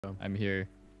I'm here.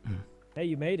 Hey,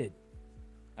 you made it.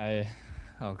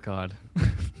 Oh God.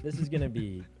 This is gonna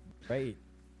be great.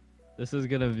 This is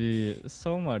gonna be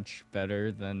so much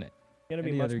better than It's gonna be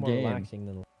any much other more game. relaxing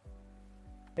than.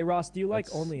 Hey Ross, do you like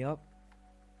That's- Only Up?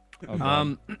 Oh,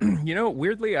 God. You know,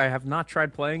 weirdly, I have not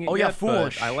tried playing it Oh, yet, yeah,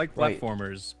 foolish. but I like Wait.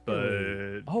 platformers,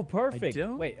 Really? but... Oh, perfect.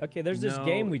 don't Wait, okay. There's this know.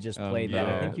 game we just played that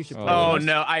I think you should play. Oh with us.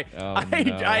 no, Oh,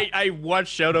 no. I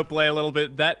watched Shoto play a little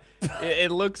bit. That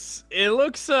it looks No,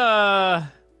 it's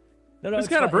fine.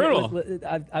 kinda brutal.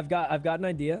 I've got an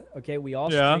idea. Okay, we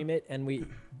all Yeah. stream it, and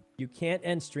you can't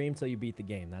end stream till you beat the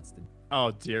game. That's the.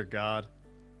 Oh dear God.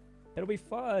 It'll be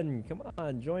fun. Come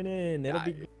on, join in. It'll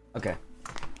be. Okay.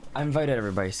 I invited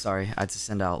everybody. Sorry, I had to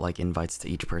send out like invites to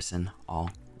each person. All.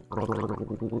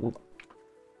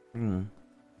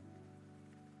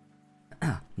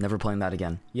 Never playing that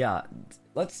again. Yeah,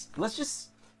 let's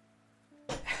just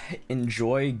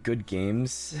enjoy good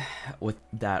games with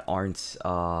that aren't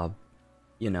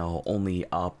you know, only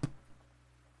up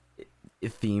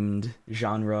themed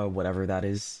genre, whatever that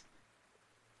is.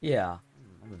 Yeah,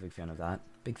 I'm a big fan of that.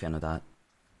 Big fan of that.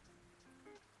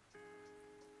 I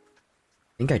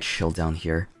think I chilled down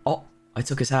here. Oh, I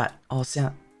took his hat. Oh,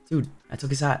 Sam, dude, I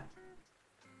took his hat.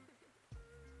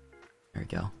 There we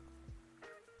go.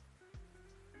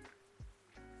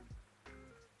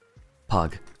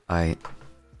 Pug. I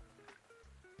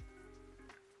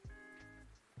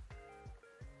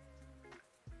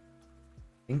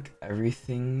think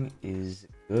everything is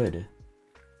good.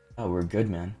 Oh, we're good,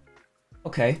 man.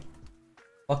 Okay.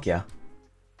 Fuck yeah.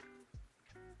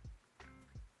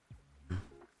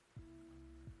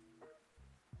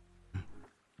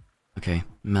 Okay,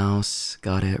 Mouse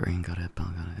got it, Rain got it,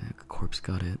 Bell got it, Corpse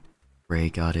got it, Ray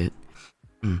got it.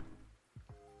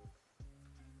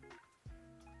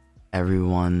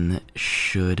 Everyone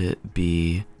should have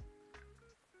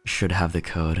the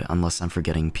code, unless I'm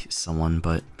forgetting someone,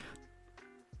 but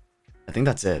I think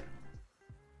that's it.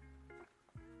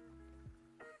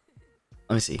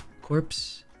 Let me see.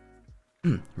 Corpse,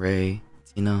 Ray,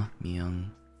 Tina, Myung,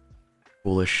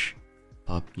 Foolish,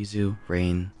 Pop, Yuzu,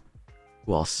 Rain.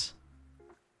 Who else?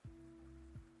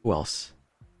 Who else?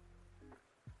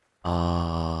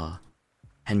 Henya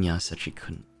said she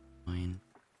couldn't join.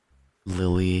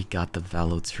 Lily got the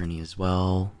Valo tourney as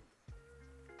well.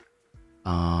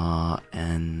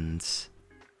 And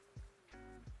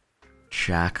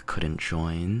Jack couldn't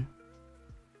join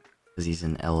because he's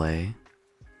in LA.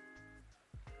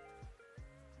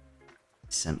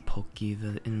 Sent Pokey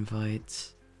the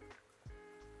invite.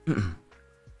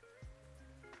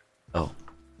 Oh.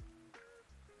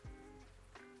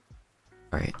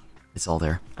 Alright, it's all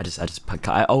there.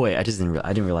 Oh wait, I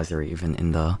didn't realize they were even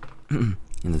in the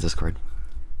in the Discord.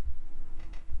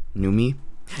 Numi?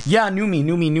 Yeah, Numi.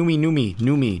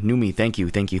 Thank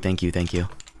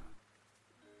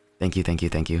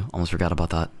you. Almost forgot about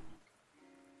that.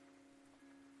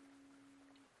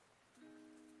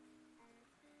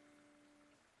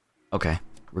 Okay,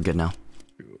 we're good now.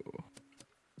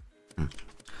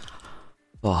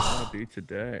 Oh. Be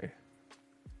today.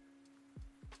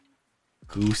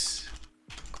 Goose.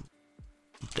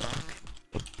 Duck.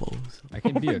 The balls. I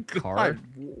can be a car.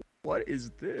 What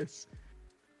is this?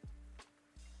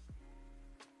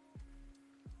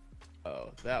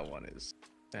 Oh, that one is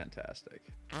fantastic.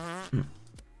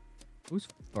 Who's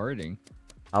farting?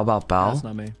 How about Bao? That's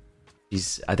not me.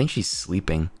 I think she's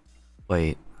sleeping.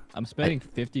 Wait. I'm spending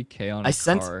 50K on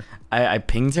a car. I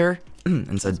pinged her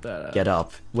and said, badass. "Get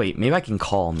up." Wait, maybe I can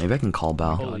call. Maybe I can call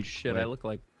Bao. Holy shit! I look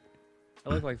like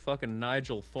fucking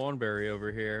Nigel Thornberry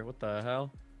over here. What the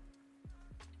hell?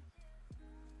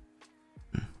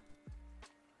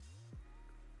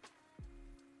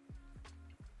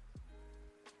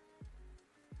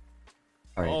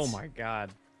 All right. Oh my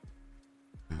god!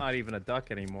 Not even a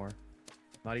duck anymore.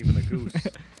 Not even a goose.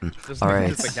 Just, All right.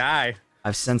 just a guy.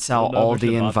 I've sent out know all much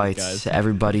the about these invites guys. to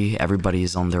everybody. Everybody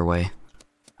is on their way.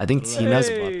 I think Tina's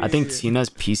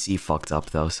PC fucked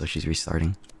up though, so she's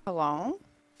restarting. Hello?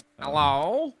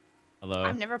 Hello. Hello.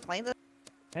 I've never played this.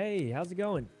 Hey, how's it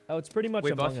going? Oh, it's pretty much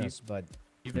Wait, Among Buff, Us, but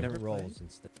You've different never roles played?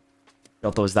 instead.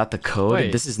 Shoto, is that the code?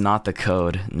 Wait. This is not the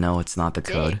code. No, it's not the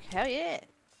code. Sick. Hell yeah.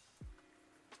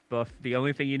 Buff, the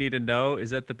only thing you need to know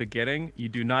is at the beginning, you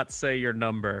do not say your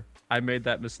number. I made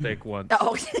that mistake once.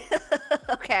 Oh,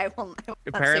 okay. I will not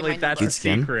Apparently say my that's Good a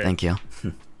skin. secret. Thank you.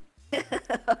 number.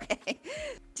 Okay.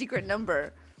 Secret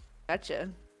number. Gotcha.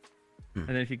 And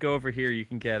then if you go over here, you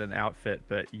can get an outfit,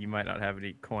 but you might not have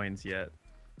any coins yet.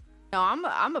 No,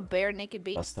 I'm a bare naked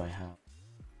beast. Best I have.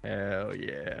 Hell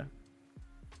yeah.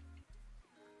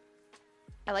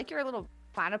 I like your little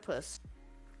platypus.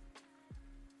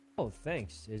 Oh,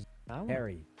 thanks. Is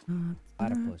Harry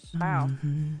platypus. Wow.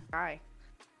 Hi.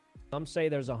 Some say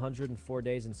there's 104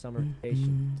 days in summer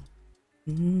vacation.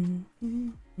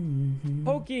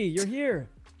 Pokey, you're here.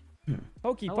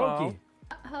 Pokey, Hello. Pokey.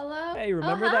 Hello. Hey,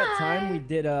 remember that time we hi.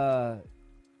 did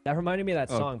that reminded me of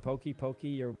that Oh. song, Pokey,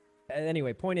 Pokey. Or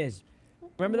anyway, point is,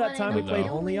 remember that time we and played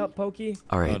only. Only Up, Pokey?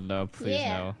 All Oh right. no, please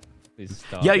Yeah. no. Please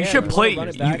stop. Yeah, you should we play-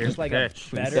 wanna run it back, you- just like a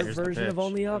Bitch. better Here's the version of bitch.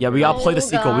 Only Up. Yeah, we gotta play the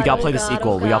sequel. We gotta play the God,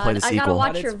 sequel. We gotta play the God. I gotta sequel.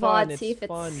 watch But your it's fun, VOD, see if it's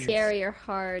fun. it's scary or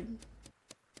hard.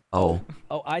 Oh,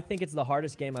 Oh, I think it's the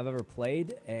hardest game I've ever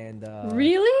played, and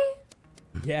Really?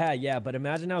 yeah, but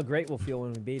imagine how great we'll feel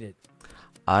when we beat it.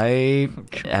 I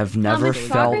have How never much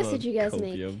felt. progress did you guys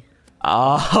make? Copium.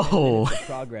 Oh, Minutes of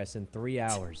progress in 3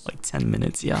 hours. like 10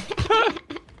 minutes. Yeah.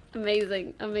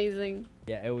 Amazing, amazing.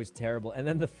 Yeah, it was terrible. And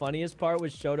then the funniest part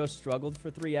was Shoto struggled for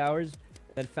 3 hours,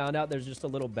 then found out there's just a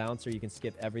little bouncer you can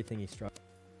skip everything he struggled.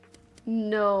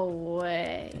 No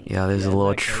way. Yeah, there's a Yeah,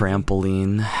 little isn't that crazy?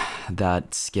 trampoline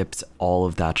that skipped all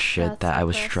of that shit That's that I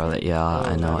was depressing. struggling. Yeah,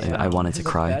 I know. yeah. I wanted to The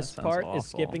cry. best Sounds part awful. is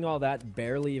skipping all that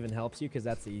barely even helps you because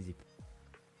that's the easy.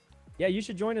 Yeah, you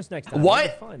should join us next time. What?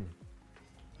 It'll be fun.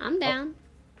 I'm down.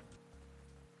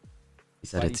 He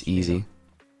said Why do it's you stream easy.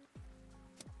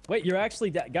 Wait, you're actually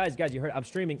guys, you heard I'm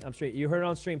streaming. You heard it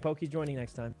on stream. Pokey's joining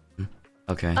next time.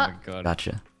 Okay, Oh my god.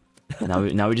 gotcha. Now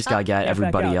we just gotta get Can't back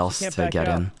everybody out. She else can't to back get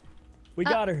out. in. We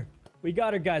got her. We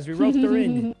got her, guys. We roped her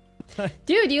in.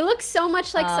 Dude, you look so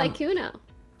much like Um, Saikuno.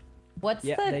 What's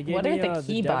Yeah, the they gave what me are the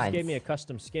the devs gave me a keybinds?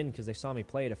 custom skin because they saw me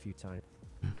play it a few times.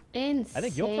 Insane. I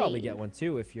think you'll probably get one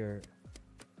too if you're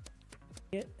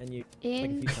it and you like a few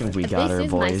In- times. We got this her,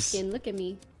 is my boys. skin. Look at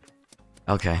me.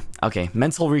 Okay.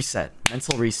 Mental reset.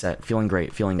 Feeling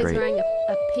great. Feeling He's great. wearing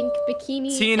a pink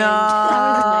bikini.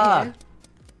 Tina!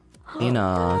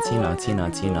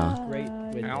 And Tina. Great.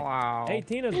 with- Hello. Hey,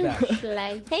 Tina's back.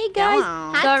 Like, Hey guys,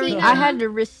 Hello. Hi, sorry Tina. I had to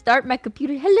restart my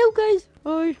computer. Hello guys.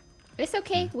 Hi. it's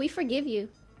okay. We forgive you.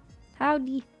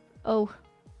 Howdy. Oh.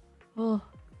 Oh.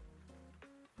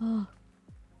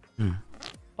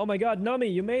 Oh my God,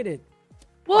 Nummy, you made it.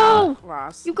 Whoa!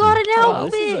 Ross. You got an Oh,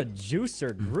 this is a outfit.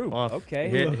 juicer group. Off. Okay.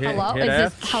 Hit Hello? hit Is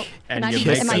F, this how and can I you be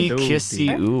make am I the Kissy, dude kissy,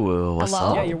 beat. ooh, what's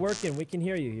Hello? Yeah, up? you're working. We can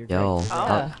hear you. You're Yo, great.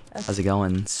 how's it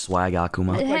going? Swag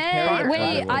Akuma. Look like Hey, Perry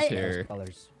wait, colors, I- those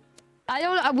colors. I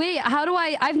don't wait, how do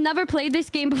I've never played this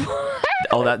game before.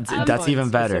 Oh, that's Fine, even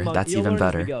it's better. among- That's you'll even learn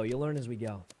as we better. go. You'll learn as we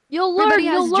go. You'll learn, Everybody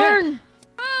has you'll drip. learn.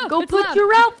 Go it's put not-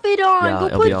 your outfit on. Yeah, Go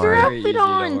it'll put be your alright. outfit Very easy,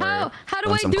 on. don't worry. How do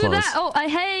Want I some do clothes. that? Oh,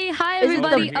 hey, hi Is it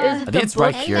everybody. the- is I think it's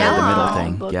right here, the middle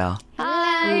thing. Book. Yeah.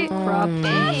 Hi.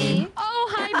 Hey.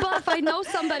 Oh, hi Buff. I know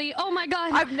somebody. Oh my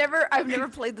God. I've never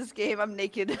played this game. I'm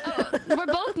naked. We're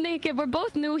both naked. We're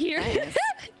both new here. Nice.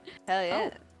 Hell yeah.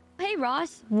 Hey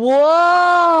Ross. Whoa!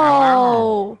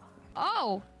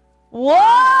 Oh.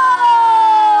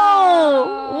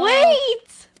 Whoa!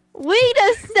 Wait a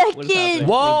happening? second.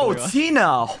 Whoa, What's going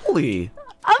on? Tina! Holy.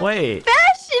 I'm Wait.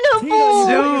 fashionable.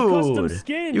 Tina, your custom Dude,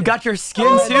 skin. you got your skin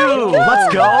Oh my too. God.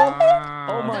 Let's go.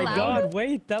 Oh my Hello. God!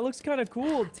 Wait, that looks kind of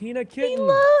cool. Tina They Kitten.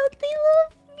 love me.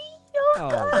 Oh, Oh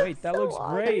God, wait, that so looks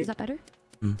awesome. great. Is that better?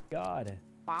 God.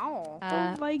 Wow.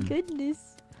 Oh my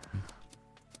goodness.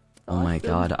 Oh my Awesome.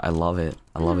 God, I love it.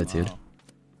 I love it, dude.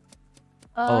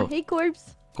 Oh. Hey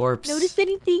Corpse. Corpse. Notice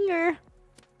anything or?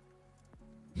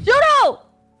 Shoto!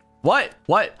 What?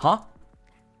 What? Huh?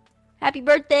 Happy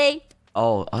birthday.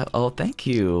 Oh, thank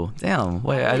you. Damn.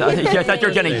 Wait, I thought you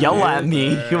were gonna yell at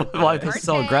me. Why are you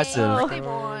so Birthday. aggressive? Birthday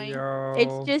boy.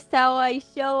 It's just how I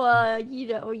show,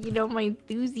 you know, my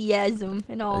enthusiasm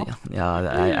and all.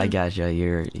 Yeah, I got you.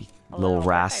 You're a little birthday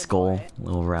rascal. boy.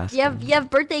 Little rascal. You have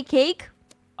birthday cake?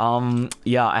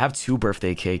 Yeah, I have 2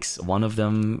 birthday cakes. One of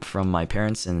them from my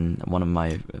parents, and one of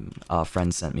my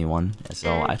friends sent me one. So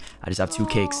I just have 2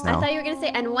 cakes I now. thought you were gonna say,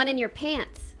 and one in your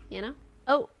pants. You know?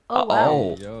 Oh wow.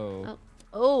 Oh. Yo.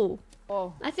 Oh.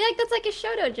 Oh. I feel like that's like a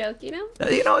Shoto joke. You know?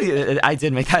 You know, I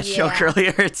did make that joke Yeah.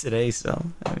 earlier today, so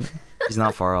I mean, he's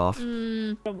not far off.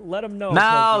 Let him know.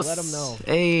 Mouse. Pokey, let him know.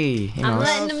 Hey, hey, I'm Mouse.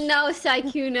 letting them know,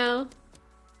 Saikuno.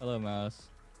 Hello, mouse.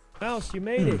 Mouse, you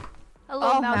made it.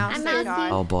 Hello, Oh, Mouse. Mouse. I'm Thank Mousy.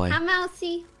 God. Oh boy. I'm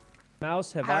Mousy.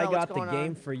 Mouse, have I I don't know got what's the going game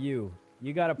on. for you?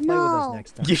 You gotta play with us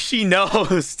next time. Yeah, she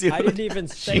knows, dude. I didn't even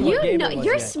say what You game know, it was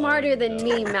you're yet. smarter than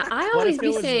me, Matt. I What always if it be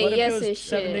was- what saying if it yes was and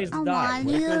 7 Days shit. to Come Die? on,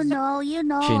 What if it was- you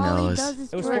know. She all he knows. does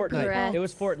is It was twerk. Fortnite. Regrets. It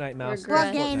was Fortnite, Mouse. What It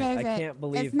was game Fortnite. is I it? can't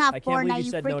believe. It's not I can't believe Fortnite, you you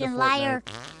said no to freaking Fortnite. liar.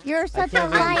 You're such a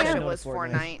can't believe you I said said liar. it no was to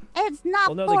Fortnite. Fortnite. It's not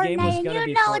Well, no, the game was Fortnite. gonna You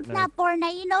be know it's Fortnite. not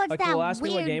Fortnite. You know it's Okay, that well, ask me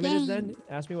weird what game game. it is then.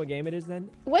 Ask me what game it is then.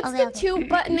 What's Okay, the okay. 2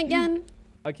 button again?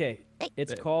 Okay,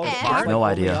 it's called. F. it's like No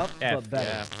Only idea. Up, F, but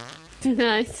better. yeah.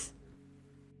 Nice.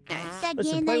 That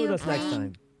Listen, game that play with you're us next playing.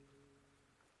 time.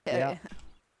 Yeah.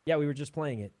 Yeah, we were just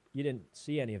playing it. You didn't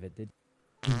see any of it, did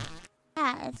you?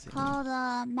 Yeah, it's called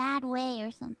Mad Way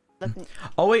or something.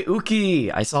 Oh wait,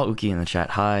 Uki! I saw Uki in the chat.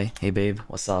 Hi. Hey babe,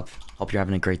 what's up? Hope you're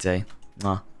having a great day.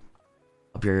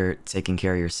 Hope you're taking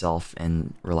care of yourself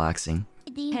and relaxing.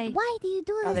 Why do you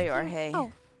do this? Oh, there you to are. Hey.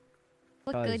 yourself?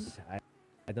 Look good. Because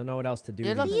I don't know what else to do. You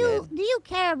with look Do it. you good. do you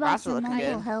care about Ross your looking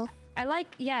mental good. health? I like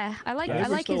his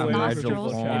still wearing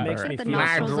nostrils. Nigel It makes me The feel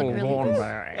nostrils look really good.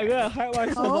 Thornberry. Yeah,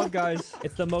 highlights Oh. up, guys.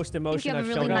 It's the most emotion have I've a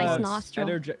really shown nice out.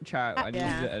 nostril. Chat. I need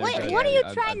Yeah. to Wait, edit what are that. you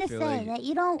I trying to feel say? like- That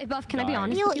you don't Hey, Buff, can I be dying.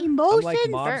 honest feel with you? I'm like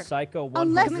emotions? Mob Sure. Psycho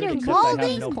Unless 100 you're except I have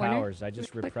molding. no Corner. powers. I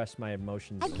just repress my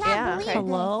emotions I and can't Yeah, believe okay. this.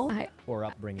 Hello? poor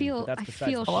upbringing. Feel, but that's I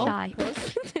besides feel the point.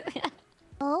 shy.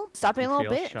 Oh, Stop being a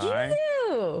little Feel bitch. shy?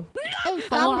 Ew. hey,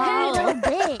 stop being a little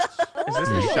bitch. Is this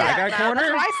the shy Yeah, guy nah, corner?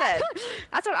 That's what I said.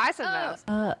 That's what I said, Mouse.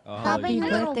 Oh, Stop being a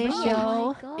little birthday bitch.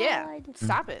 show. Oh my Yeah. God.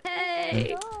 Stop it.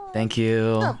 Hey. Thank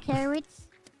you. Look, carrots.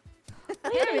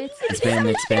 Carrots. It's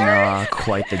been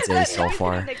quite the day so Is that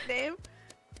far. a nickname?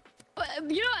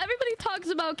 You know, everybody talks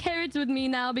about carrots with me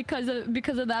now because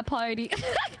of that party.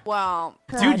 Well,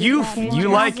 Dude, you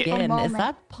like Skin, is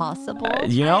that possible?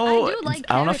 you know, I do like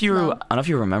I don't know if you carrots, I don't know if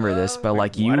you remember this, but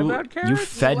like What about you carrots?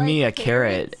 fed You me like a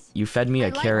carrot. carrots? You fed me a I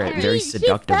like carrot carrots. very She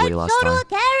seductively fed last Shoto time. a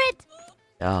carrot.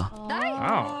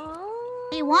 Yeah.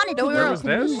 He wanted no, to we give were, it to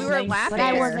this? me. we were laughing. But I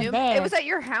at wasn't Noob. there. It was at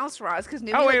your house, Ross, because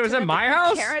Numi Oh, wait, like, was it took out my the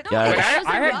house? carrot. Yeah. Wait, I It was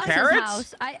at had Ross's carrots?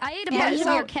 house. I ate a Yeah, bunch of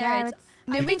so your carrots.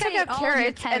 I Numi think took I ate out all of your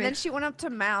carrots, and then carrots. she went up to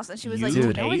Mouse, and she was You like, Dude. "Do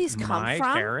you know where ate these come my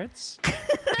from?" carrots?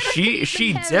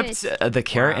 She carrots. dipped the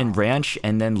carrot in ranch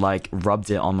and then like rubbed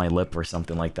it on my lip or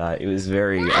something like that. It was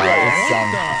very it's,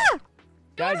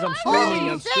 Guys, I'm streaming.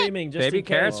 I'm shit. streaming. Just Baby in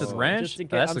carrots case. with ranch? Just in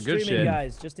case. That's I'm the good streaming, shit.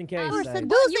 guys. Just in case. You were I-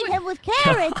 seducing him with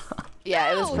carrots.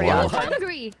 Yeah, it was No, pretty I was awesome.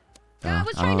 hungry. Yeah, I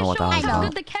was I don't trying know to what show that off was how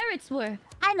about. good the carrots were.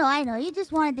 I know. You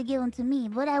just wanted to give them to me,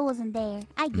 but I wasn't there.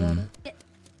 I get it.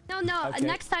 No. Okay.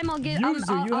 Next time I'll get. Yuzu,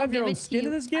 I'll you have give your own it to skin you.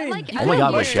 in this I game. like, Oh I my like God,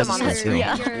 your- but she has a skin too.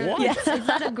 your- Is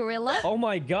that a gorilla? Oh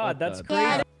my God, that's What crazy.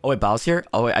 Yeah. Oh wait, Bao's here?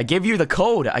 Oh wait, I gave you the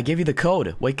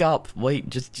code. Wake up. Wait,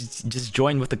 just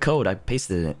join with the code. I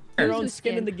pasted it. Your own Yuzu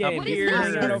skin in the game. What is Here,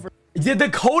 hang this? out over. Yeah, the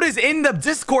code is in the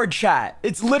Discord chat.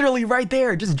 It's literally right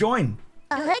there. Just join.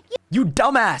 Heck, You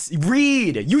dumbass.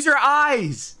 Read. Use your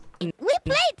eyes. we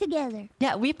played together.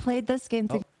 Yeah, we played this game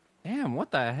together. Damn,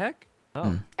 what the heck? Oh.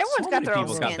 Everyone's So got many their own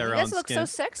people skin. got their You guys own look so skin.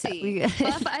 sexy.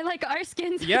 Buff, I like our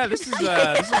skins. Yeah, this is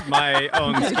my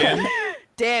own skin.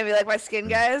 Damn, you like my skin,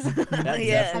 guys? That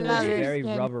Yeah. definitely I love is your very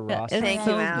skin. rubber Ross. Thank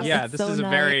you, Mouse. Yeah, this is a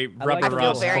very I like rubber the feel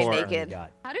Ross very core. naked. you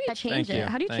got. How do you change Thank it? you,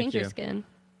 How do you thank change your you. skin?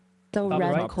 Top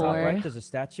right, there's a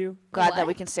statue. Glad that What?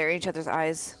 we can stare at each other's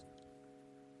eyes.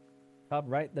 Top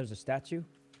right, there's a statue.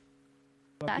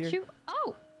 Up here. Statue?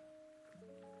 Oh.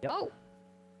 Yep. Oh.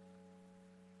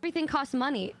 Everything costs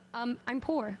money. I'm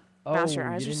poor. Mouse, your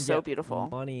you eyes are didn't so get beautiful.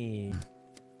 Money.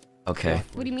 Okay.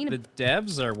 What do you mean? The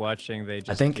devs are watching. They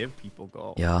just think- give people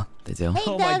gold. Yeah, they do. Hey,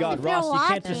 Oh my Devs, God, if you're Ross, you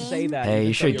can't just say watching, that. Hey, even you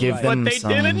though should you're give right. them But they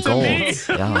some did it to gold. me. You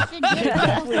Yeah. should give them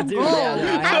Definitely some do gold.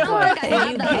 that. I feel like I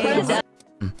have that.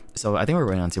 So I think we're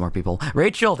waiting on 2 more people.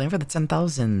 Rachel, thank you for the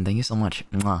 10,000. Thank you so much.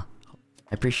 Mwah.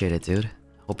 I appreciate it, dude.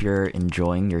 Hope you're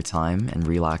enjoying your time and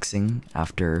relaxing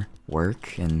after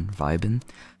work and vibing.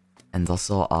 And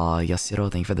also,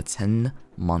 Yasiro, thank you for the 10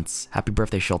 months. Happy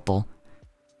birthday, Shoto.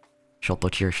 Shoto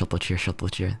cheer, Shoto cheer, Shoto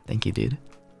cheer. Thank you, dude.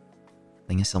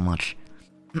 Thank you so much.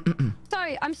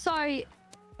 Sorry, I'm sorry.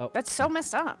 That's so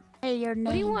messed up. Hey, your name.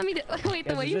 What do you want me to? Wait, the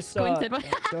Guys, way is you this, squinted.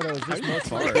 Shoto, is this most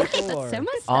far? people or? So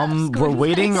messed up, We're squinted.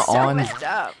 waiting So on messed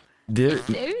up. the. Dude,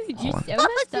 you're Hold on. so Oh,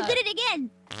 messed you up. did it again.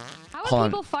 How Hold are on.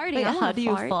 people farting? Wait, I how wanna do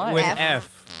you fart. fart? With F.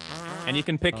 F. And you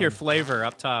can pick your flavor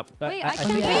up top. But Wait, I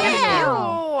can't think- hear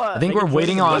I think Make we're it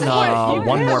waiting closer. on you.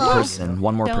 one more Yeah. person.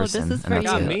 One more No, this person, is and for that's you.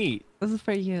 Got it. meat. This is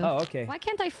for you. Oh, okay. Why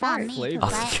can't I Not fart? me, Flavor.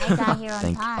 'cause I got here on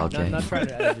Thank- time. okay. Not trying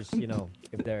to just,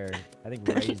 if they're. I think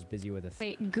Ray's busy with a.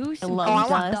 Wait, Goose. I and love Oh, I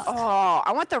Goose want, dust.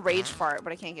 I want the rage fart,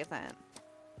 but I can't get that.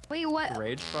 Wait, what?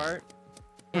 Rage fart.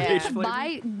 Yeah. Rage flavor.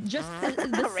 Buy just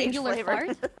the Rage singular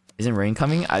flavor. fart? Isn't Rain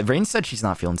coming? Rain said she's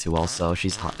not feeling too well, so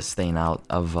she's staying out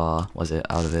of, was it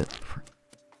out of it?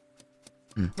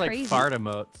 It's like Crazy. fart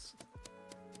emotes.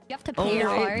 You have to Oh, pay your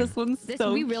wait, fart. this one's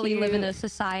so We really live in cute. a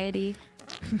society.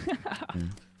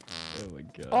 Oh my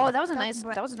god. Oh, that was a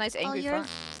nice Oh, angry you're fart.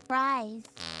 surprised.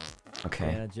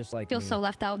 Okay. Yeah, just like Feel me. so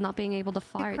left out not being able to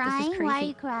You're fart. This crying? is Why crazy.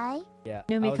 you cry? Yeah,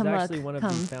 Numi, I was come actually look, one of come.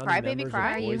 the founding Cry, baby, members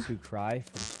cry. of You? Boys Who Cry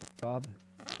from SpongeBob.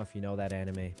 I don't know if you know that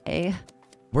anime. Hey.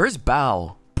 Where's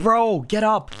Bao? Bro, get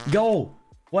up. Go.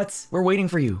 What? We're waiting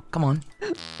for you. Come on. Do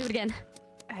it again.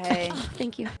 Hey.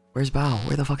 Thank you. Where's Bao?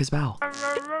 Where the fuck is Bao?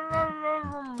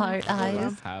 Heart eyes.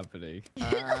 What's happening?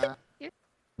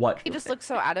 What? He just looks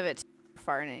so out of it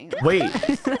farting. Wait.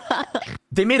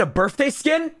 They made a birthday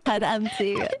skin? Head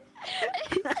empty.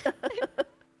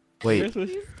 Wait.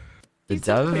 The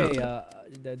dev?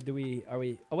 Okay, are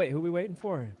we? Oh wait, who are we waiting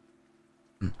for?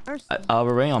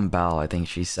 We're waiting on Bao, I think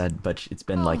she said, but it's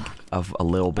been like a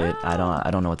little bit. I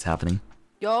don't know what's happening.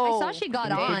 Yo. I saw she got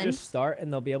They on. just start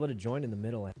and they'll be able to join in the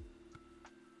middle.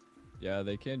 Yeah,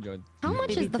 they can join. How much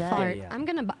Maybe is the that, fart? yeah.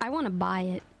 I want to buy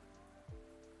it.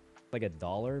 Like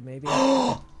 $1 maybe.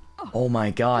 Oh my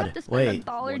I god. have to spend Wait.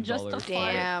 $1 just to $1. fart.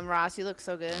 Damn, Ross, you look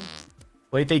so good.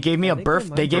 Wait, they gave me I a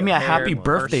think they gave me a happy Prepared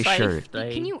birthday for shirt.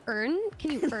 safety. Can you earn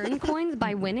coins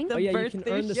by winning? Oh yeah, you can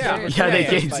earn the Yeah, shirt. Yeah, they Yeah,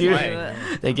 gave it's you. fine.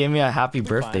 They gave me a happy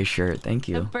birthday shirt. Thank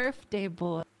The you. birthday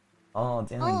boy. Oh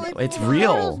damn. Oh, It's Shoto's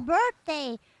real.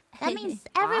 birthday. That means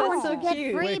everyone so should get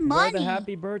cute. free Wait, wear money. the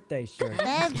happy birthday shirt.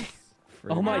 That's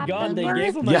Oh my Happy god, they birthday.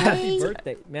 gave him a Yeah. happy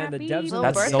birthday. Man, the Happy devs Little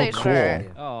That's so birthday cool.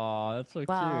 shirt. Oh, that's so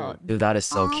Wow. cute. Dude, that is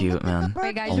so cute, look at man. the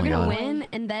Alright guys, Oh you're my gonna God. win,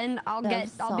 and then I'll be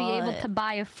saw able it. to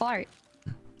buy a fart.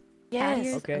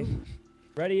 Yes. Okay.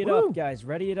 Ready it up, guys.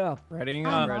 Ready it up. Ready I'm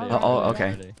up. ready. Oh, okay.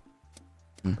 Ready.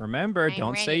 Remember, I'm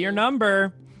don't say your ready.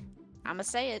 number. I'ma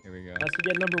say it. Here we go. Has to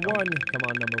get number 1. Come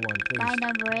on, number 1, my please.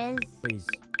 number is. Please.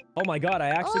 Oh my god, I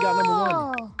actually got number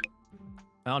 1. Oh,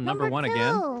 Oh, number 1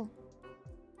 again. 2.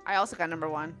 I also got number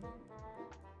 1.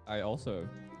 I also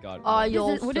got. I What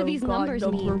also do these got numbers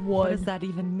number mean? What does that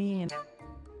even mean?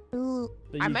 Ooh.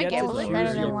 So I you might get get to a little choose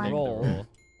better than your one. role,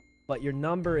 but your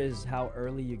number is how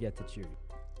early you get to choose.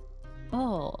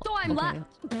 Oh. So I'm okay.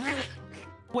 left.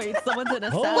 Wait, someone's an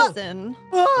Oh. assassin.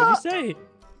 What'd you say?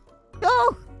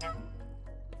 No.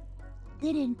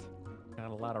 Didn't.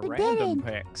 Got a lot of We random didn't.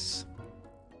 picks.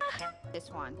 This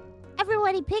one.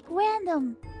 Everybody pick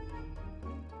random.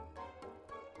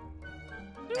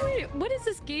 Wait, what is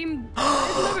this game?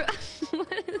 I've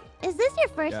never- Is this your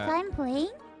first Yeah. time playing?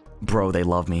 Bro, they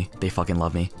love me. They fucking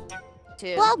love me.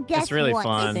 2. Well, guess really what?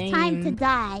 fun. It's time to Same.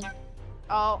 die.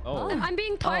 Oh. Oh. I'm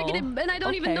being targeted, and I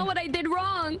don't even okay. know what I did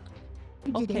wrong.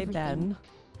 You did Okay, everything. then.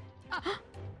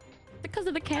 Because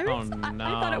of the Oh carrots? no, I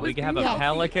thought it was we can have a Yeah.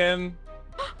 pelican.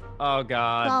 Oh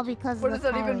god. All because of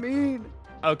the pirate. mean?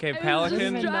 Okay, I was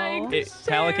pelican. just trying to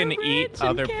Pelican say eat rich and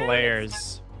other carrots.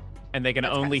 players, and they can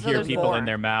That's only right. So hear there's people more. in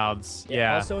their mouths.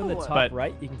 Yeah. Also in the Ooh. top But-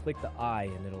 right, you can click the I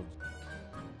and it'll.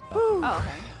 Oh,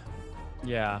 okay.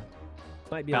 Yeah.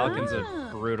 Might be. Like, Pelican's a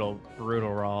brutal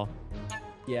roll.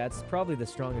 yeah, it's probably the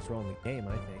strongest role in the game,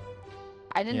 I think.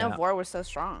 I didn't know Yeah. Vor was so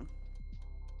strong.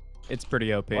 It's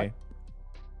pretty OP.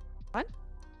 What?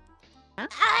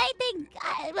 I think.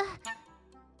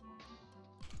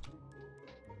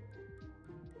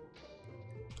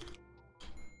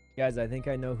 Guys, I think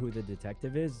I know who the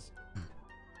detective is.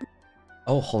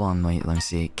 Oh, hold on, wait, let me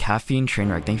see. Caffeine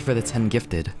Trainwreck, thank you for the 10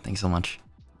 gifted. Thanks so much.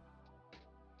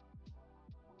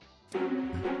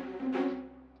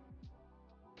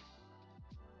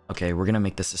 Okay, we're gonna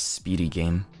make this a speedy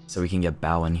game so we can get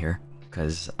Bao in here,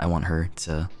 because I want her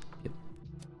to...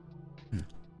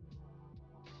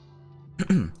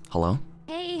 Hello?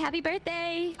 Hey, happy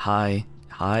birthday. Hi.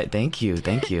 Hi, thank you.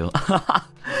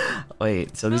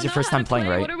 Wait, so this is your first time playing,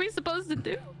 right? What are we supposed to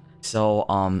do? So,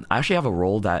 I actually have a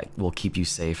role that will keep you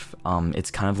safe. It's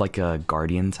kind of like a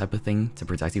guardian type of thing to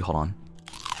protect you. Hold on.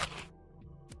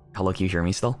 Hello, can you hear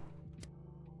me still?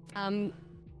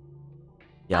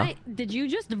 Yeah? Did you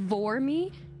just vor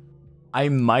me? I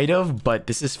might have, but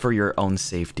this is for your own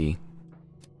safety.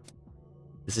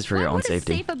 This is for your own What is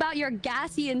safety. safe about your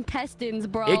gassy intestines,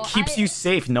 bro? It keeps you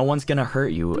safe. No one's gonna hurt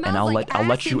you, and Smells like I'll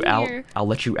let ass you in out. here. I'll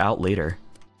let you out later.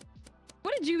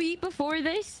 What did you eat before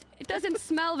this? It doesn't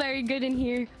smell very good in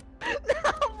here.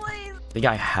 No, please. I think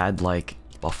I had like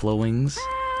buffalo wings.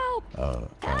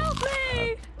 Help! Help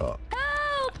me! Help!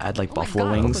 I had like Oh my buffalo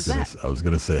God, what wings. was I was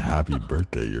gonna say happy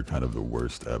birthday. You're kind of the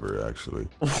worst ever, actually.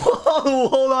 Whoa,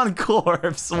 hold on,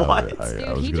 corpse. What? I Dude,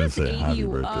 was he gonna just say ate happy you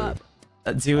birthday. up.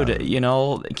 Dude, you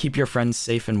know, keep your friends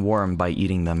safe and warm by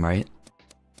eating them, right?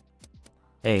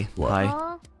 Hey, What?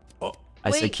 hi. I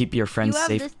said Wait, keep your friends you have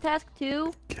safe. this task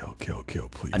too? Kill,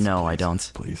 please. No, I please,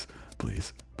 don't.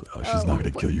 Please. She's not gonna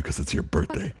kill you because it's your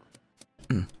birthday.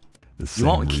 The You same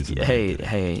won't. reason I Hey, did it.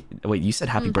 hey. Wait, you said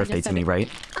happy birthday to me, right?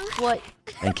 What?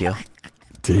 Thank you.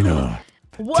 Tina.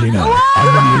 What? Tina, What?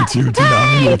 I'm here too. Tina,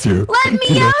 I'm here too. Let me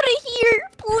Tina, out of here,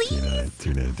 please!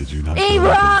 Tina, did you not He know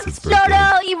that rocks! it's his birthday?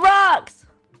 Shoto, he rocks!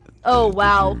 Oh, Did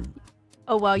wow. you-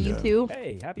 Oh, wow, you Yeah. too?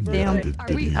 Hey, happy Damn. birthday. Did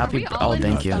Are we, you- are Happy- we all oh, in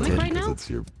thank the you, stomach dude. right Because now? it's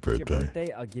your It's your birthday.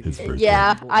 birthday. I'll give His you. birthday.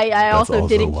 Yeah, I That's also also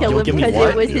didn't why- kill You'll him give me because what?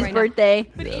 it was his Yeah. birthday.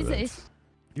 What Yeah, is that's- it?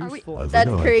 Useful. I was That's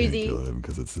like, no, crazy. I can't kill him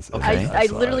because it's this. Okay. I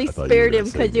literally spared him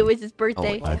because it was his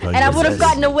birthday. I thought And I you would have said-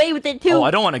 gotten away with it too. Oh,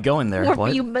 I don't want to go in there. More for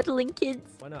What? you meddling kids.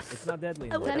 Why not? It's not deadly.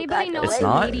 I Does would've anybody gotten know away It's if with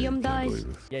not? it. medium dies?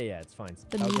 Yeah, it's fine.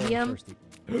 The I'll go medium? thirsty.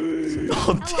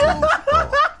 Hello.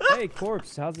 Hey,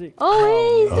 corpse, how's it?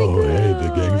 Oh, hey, Oh, hey,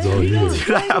 the gang's all here.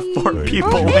 Dude, I have 4 Wait,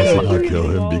 people did you in also my... not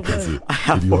kill him because I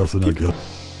have did you 4 also not kill?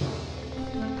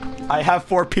 I have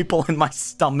 4 people in my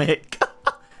stomach.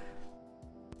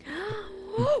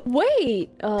 Wait,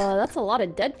 that's a lot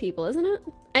of dead people, isn't it?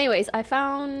 Anyways, I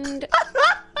found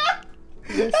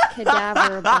this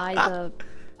cadaver by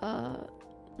the,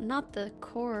 not the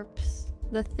corpse,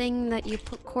 the thing that you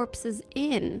put corpses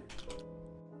in.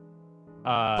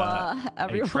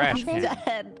 Everyone's trash can.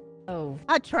 dead. Oh.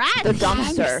 A trash The can?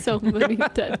 dumpster. So many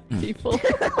dead people.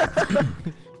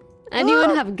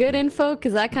 Anyone have good info?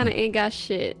 Cause I kind of ain't got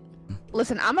shit.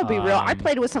 Listen, I'm gonna be real. I Um,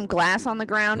 played with some glass on the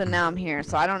ground, and now I'm here,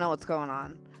 so I don't know what's going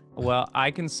on. Well,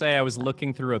 I can say I was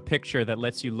looking through a picture that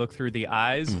lets you look through the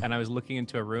eyes, and I was looking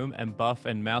into a room, and Buff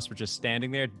and Mouse were just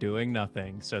standing there doing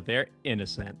nothing. So they're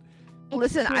innocent.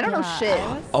 Listen, I don't know Yeah, shit.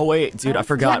 I was- Oh, wait, dude, I Yeah,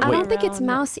 forgot. I Wait, don't think it's Around-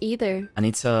 Mouse either. I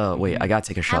need to... Wait, I gotta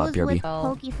take a I shot, was BRB. with Oh.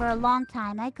 Pokey for a long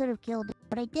time. I could have killed him,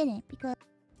 but I didn't because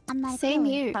I'm not a Same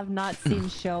killer. here. Have not seen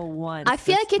show once. I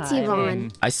feel this like it's time.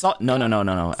 Yvonne. I saw... No.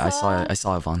 I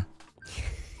saw Yvonne.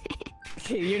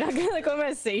 You're not gonna like go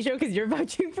to say show because you're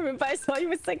vouching for me, but I saw you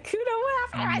with Sakuno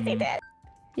after I did it.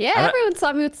 Yeah, I- everyone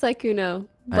saw me with Saikuno.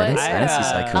 I But didn't see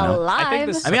Saikuno. alive. I think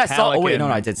this is I mean, I saw... Oh, wait, no,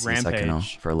 Pelican I did see Saikuno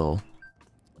Rampage. for a little.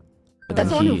 But That's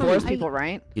the then one who he, bores people,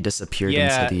 right? he disappeared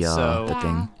Yeah, into the, so- the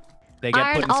thing. They get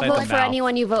Iron, put I'll inside vote the for mouth.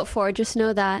 anyone you vote for. Just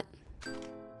know that.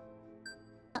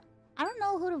 I don't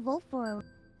know who to vote for.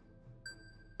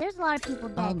 There's a lot of people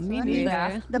dead. Oh, so me let me-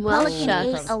 neither. The Well, Pelican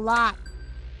shucks. ate a lot.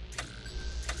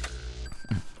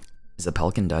 Is the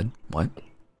pelican dead? What?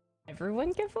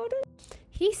 Everyone get voted?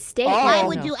 He stayed. Oh, Why no.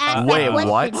 would you ask Wait, that question,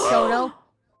 what? Shoto?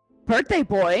 Birthday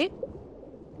boy.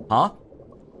 Huh?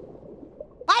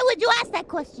 Why would you ask that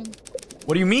question?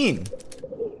 What do you mean?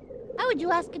 Why would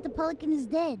you ask if the Pelican is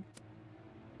dead?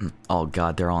 Oh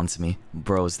god, they're on to me.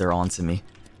 Bros, they're on to me.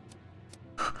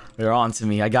 They're on to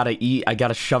me. I gotta eat. I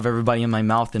gotta shove everybody in my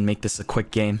mouth and make this a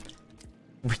quick game.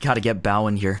 We gotta get Bao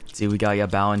in here. Dude, we gotta get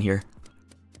Bao in here.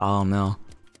 Oh no.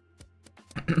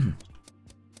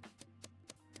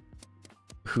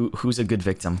 Who's a good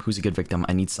victim? Who's a good victim?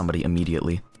 I need somebody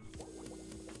immediately.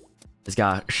 Just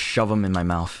gotta shove them in my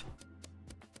mouth.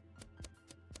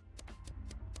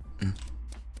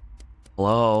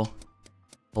 Hello?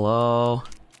 Hello?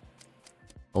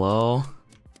 Hello?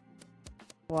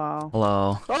 Wow.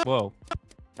 Hello? Whoa.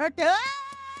 Birthday.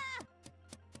 Ah!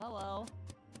 Hello.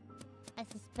 I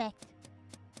suspect.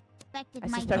 Suspected I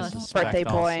my suspect guilt. birthday Suspect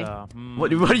boy. also. Hmm. What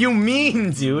do you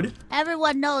mean, dude?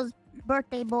 Everyone knows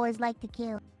birthday boys like to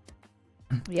kill.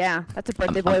 Yeah, that's a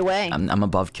birthday boy way. I'm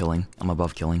above killing. I'm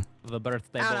above killing. The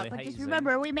birthday boy. But just hazing.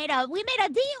 remember, we made a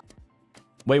deal.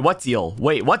 Wait, what deal?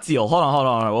 Wait, what deal? Hold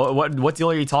on. What deal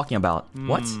are you talking about?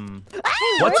 What? Hmm.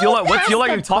 What deal are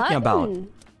you The talking about? button.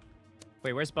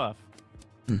 Wait, where's Buff?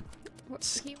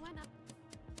 He went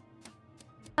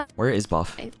up. Where is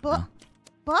Buff? Buff?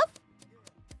 Buff?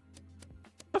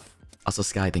 Also,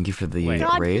 Sky, thank you for the Wait.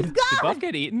 God, raid. he's Did gone. Buff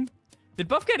get eaten? Did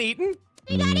Buff get eaten?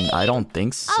 I don't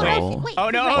think so. Oh, wait, Oh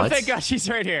no! wait. Oh, What? thank God, she's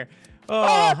right here. Oh,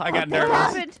 I got What nervous.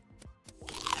 happened?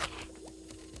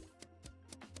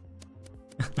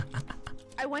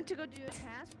 I went to go do a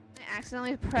task. I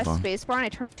accidentally pressed Fun. spacebar and I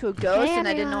turned to a ghost Hey, and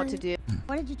I didn't know what to do.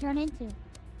 What did you turn into?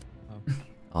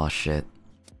 Oh shit.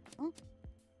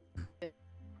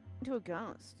 Into a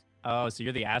ghost. Oh, so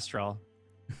you're the astral.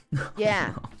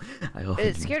 Yeah. I hope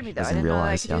It he scared me though. I doesn't didn't know I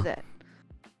realize, could yeah. do that.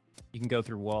 You can go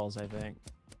through walls, I think.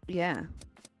 Yeah.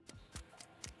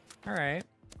 All right.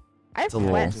 I have That's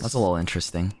quests. a little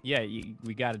interesting. Yeah,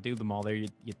 we got to do them all. They're your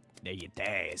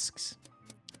tasks.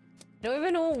 I don't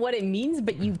even know what it means,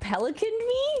 but you pelicaned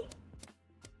me?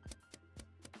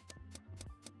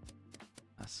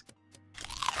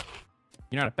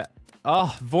 You're not a pet.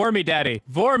 Oh, vor me, daddy.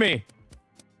 Vor me.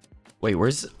 Wait,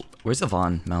 where's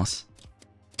Yvonne, Mouse?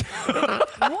 What?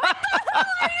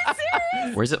 Are you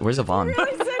serious? Where's Yvonne?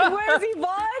 I said, where's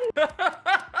Yvonne?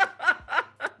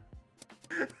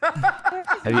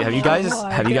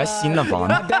 Have you guys seen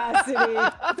Yvonne? Audacity.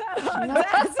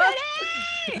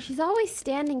 Audacity. She's always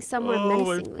standing somewhere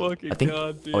menacingly. fucking I think.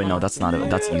 Oh wait, no, that's not it.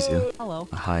 That's Yuzu. Hello.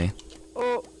 Hi.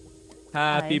 Oh,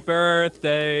 Happy Hi.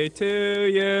 birthday to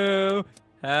you.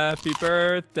 Happy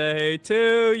birthday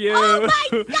to you. Oh my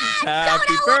God,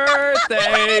 Happy Shoto, what the fuck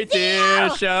birthday, is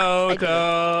wrong dear with you?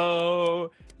 Shoto.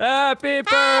 Happy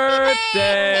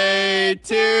birthday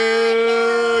to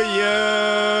you.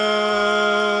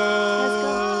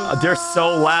 They're so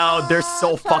loud. They're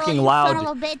so fucking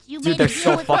loud. Dude, they're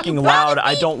so fucking loud.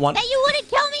 I don't want. That you wouldn't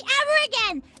kill me ever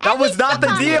again. That was not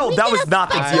the deal. That was not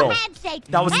the deal.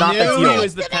 That was not the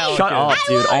deal. Shut up,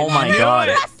 dude. Oh my god.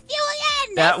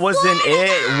 That wasn't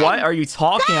it. What are you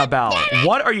talking about?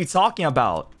 What are you talking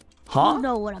about? Huh? You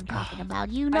know what I'm talking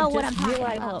about. You know what I'm talking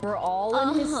about. We're all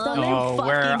in his stomach. Oh,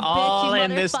 we're all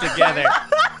in this together.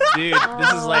 Dude,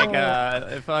 this is like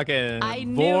a fucking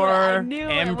Vor,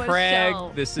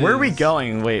 Mpreg. This is... Where are we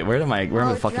going? Wait, where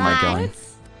the fuck am I going?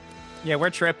 Yeah, we're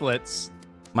triplets.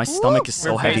 My stomach is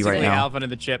so heavy right now. Alvin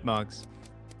and the Chipmunks.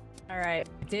 All right,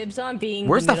 dibs on being.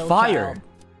 Where's the middle fire? child.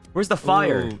 Where's the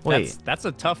fire? Ooh, wait, that's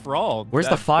a tough roll. Where's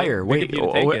the fire? Wait,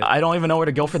 I don't even know where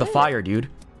to go for the fire, dude.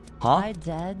 Huh?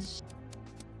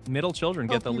 Middle children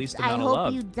get the least amount I of hope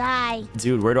love. you die.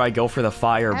 Dude, where do I go for the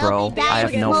fire, bro? I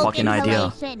have no fucking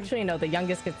idea. Actually, no. The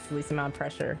youngest gets the least amount of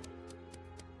pressure.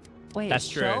 Wait, That's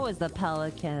true. Show is the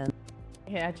pelican.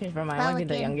 Yeah, I changed my mind. I want to be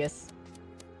the Pelican. youngest.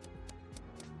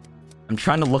 I'm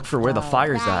trying to look for where the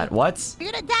fire's die. at. What?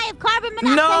 You're gonna die of carbon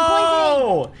monoxide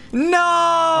No! No!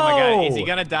 Oh my god, is he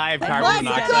gonna die of carbon Let's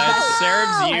monoxide? go!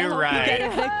 Serves you Get right.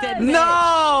 evicted.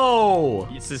 No!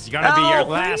 This is gonna be your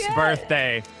last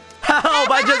birthday. Help!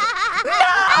 I just...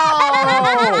 No!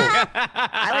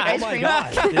 I like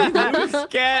ice cream.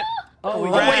 Get Oh,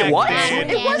 wait, what? It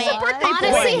was a birthday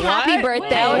Honestly, boy. happy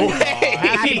birthday.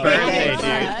 Happy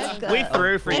birthday, dude. We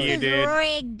threw for you, This is dude.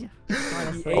 rigged.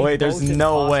 Oh, wait, there's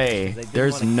no way.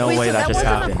 There's no Wait, way so that just wasn't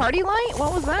happened. a party light?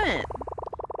 What was that?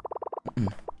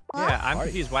 Yeah, I'm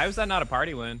confused. Why was that not a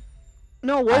party win?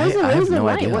 No, what was, I what have was the no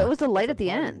light? idea. What was the light at the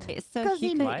end? So Because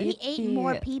he could ate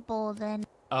more people than...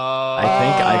 I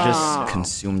think I just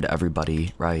consumed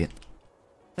everybody, right?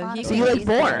 So he So you could like eat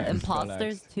born. the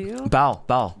imposters too. Bow,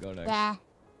 bow. Yeah.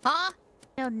 Huh?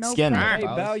 No Skin. Hey, pressure.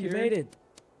 Bao, you made it.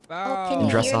 Oh, can you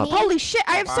Dress hear up. me? Holy shit!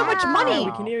 I have so much money.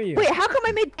 We can hear you. Wait, how come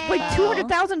I made like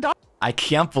 $200,000? I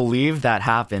can't believe that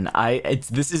happened.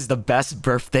 This is the best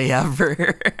birthday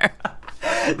ever.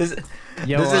 this is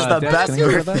the best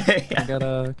birthday. Can I get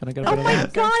a Oh my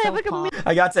god! I have like a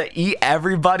I got to eat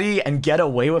everybody and get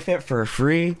away with it for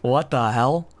free. What the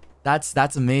hell? That's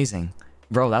amazing,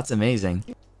 bro. That's amazing.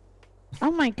 Oh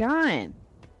my god!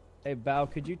 Hey, Bao,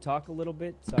 could you talk a little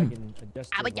bit so I can adjust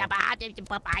your mic?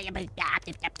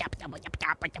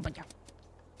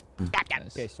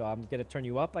 Okay, so I'm gonna turn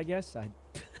you up, I guess.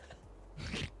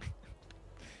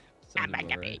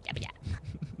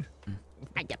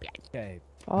 Okay.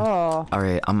 Oh. All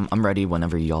right, I'm ready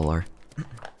whenever y'all are.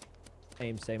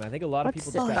 Same. I think a lot of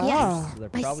people just got yes. so they're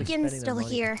My probably skin's spending still their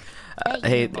money. here.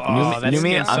 Hey, that Numi,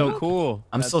 skin's so cool.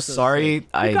 I'm That's so so sorry.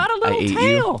 I ate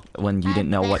you when you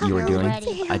didn't know what you were doing.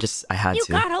 already. I had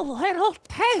to. a little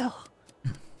tail.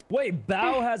 Wait,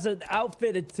 Bao has an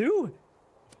outfitted too?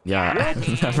 Yeah,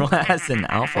 everyone has an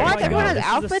outfit. What? right Everyone now.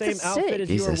 has This outfits? is the same outfit as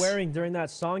you were Jesus. wearing during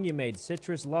that song you made,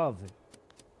 Citrus Love.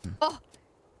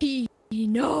 He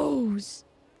knows.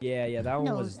 Yeah, that one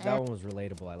Knows was that. one was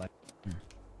relatable. I like.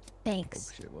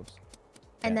 Thanks. Shit, whoops.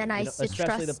 And Yeah, then I you know,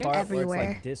 especially the citrus part where everywhere.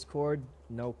 it's like Discord,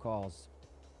 no calls.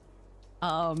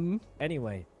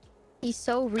 Anyway, He's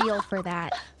so real for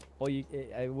that. well,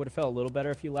 I would have felt a little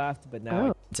better if you laughed, but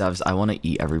now Devs, I want to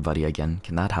eat everybody again.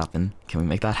 Can that happen? Can we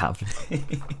make that happen?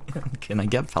 Can I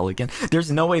get pelican? There's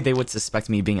no way they would suspect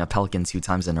me being a pelican 2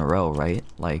 times in a row, right?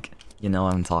 Like, you know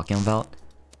what I'm talking about?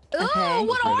 Oh,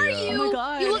 what are you? Oh my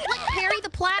god. You look like Perry the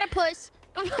platypus.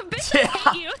 Bitch, Yeah. I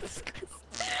hate you.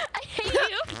 I hate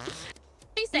you.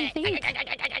 He said.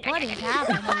 What is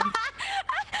happening?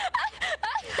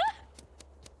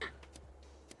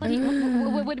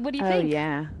 What do you Oh think?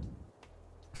 yeah.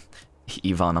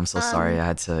 Yvonne, I'm so sorry I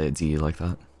had to do you like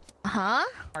that. Huh?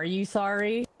 Are you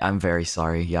sorry? I'm very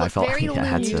sorry. Yeah, I Look felt very like I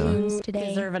had to. loose. You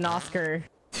deserve an Oscar.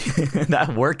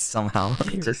 That worked somehow.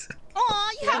 Just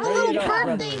Aw, you have a Ready little it up,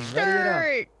 birthday brother.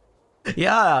 Ready it shirt.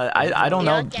 yeah, I don't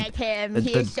know. Look at him. The-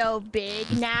 He's the- so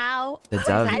big now. The I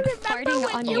dev. remember Farting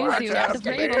when on you were YouTube at just the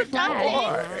a rainbow little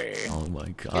flag. duckling. Oh my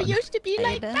You god. used to be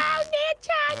like, Aiden.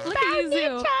 Bao-nichan, Look at you,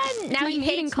 Zoo. Bao-nichan. Now My he mating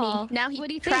hates call. me. Now he What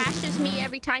do you think? trashes me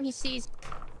every time he sees.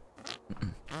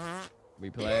 We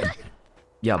play.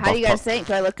 Yeah, How do you buff guys think?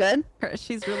 Do I look good?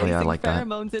 She's yeah, I releasing like that.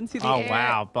 pheromones into the Oh air.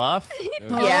 wow, Buff. Yeah.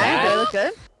 Do I look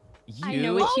good? I know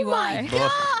You what you my are. look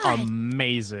God.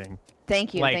 amazing.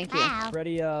 Thank you. Like- Thank you. Wow.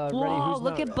 ready, Whoa, who's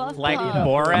look not- at Buff Like Buff. I'm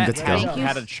Borat good to go.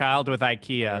 had a child with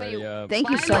IKEA. Ready up. Thank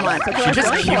you Why so am I much. That's so what I She was just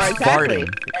going keeps for, exactly. farting.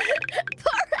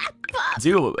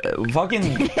 Dude,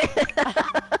 fucking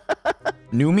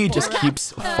Numi just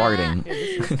keeps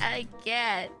farting. I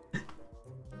get.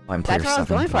 I'm player That's what I was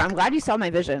 7. going for. I'm glad you saw my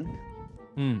vision.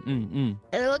 It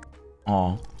looked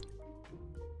Oh.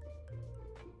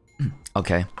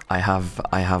 Okay, I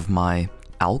have my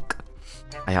alk.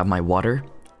 I have my water.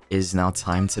 It is now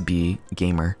time to be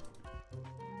gamer.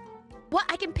 what?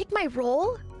 I can pick my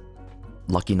role?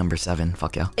 Lucky number 7.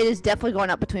 Fuck yeah. It is definitely going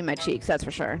up between my cheeks. That's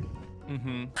for sure.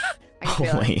 Mm-hmm. I can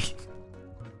feel it. Wait.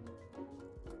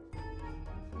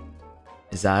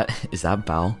 Is that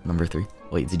Bao number 3?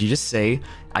 Wait, did you just say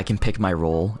I can pick my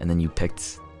role and then you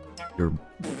picked your?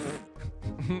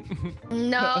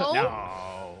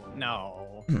 No. No.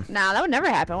 Nah, that would never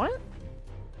happen, would it?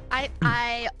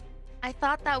 I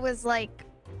thought that was like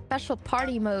special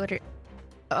party mode.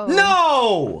 Oh.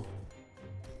 No!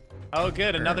 Oh,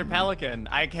 good. Another pelican.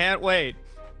 I can't wait.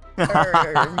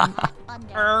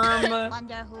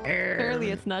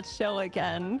 Clearly, it's not show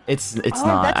again. It's Oh,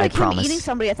 not. that's I like him promise. eating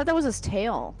somebody. I thought that was his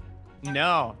tail.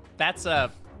 No, that's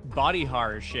a body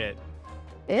horror shit.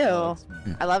 Ew.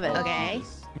 I love it. Okay.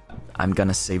 I'm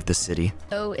gonna save the city.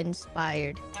 So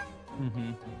inspired.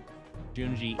 Mm-hmm.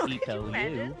 Junji Ito,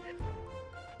 you.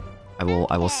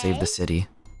 I will save the city.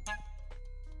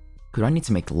 Who do I need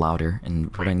to make louder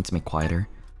and who do I need to make quieter?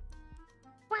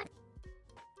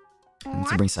 I need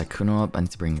to bring Saikuno up. I need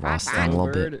to bring Ross down a little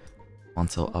bit.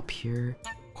 Monto up here.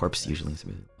 Corpse usually needs to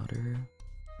be louder.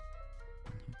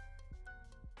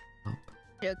 Up.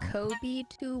 Jacoby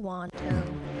to Wanto.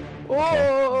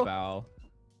 Whoa! Bow.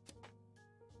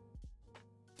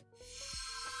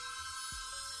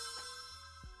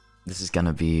 This is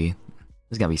gonna be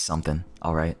something.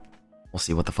 All right, we'll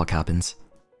see what the fuck happens.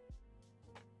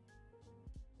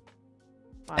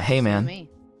 Wow, Hey so man. me.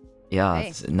 Yeah,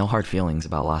 Hey. no hard feelings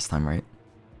about last time, right?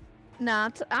 Nah,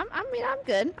 I'm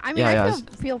good. I mean, Yeah, I yeah,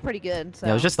 feel pretty good. So.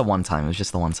 Yeah, it was just the one time. It was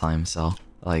just the one time. So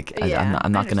like, Yeah,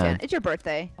 I'm not I gonna. understand. It's your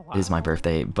birthday. It is my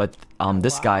birthday, but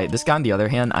this guy on the other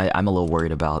hand, I'm a little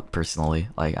worried about personally.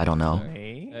 Like, I don't know.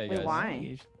 Hey, Wait,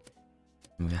 why?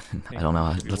 I don't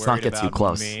know. Be Let's not worried get too about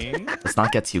close. me? Let's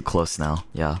not get too close now.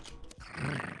 Yeah.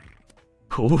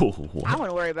 Ooh, I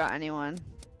wouldn't worry about anyone.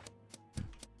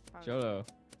 Shoto,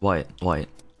 what?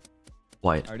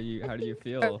 how do you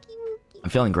feel? I'm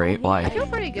feeling great. I Why? feel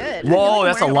pretty good. Whoa,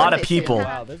 that's a lot of birthday suit. people.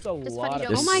 Wow, there's a lot of.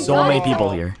 There's Oh my so God. many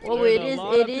people here. Oh, it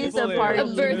is a party. A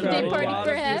birthday party, This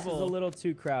perhaps. is a little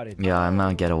too crowded. Yeah, I'm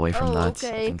gonna get away from Oh, that. I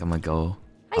okay. think I'm gonna go.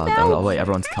 Hi, Oh Val. wait,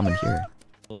 everyone's coming here.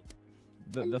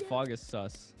 The fog is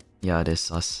sus. Yeah, it is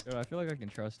sus. Yo, I feel like I can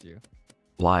trust you.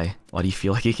 Why? Why do you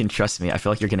feel like you can trust me? I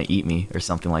feel like you're gonna eat me or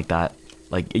something like that.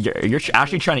 Like you're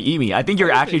actually trying to eat me. I think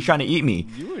you're actually trying to eat me.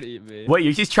 You would eat me.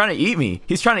 Wait, he's trying to eat me.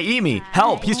 He's trying to eat me.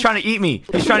 Help! He's trying to eat me.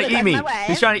 He's trying to eat me.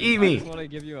 He's trying to eat I me. just want to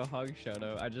give you a hug,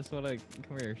 Shoto. I just want to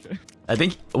come here. Shoto. I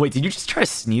think. Wait, did you just try to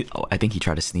sneeze? Oh, I think he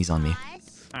tried to sneeze on me.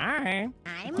 Alright.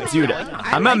 Dude,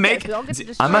 I'm gonna make. I'm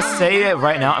gonna say it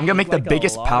right now. I'm gonna make the Like a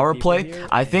biggest lot of power people play. here.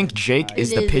 I think Jake is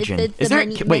the pigeon. it's Is the there?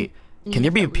 many- Wait, many can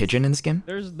there be a families. pigeon in this game?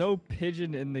 There's no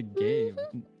pigeon in the game.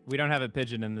 We don't have a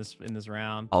pigeon in this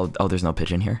round. Oh, there's no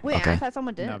pigeon here. Wait, I Okay. thought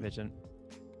someone did. No pigeon.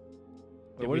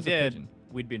 Wait, If what we is a did, pigeon?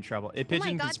 we'd be in trouble. If my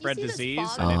pigeon God, can you spread see this disease,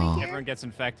 fog and over if here? everyone gets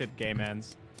infected, game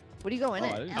ends. What do you go in Oh, I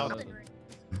it? didn't know that.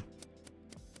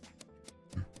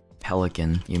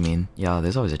 Pelican, you mean? Yeah,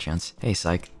 there's always a chance. Hey,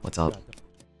 Psych, what's up?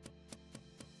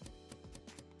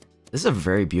 This is a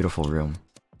very beautiful room,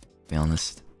 to be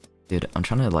honest. Dude, I'm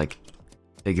trying to, like,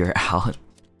 figure out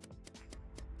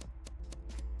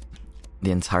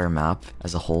the entire map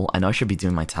as a whole. I know I should be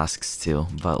doing my tasks too,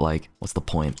 but, like, what's the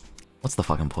point? What's the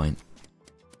fucking point?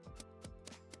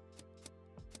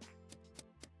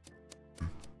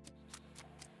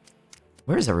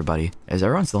 Where is everybody? Is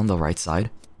everyone still on the right side?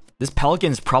 This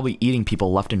pelican is probably eating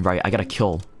people left and right. I gotta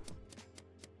kill.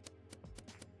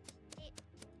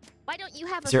 Why don't you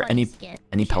have Is a there funny any skin?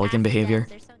 any You should pelican ask them, behavior?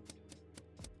 they're so-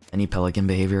 Any pelican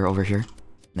behavior over here?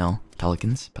 No?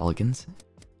 Pelicans? Pelicans?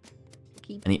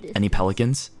 Keep Any this-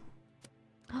 pelicans?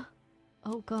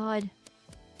 Oh God,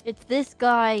 it's this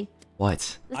guy.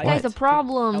 What? This I- guy's a What?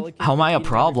 problem. How am I a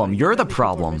problem? You're the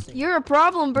problem. You're a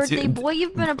problem, birthday Dude, boy.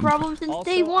 You've been a problem since Also,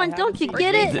 day I one. Don't you haven't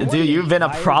get seen it? Dude, you've been a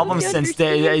I problem don't since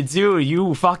day. understand. Dude,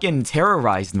 you fucking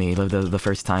terrorized me the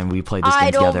first time we played this I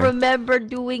game don't together. remember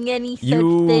doing any such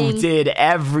You thing. did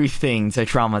everything to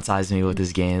traumatize me with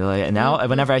this game. Like, now,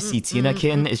 whenever I see Tina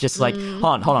Kin, it's just like, hold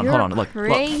on. You're Look at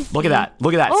crazy. that.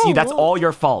 Look at that. Oh, See, that's whoa. all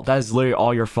your fault. That is literally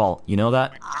all your fault. You know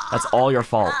that? That's all your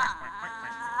fault.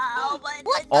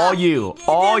 All you.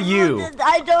 All you.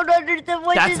 I don't understand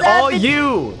what That's just all happened.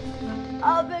 you.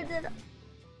 Oh, but-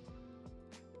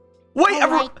 Wait,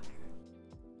 everyone.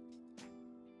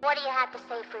 What do you have to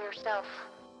say for yourself?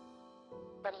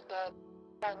 What he did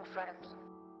right in front of me.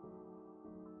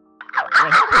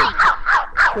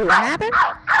 What happened?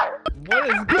 What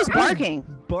is Who's barking?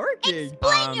 barking?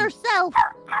 Explain yourself.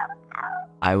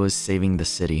 I was saving the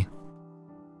city.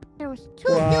 There was two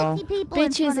guilty people in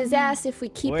Bitches front of his me. ass if we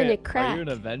keeping Wait, it Are you cracked. an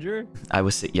Avenger?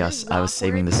 Yes, I was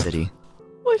saving the city.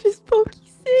 What is Pokey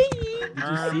saying?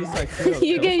 Did you see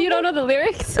Sakura? You don't know the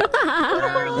lyrics?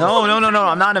 No,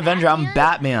 I'm not an Avenger. I'm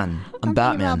Batman. I'm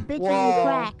Batman. Bitches and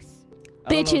cracks.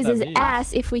 Bitches his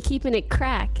ass if we keeping it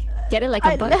crack. Get it like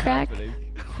a butt crack?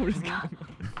 What is going on?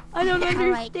 I don't Alright.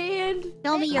 understand.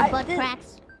 Show me your butt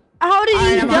cracks. How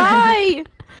did he die?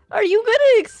 Are you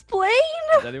gonna explain?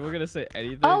 Is anyone gonna say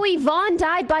anything? Oh, Yvonne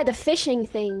died by the fishing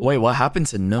thing. Wait, what happened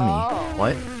to Numi?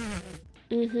 What?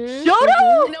 Mm-hmm.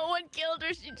 Shoto! No one killed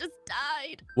her. She just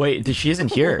died. Wait, she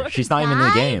isn't here. She's not even in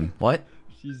the game. What?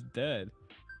 She's dead.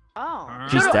 Oh.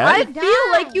 She's Shoto, dead? I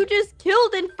feel like you just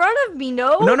killed in front of me,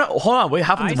 no? No, hold on. Wait, I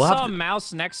happened? What saw a happened?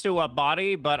 mouse next to a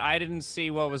body, but I didn't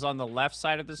see what was on the left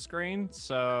side of the screen,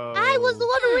 so... I was the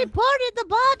one who reported the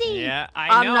body. Yeah, I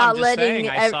I'm know, not I'm just letting saying,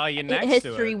 I saw you next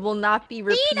history to it. will not be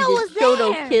repeated. was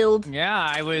Shoto there. killed.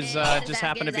 Yeah, I was just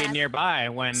happened to be nearby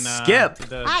when... Skip!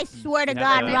 I swear to Yeah,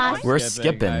 God, the- Ross. We're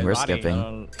skipping. We're I skipping.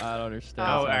 don't understand.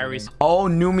 Oh, what's are we... happening. Oh,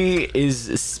 Numi is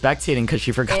spectating because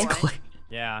she forgot to click.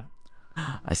 Yeah.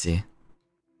 I see.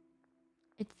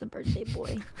 It's the birthday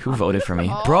boy. Who voted for me?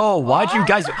 Bro, why'd you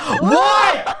guys...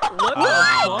 What?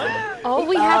 Oh,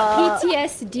 we have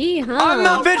PTSD, huh? I'm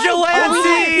the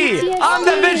vigilante! I'm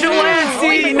the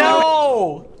vigilante!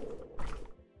 No!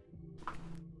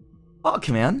 Fuck,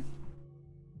 man.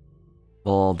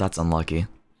 Well, that's unlucky.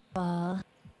 I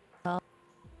That's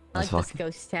like this fucking...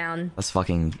 ghost town. That's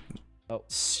fucking... Oh.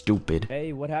 Stupid.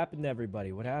 Hey, what happened to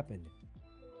everybody? What happened?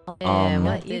 What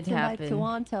did Eaten by happen?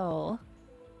 Toronto.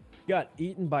 You got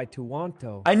eaten by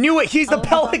Tuanto. I knew it! He's the I was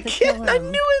about to pelican! kill I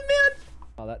him. knew it, man!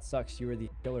 Oh, that sucks. You were the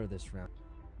killer this round.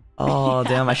 Oh,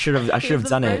 damn, I should have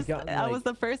done it. I was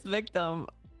the first victim.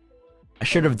 I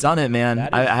should have done it, man.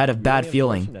 That I is had a really bad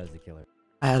feeling. unfortunate as the killer.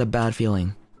 I had a bad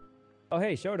feeling. Oh,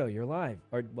 hey, Shoto, you're alive.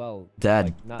 Or, well... Dead.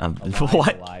 Like, not I'm, alive,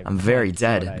 what? alive, I'm very like, you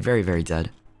know what dead. I- Very, very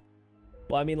dead.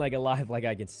 Well, I mean, like, alive, like,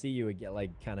 I can see you again, like,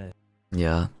 kind of...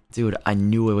 Yeah. Dude, I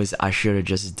knew it was... I should have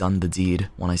just done the deed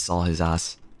when I saw his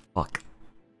ass. Fuck.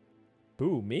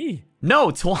 Who, me? No,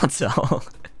 Twanto!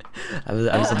 I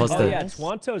was supposed Oh, to... yeah,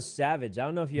 Twanto's savage. I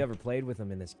don't know if you ever played with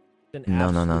him in this. An No.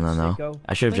 absolute sicko.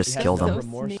 I should have He just has killed no him.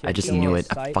 remorse. I just He'll knew kill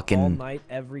it. on I sight fucking all night,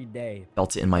 every day.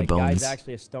 felt it in my Like, bones. Guy's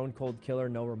actually a stone cold killer,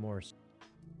 no remorse.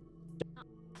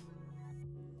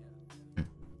 I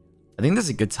think this is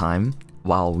a good time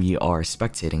while we are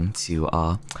spectating to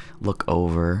look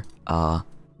over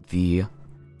the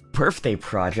birthday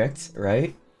project,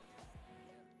 right?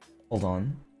 Hold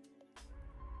on.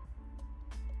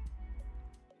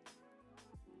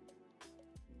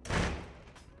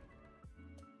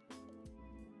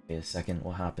 Wait a second,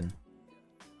 what happened?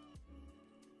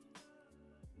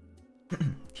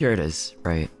 Here it is,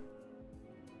 right?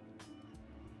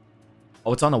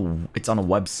 Oh, it's on a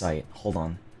website. Hold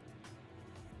on.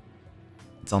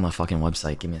 It's on the fucking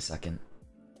website. Give me a second.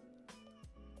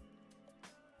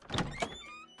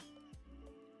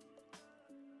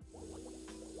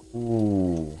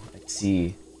 Ooh, I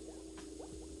see.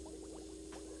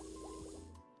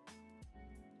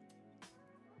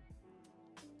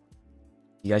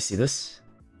 You guys see this?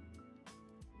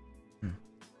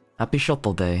 Happy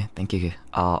Shoto Day. Thank you.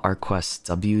 Our quest,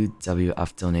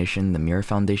 WWF donation, the Mirror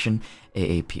Foundation,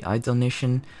 AAPI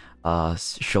donation,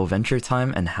 show venture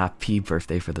time, and happy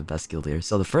birthday for the best guildier.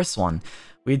 So the first one,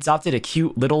 we adopted a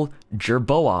cute little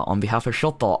jerboa on behalf of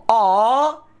Shoto.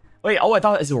 Aww! Wait, oh, I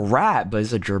thought it was a rat, but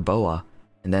it's a jerboa.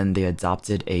 And then they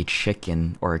adopted a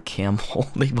chicken or a camel.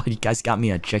 You guys got me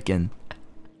a chicken.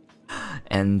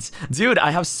 And dude,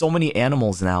 I have so many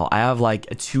animals now. I have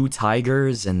like 2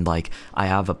 tigers, and like I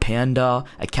have a panda,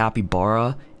 a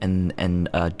capybara, and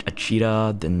a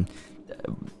cheetah. Then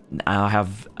I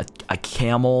have a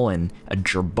camel and a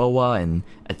jerboa and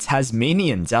a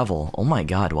Tasmanian devil. Oh my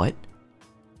god, what?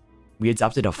 We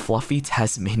adopted a fluffy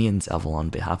Tasmanian devil on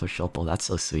behalf of Shoto. That's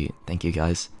so sweet. Thank you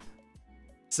guys.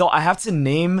 So I have to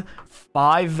name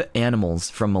 5 animals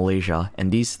from Malaysia, and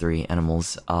these 3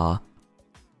 animals,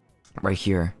 right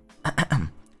here,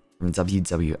 from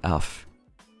WWF.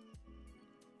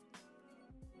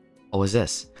 What was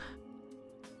this?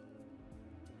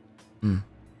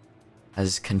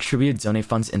 Has contributed donate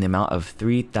funds in the amount of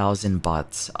 3,000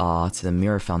 bahts to the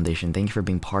Mirror Foundation. Thank you for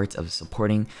being part of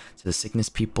supporting to the sickness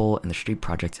people and the street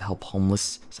project to help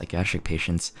homeless psychiatric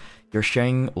patients. Your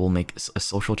sharing will make a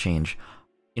social change.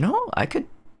 You know, I could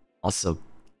also,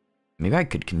 maybe I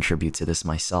could contribute to this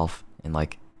myself in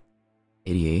like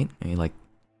 88, maybe like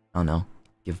I don't know,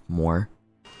 give more.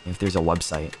 If there's a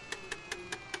website.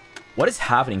 What is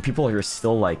happening? People are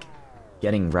still like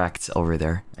getting wrecked over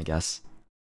there, I guess.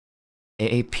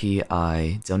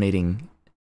 AAPI donating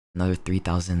another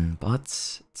 3,000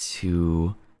 bahts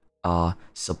to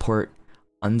support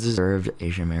undeserved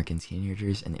Asian American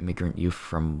teenagers and immigrant youth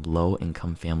from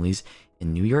low-income families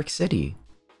in New York City.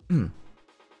 Thank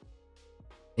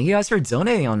you guys for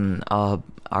donating on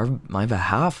my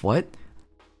behalf. What?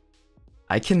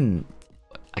 I kind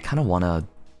of want to,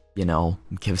 you know,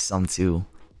 give some too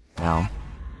now.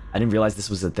 I didn't realize this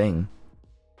was a thing.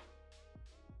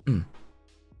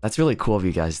 That's really cool of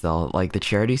you guys though. Like the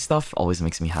charity stuff always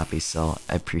makes me happy, so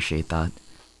I appreciate that.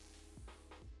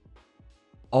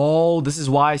 Oh, this is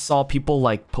why I saw people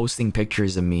like posting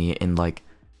pictures of me in like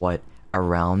what,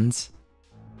 around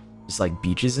just like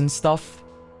beaches and stuff.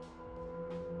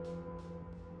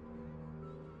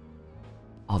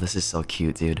 Oh, this is so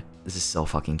cute, dude. This is so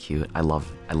fucking cute. I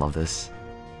love this.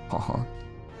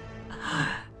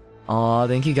 Oh,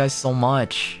 thank you guys so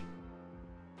much.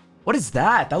 What is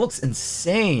that? That looks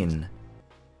insane.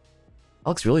 That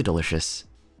looks really delicious.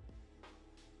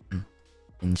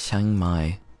 In Chiang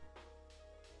Mai.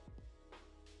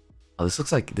 Oh, this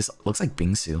looks like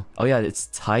bingsu. Oh yeah, it's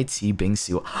Thai tea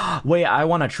bingsu. Wait, I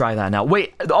want to try that now.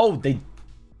 Wait, oh,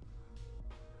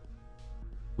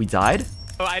 we died?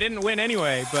 Oh, I didn't win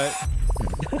anyway, but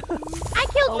I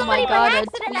killed somebody by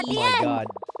accident at the Oh my end. god.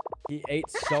 He ate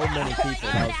so many people.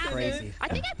 That was crazy. I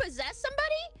think I possessed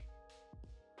somebody.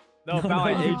 no, Val,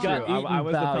 I you ate got you. eaten, I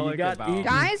was the Val. You pelican, got Val. eaten.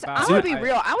 Guys, Val, I'm gonna be I-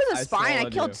 real. I was a I spy and I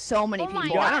swallowed killed you. so many Oh my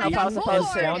people. God, I don't know if I was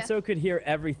supposed to. Swanso could hear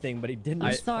everything, but he didn't I'm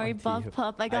respond sorry, to Buff you.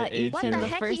 Pup. I got ate eaten you. the What the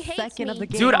heck, first he hates second of me. the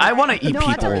game. Dude, I want to eat No,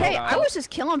 that's people. okay. I was just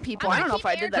killing people. I don't know if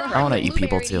I did that I want to correctly. eat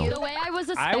people too. The way I was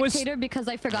a I was- spectator because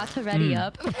I forgot to ready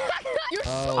up. You're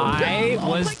Oh. I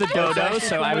was the dodo,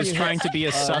 so I was trying to be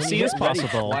as you sussy hit as ready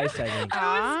possible. Twice, I think.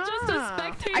 Just a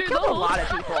spectator I the killed a whole lot of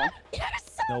people.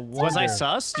 No Was I wonder.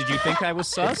 sus? Did you think I was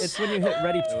sus? It's when you hit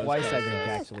ready twice, I think,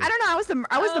 actually. I don't know.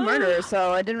 I was the murderer,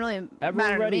 so it didn't really Everyone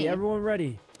matter to ready, me. everyone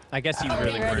ready. I guess you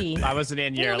really ready. weren't. I wasn't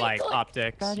in your like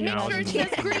optics, you know. I sure wasn't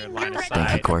it's in your green, line of you're Thank you,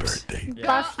 sight. corpse.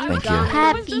 Buff, Thank you.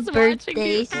 Happy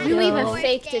birthday, You even Joe.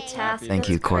 faked a task. Thank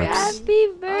you, That's corpse. great. Happy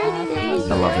birthday. I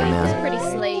love you, man. Pretty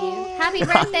slave. Happy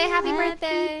birthday, happy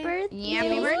birthday.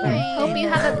 Happy birthday. Hope you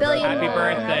have a billion Happy more.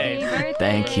 birthday.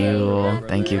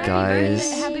 Thank you guys.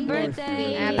 Happy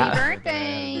birthday. Happy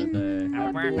birthday.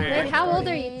 Wait, how old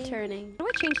are you turning? How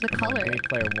do I change the color? Game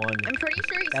player one. I'm pretty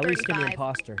sure he's At least can be 35.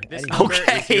 imposter. This Eddie. number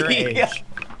is your Okay. age.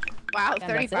 Wow,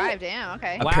 that's 35. it. Damn.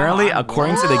 Okay. Wow. Apparently,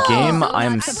 according to the game,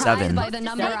 I'm Surprised 7. by the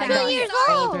number I 2 got. years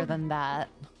Older old. than that.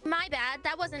 My bad.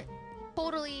 That wasn't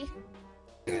totally.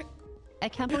 I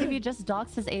can't believe you just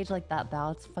doxed his age like that,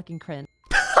 Bao. It's fucking cringe.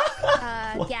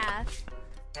 Yeah.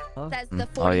 That's the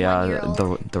 41 Oh yeah, year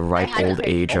old. the ripe old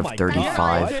age Oh of my God.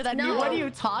 35. Older than you. No. What are you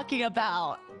talking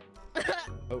about?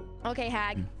 Okay,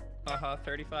 hag.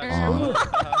 35.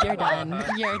 You're done.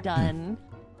 You're done.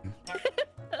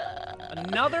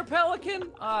 Another pelican?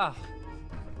 Ah.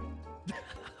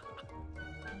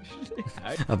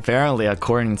 Apparently,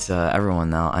 according to everyone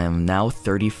now, I am now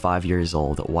 35 years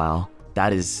old. Wow.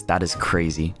 That is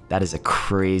crazy. That is a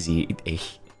crazy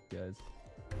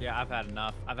Yeah, I've had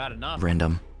enough. I've had enough.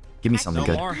 random. Give me something No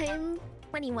good. more. I'm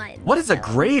 21. What is a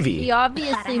gravy? He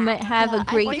obviously might have a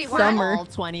great I think we're summer. all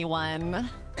 21.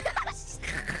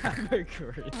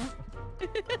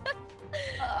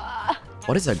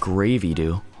 What does a gravy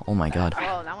do? Oh my god.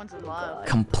 Oh, that one's in love.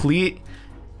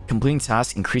 Completing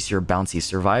tasks increase your bounty.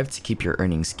 Survive to keep your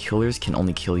earnings. Killers can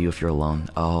only kill you if you're alone.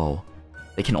 Oh.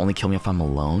 They can only kill me if I'm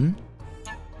alone?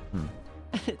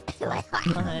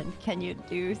 Son, can you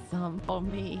do some for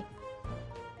me?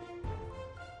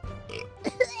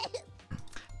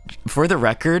 For the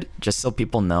record, just so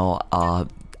people know, I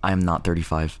am not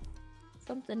 35.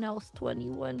 Something else,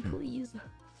 21, please.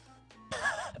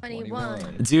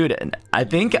 21. Dude, I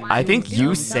think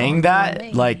you saying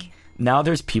that, like, now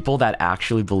there's people that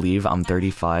actually believe I'm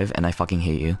 35 and I fucking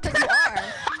hate you.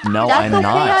 No, That's I'm okay,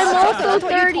 not. I'm also That's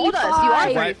what you told us. You are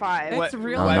 35. 35. What- It's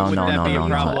really No, why no, would no, that no, be a no,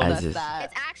 no. problem? As is-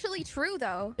 It's actually true,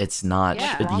 though. It's not.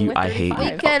 Yeah. I hate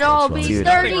We you. can all be Dude.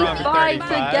 35 It's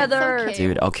together. okay.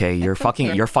 Dude, okay, you're It's fucking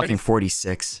okay. you're fucking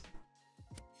 46.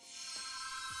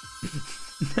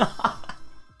 What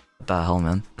the hell,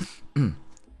 man?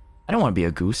 I don't want to be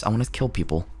a goose. I want to kill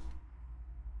people.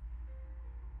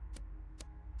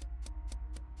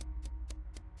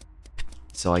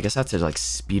 So I guess I have to like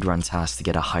speedrun tasks to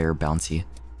get a higher bounty.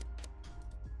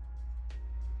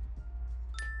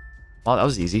 Wow, that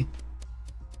was easy.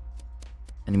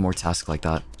 Any more tasks like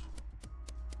that?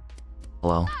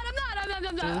 Hello?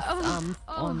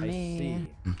 On I me.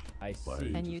 see. I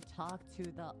see. Can you talk to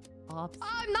the ops?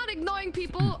 I'm not ignoring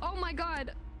people. Oh my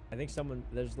god. I think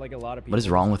there's like a lot of people. What is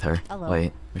wrong with her? Hello.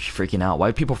 Wait, is she freaking out? Why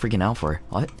are people freaking out for?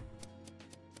 What?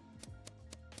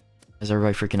 Is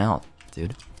everybody freaking out,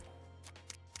 dude?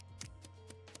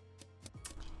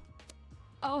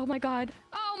 Oh my god.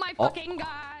 Oh my fucking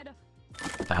god.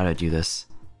 How do I do this?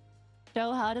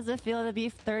 So how does it feel to be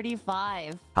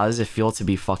 35? How does it feel to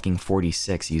be fucking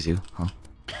 46, Yuzu? Huh?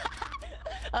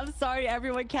 I'm sorry,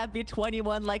 everyone can't be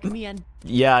 21 like me and...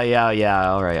 Yeah.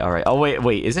 Alright. Oh, wait,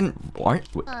 wait,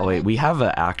 we have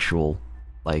an actual,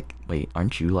 like, wait,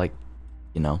 aren't you, like,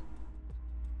 you know?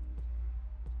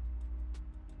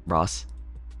 Ross?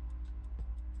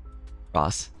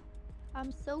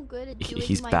 I'm so good at doing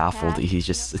He's my baffled. task. He's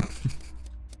just...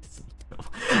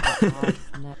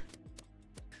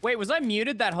 Wait, was I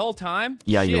muted that whole time?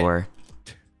 Yeah, Shit. you were.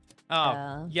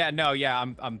 Oh, yeah,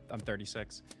 I'm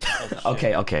 36.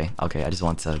 Okay. I just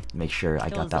want to make sure I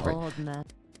got that right. Old, man.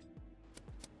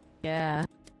 Yeah.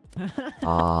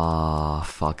 Oh,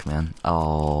 fuck, man.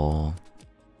 Oh.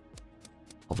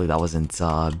 Hopefully that wasn't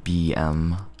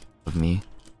BM of me.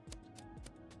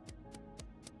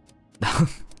 I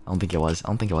don't think it was.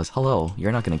 Hello,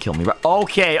 you're not gonna kill me, right?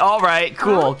 Okay, alright,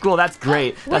 cool. That's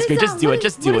great. That's great. Just do it.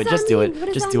 Just do it.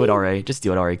 Just do it already. Just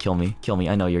do it already. Kill me.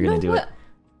 I know you're gonna do it.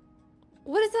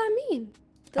 What does that mean?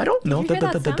 I don't know. Did you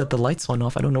hear that sound? The lights went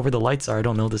off. I don't know where the lights are. I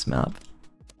don't know this map.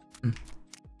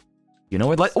 You know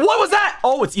where the light? What was that?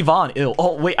 Oh, it's Yvonne. Ew.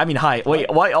 Oh, wait. I mean, hi.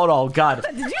 Wait. Why? Oh, God.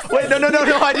 Wait. No.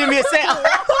 I didn't mean to say. I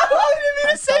didn't mean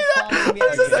to say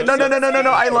that.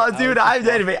 No. I love, dude. I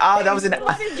didn't mean. Oh, that was an.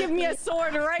 Give me a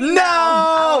sword right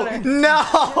now.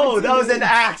 No. That was an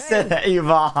accident,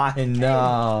 Yvonne.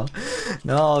 No,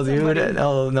 dude.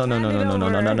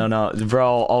 No.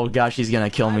 Bro. Oh gosh, she's gonna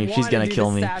kill me. She's gonna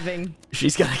kill me.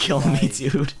 She's gonna kill me,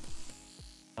 dude.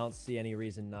 I don't see any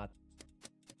reason not.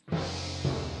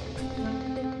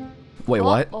 Wait,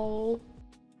 what? Oh.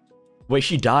 Wait,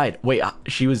 she died. Wait,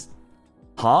 she was...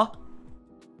 Huh?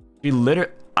 She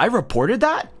literally... I reported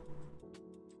that?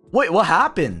 Wait, what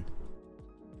happened?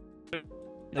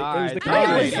 Alright,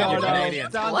 Canadian.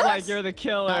 sounds like you're the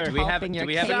killer. Do we have a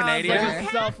Canadian?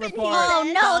 Self-report. Oh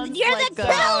no, you're the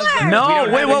killer! No,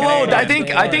 wait, whoa. I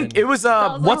think it was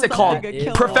what's it called?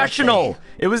 Professional.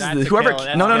 It was whoever.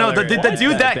 No. The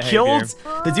dude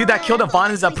that killed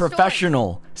Yvonne is a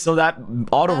professional, so that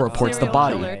auto reports the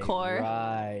body.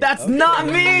 Right. That's not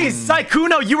me,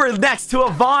 Saikuno. You were next to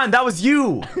Yvonne. That was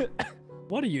you.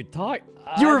 What are you talking?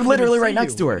 You were literally right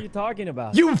next to her. What are you talking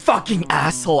about? You fucking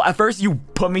asshole. At first you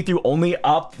put me through only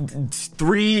up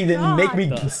 3, then make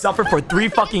me suffer for 3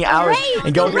 fucking hours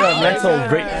and go through a mental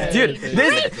break. Dude,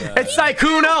 it's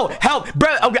Saikuno. Help,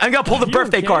 bro. I'm gonna pull the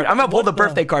birthday card. I'm gonna pull the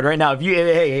birthday card right now. If you,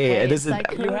 hey, this is.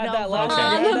 You had that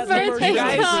last birthday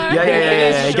card.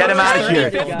 Yeah. Get him out of here.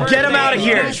 Get him out of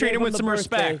here. Treat him with some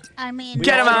respect. I mean,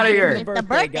 Get him out of here. If the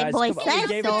birthday boy says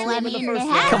so, I mean, it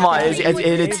has Come on, to.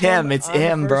 it's him. It's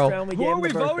him, bro. Who are we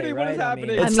voting? What is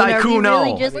happening? It's I mean, are we Saikuno.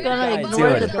 really just gonna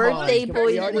ignore the birthday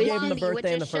boy's We already gave him the wishes?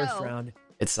 birthday in the first round.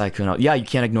 It's Saikuno. Yeah, you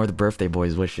can't ignore the birthday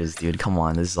boy's wishes, dude. Come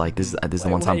on, this is the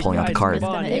one time pulling out the card.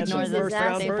 Gonna ignore the First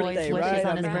round birthday boy's birthday, wishes right?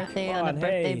 on his I mean, birthday come on a on,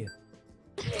 birthday.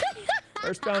 hey.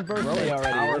 First round birthday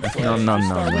already.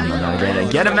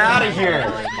 No. Get him out of here.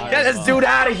 Get this dude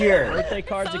out of here. Birthday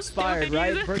cards expired,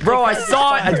 right? Birthday Bro, I cards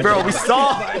saw it. expired. Bro, we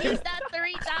saw. Used that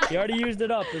 3 times. You already used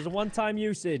it up. There's a one-time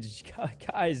usage.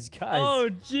 Guys. Oh,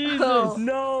 Jesus.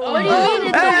 No. What do you mean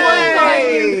it's a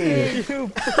Hey! You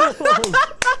fools.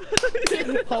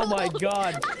 Oh my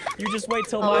God. You just wait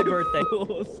till my birthday.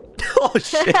 Oh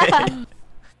shit.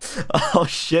 Oh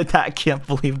shit, I can't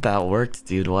believe that worked,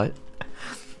 dude. What?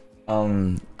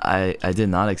 I did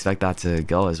not expect that to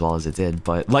go as well as it did,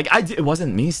 but like it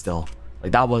wasn't me still.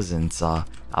 Like that wasn't I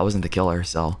wasn't the killer,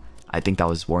 so I think that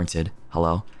was warranted.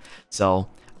 Hello. So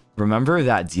remember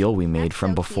that deal we made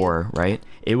from before, right?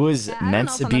 It was meant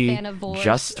to be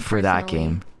just for that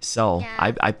game. So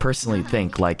I personally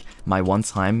think like my one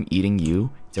time eating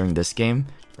you during this game,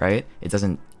 right? It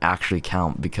doesn't actually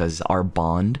count because our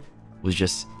bond was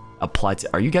just applied to.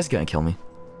 Are you guys gonna kill me?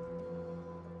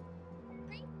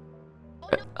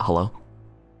 Hello?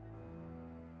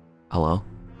 Hello?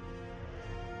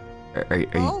 Are you?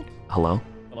 Hello?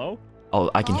 Hello?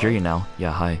 Oh, I can hear you now.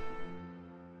 Yeah, hi.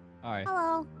 Alright.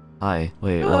 Hello. Hi.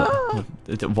 Wait, what?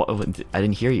 I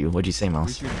didn't hear you. What'd you say, We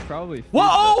Mouse? should probably.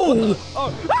 Whoa!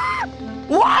 Oh!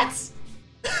 What?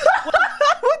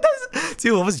 What does?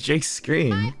 Dude, what was Jake's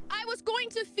scream? I was going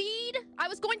to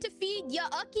feed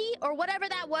Yauki or whatever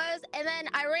that was, and then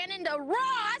I ran into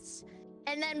Ross,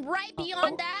 and then right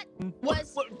beyond that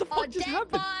was a dead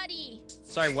body.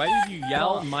 Sorry, why did you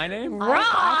yell my name?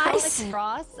 I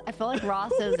feel like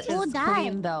Ross is Who died?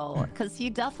 clean though, because he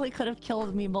definitely could have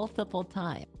killed me multiple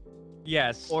times.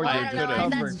 Yes. Or I they don't could know,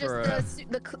 have. and that's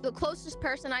just the closest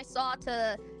person I saw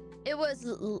to. It was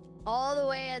all the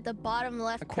way at the bottom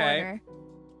left corner.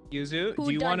 Yuzu, Who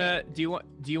do you done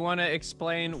wanna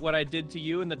explain what I did to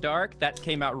you in the dark? That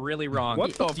came out really wrong.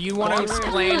 What the Do you want to fuck?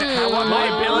 explain how my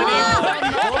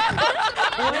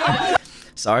ability?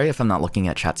 Sorry if I'm not looking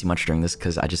at chat too much during this,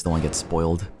 because I just don't want to get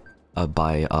spoiled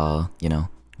by, you know,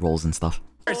 roles and stuff.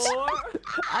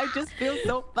 I just feel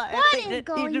so bad. What is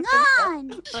going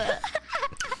on?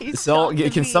 So,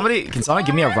 can somebody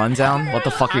give me a rundown? What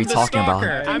the fuck are you talking about?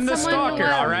 I'm the stalker,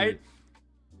 all right?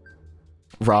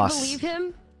 Ross. Believe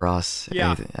him? Ross,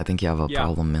 Yeah. I think you have a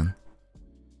problem, man.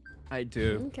 I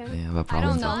do. Okay. Yeah, you have a I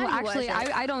problem. don't know. Why Actually, was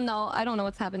it? I don't know. I don't know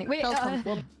what's happening. Wait,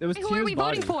 Well, it was who are we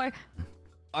voting for?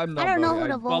 I'm I not don't know voting. who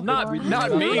to vote Well, not for.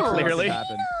 not me, No. clearly.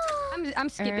 I'm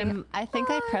skipping. I think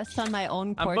I pressed on my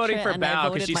own I'm portrait voting for and I Bao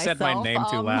voted because she said my myself, name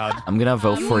too loud. I'm gonna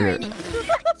vote for your.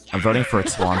 I'm voting for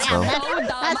Swanso.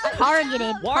 That's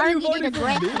targeted. Why are you Targeted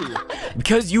voting for aggressive. me?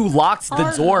 Because you locked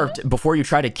the door before you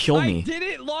tried to kill I me.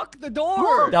 didn't lock the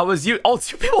door. That was you. Oh,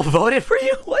 2 people voted for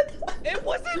you? What? It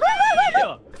wasn't me.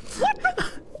 What the?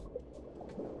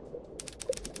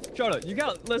 Shoto, you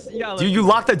gotta listen. You gotta Dude, listen. you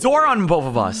locked the door on both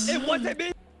of us. It wasn't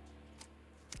me.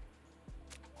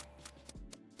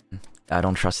 I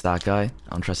don't trust that guy. I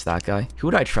don't trust that guy. Who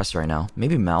would I trust right now?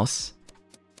 Maybe Mouse.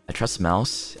 I trust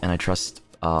Mouse, and I trust,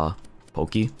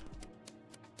 Pokey.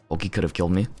 Pokey could have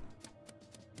killed me.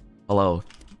 Hello,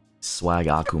 Swag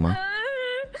Akuma.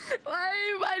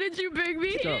 Why did you bring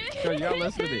me here? Shoto, you gotta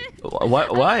listen to me.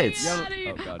 What? You gotta,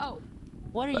 oh god. Oh,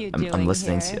 What are you doing I'm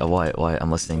listening here? to what?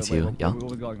 I'm listening to you. What, Yeah. what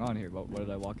was going on here? What did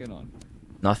I walk in on?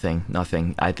 Nothing.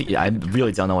 I think I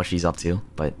really don't know what she's up to.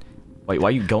 But wait, why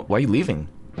are you leaving?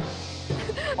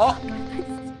 Oh!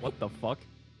 What the fuck?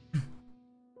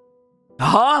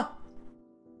 Huh?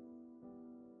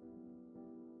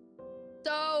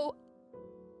 So,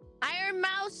 Iron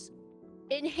Mouse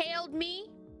inhaled me,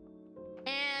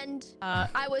 and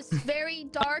I was very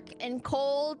dark and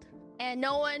cold, and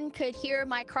no one could hear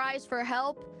my cries for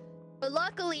help. But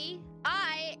luckily,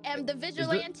 I am the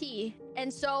vigilante,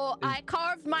 and so I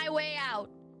carved my way out.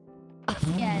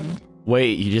 The end.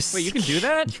 Wait, you can do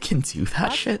that? You can do that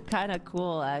That's shit? kind of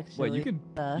cool, actually. Wait, you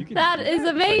can That is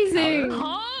amazing.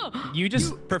 You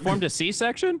just performed a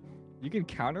C-section? You can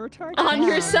counterattack? On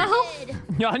yourself?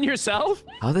 On yourself?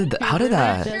 How did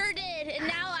that? Sure did, and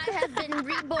now I have been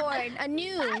reborn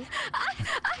anew.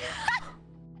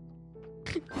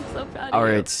 So proud All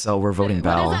right, so we're voting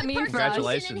What does Bao. that mean for us?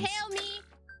 Congratulations. Inhale me.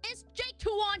 It's Jake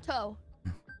Tuanto.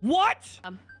 What?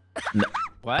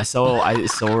 What? So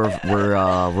we're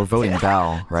voting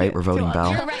Bao, right? We're voting You're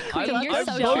Bao. right, Queen. You're I'm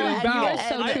so voting true. Bao. You're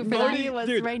so I'm true for voting- that. was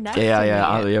Dude. right next Yeah, to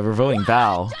yeah, me. yeah. We're voting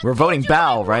Bao. We're voting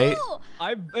Bao, right?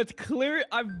 It's clear.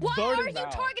 I'm Why voting are you now.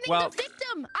 targeting Well, the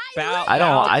victim? Bao- I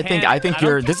don't. Bao I think can't-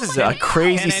 you're. This is a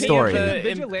crazy Can any story. of the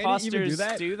Vigilante even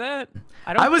imposters do that?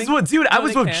 I was with dude. I No,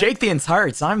 was they with can't. Jake the entire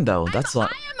time though. That's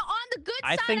what. I am on the good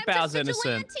I side. think I'm Bao's just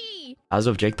innocent. vigilante. I was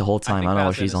with Jake the whole time. think I don't know what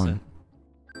Bao's she's on. innocent.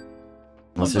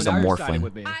 Unless there's a Now you're siding morphling.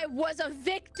 with me. I was a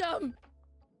victim.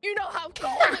 You know how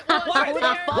cold it was. Why out the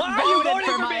there. fuck Why are you voted voting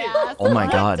for for my me? ass? Oh my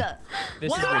What? god.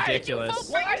 This is Why did you ridiculous.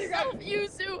 vote for yourself,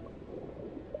 Yuzu?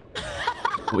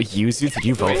 Wait, Yuzu, did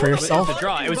you vote for It yourself? was a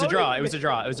draw. It was a draw. It was a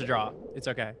draw. It was a draw. It's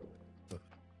okay.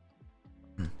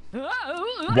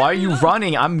 Why are you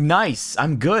running? I'm nice.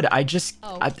 I'm good. I just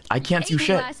Oh. I can't do Maybe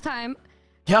shit. Last time.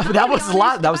 Yeah, but that was a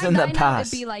lot. That was If I in the die now,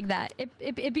 past. It'd be like that.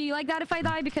 It'd be like that if I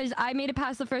die because I made it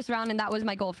past the first round and that was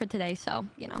my goal for today. So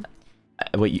you know.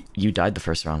 Wait, you died the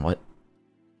first round. What?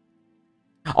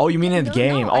 Oh, you mean in the No,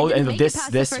 game? I Oh, didn't in make it this past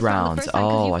the this first round round. the first time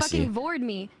 'cause Oh, you I fucking see. vored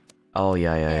me. Oh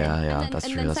yeah, yeah, And yeah. then, That's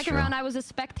and true. then That's second true. round I was a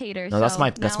spectator. No, that's so my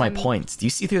now I'm- point. Do you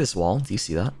see through this wall? Do you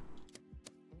see that?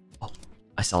 Oh,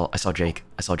 I saw Jake.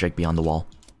 I saw Jake beyond the wall.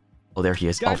 Oh, there he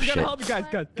is. Guys, Oh you shit. gotta help me,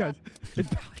 guys. It's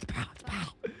Bao. It's Bao. It's Bao.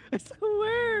 I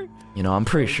swear. You know, I'm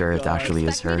pretty sure it God. actually is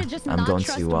Expect me her. to just I'm not going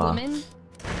trust to a woman?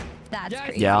 That's Yeah,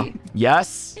 crazy. Yeah.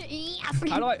 Yes.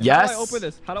 How do I Yes. open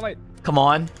this? How do I? Come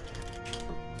on.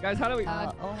 Guys, how do we? Oh,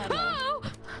 hello. Oh!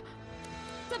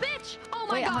 It's a bitch! Oh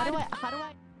my Wait, god! how do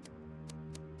I?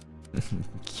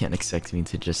 Can't expect me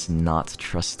to just not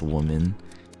trust women.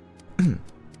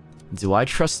 Do I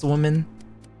trust women?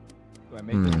 Do I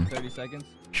make this in 30 seconds?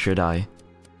 Should I?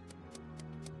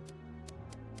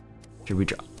 Should we?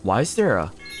 Why is there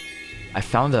a? I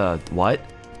found a what?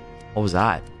 What was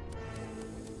that?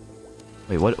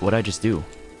 Wait, what? What did I just do?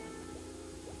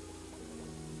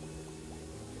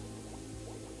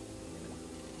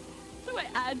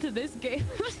 I add to this game?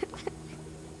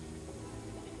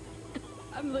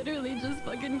 I'm literally just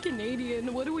fucking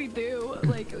Canadian. What do we do?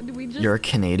 Like, do we just... You're a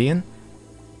Canadian?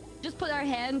 Just put our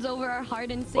hands over our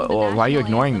heart and sing Well, the why are you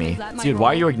national ignoring anthem? me? Is that my Dude,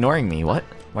 why are you role? ignoring me? What?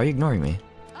 Why are you ignoring me?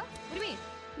 What do you mean?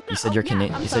 You said you're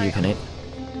Canadian. I'm You said you're sorry.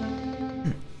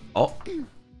 Canadian. Oh.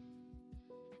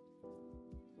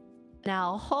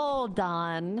 Now hold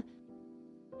on.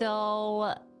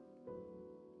 So,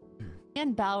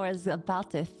 and Bauer's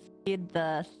about to feed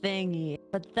the thingy,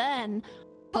 but then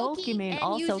Pokemon and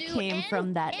also Yuzu came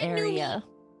from that and Numi. area.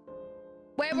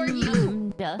 Where were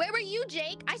you? Yeah. Where were you,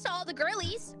 Jake? I saw all the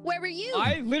girlies. Where were you?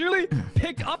 I literally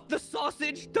picked up the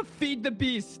sausage to feed the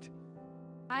beast.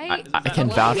 I can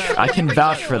vouch. I can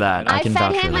vouch for that. I can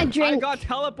vouch for that. I got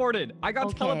teleported. I got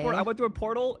Okay. teleported. I went through a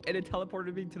portal and it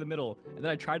teleported me to the middle. And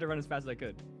then I tried to run as fast as I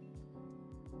could.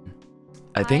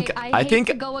 I think. I hate think.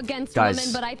 to go against guys,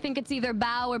 women, but I think it's either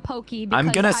Bao or Pokey. I'm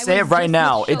because gonna I say it was right just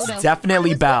now. with It's Shoto.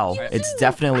 definitely Bao. It's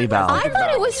definitely Bao. I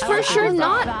thought it was for sure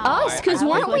not us, because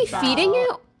weren't we feeding it?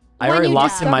 I already when you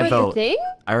locked in my discovered the vote. thing?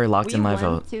 I already locked in my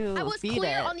vote. I was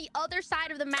clear on the other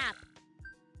side of the map.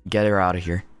 Get her out of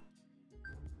here.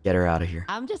 Get her out of here.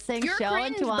 I'm just saying, You're Show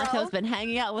and cringe, bro. Tuanto's been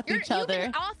hanging out with each You've other.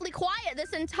 been awfully quiet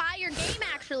this entire game,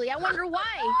 actually. I wonder why.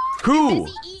 Who?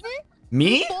 Busy eating?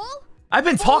 Me? I've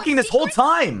been talking this whole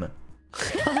time.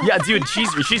 Yeah, dude,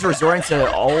 she's resorting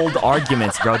to old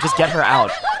arguments, bro. Just get her out.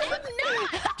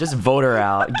 Just vote her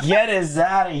out. Get us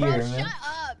out of here, man.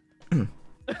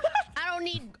 I don't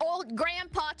need old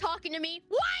grandpa talking to me.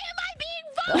 Why am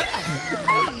I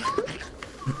being voted?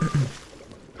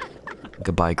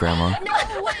 Goodbye, Grandma.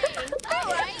 No way.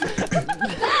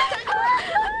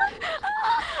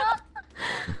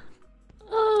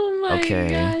 All Oh my Okay.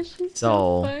 gosh, it's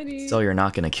so funny. So you're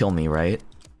not gonna kill me, right?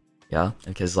 Yeah,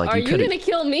 because like Are you you could. gonna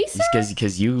kill me, sir?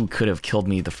 Because you could have killed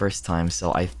me the first time,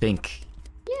 so I think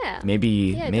Yeah. maybe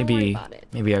Yeah, don't worry maybe about it.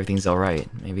 maybe everything's all right.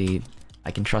 Maybe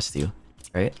I can trust you,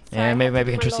 right? Sorry, And maybe I took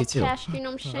can my trust you little too. cash, you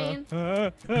know what I'm saying?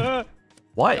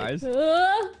 What? Guys.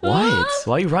 What?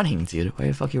 Why are you running, dude? Why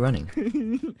the fuck are you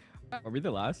running? Are we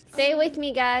the last? Stay with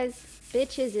me, guys.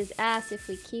 Bitches is ass if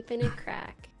we keep in it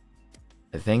crack.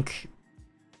 I think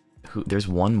there's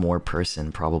one more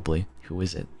person probably. Who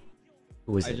is it?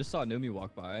 Who is I it? just saw Numi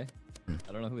walk by.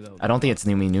 I don't know who that was. I don't think it's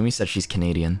Numi. Numi said she's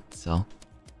Canadian, so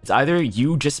it's either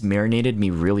you just marinated me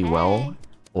really well,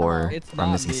 or It's I'm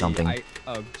not missing me. something.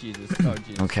 Oh Jesus. Oh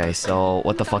Jesus. Okay, so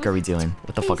what the fuck are we doing?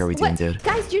 What the fuck are we doing, dude?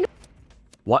 Guys, do you know?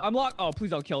 What? I'm locked. Oh, please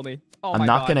don't kill me. Oh I'm my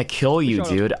not God. gonna kill you, Shut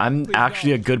up. dude. I'm Please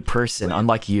actually don't. a good person,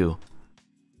 unlike you.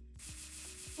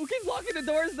 Who keeps locking the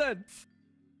doors then?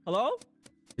 Hello?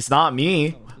 It's not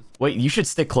me. Wait, you should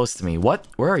stick close to me. What?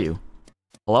 Where are you?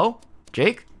 Hello?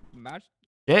 Jake? Match.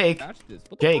 Jake? Match this.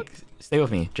 What the Jake, fuck? stay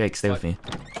with me. Jake, stay with me.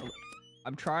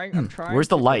 I'm trying. I'm trying. Where's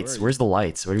the to- lights? where Where's the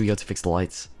lights? Where do we go to fix the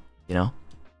lights? You know?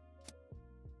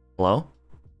 Hello?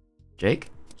 Jake?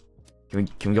 Can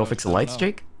we go fix the I don't lights, know.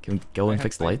 Jake? Can we go and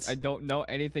fix the lights? I don't know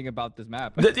anything about this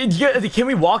map. Yeah, can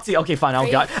we walk to? Okay, fine. Are I'll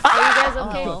you, go. are you guys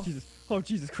okay? Oh Jesus. Oh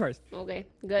Jesus Christ. Okay,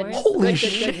 good. Holy good,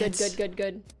 shit.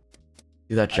 good.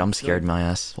 Dude, that jump still- scared my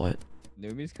ass. What?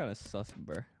 Numi's kind of sus,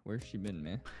 bro. Where's she been,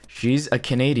 man? She's a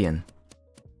Canadian.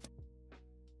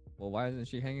 Well, why isn't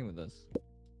she hanging with us?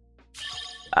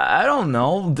 I don't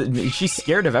know. She's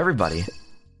scared of everybody.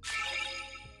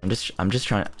 I'm just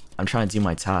trying to do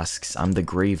my tasks. I'm the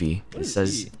gravy. It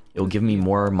says it'll give me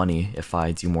more money if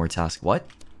I do more tasks. What?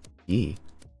 E.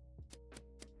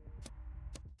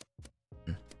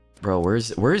 Bro,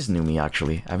 where's Numi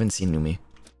actually? I haven't seen Numi.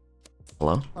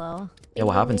 Hello? Hello? Yeah,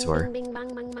 what happened to her? Bing,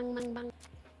 bang, bang, bang, bang, bang.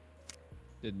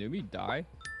 Did Numi die?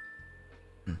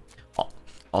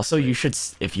 Also, you should,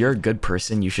 if you're a good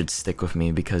person, you should stick with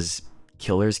me because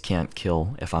killers can't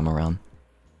kill if I'm around.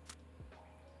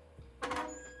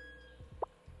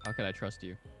 How can I trust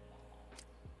you?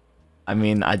 I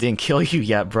mean, I didn't kill you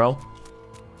yet, bro.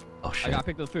 Oh I shit. gotta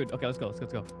pick the food. Okay, let's go.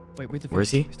 Let's go. Wait, wait. Where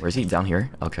is he? Where is he? Down here?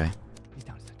 Okay. He's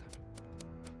down.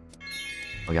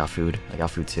 I got food. I got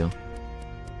food too.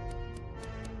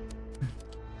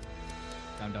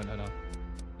 Down.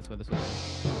 This way.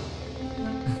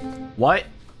 What?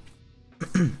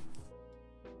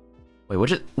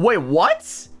 Wait,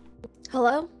 what?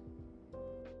 Hello?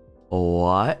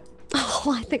 What?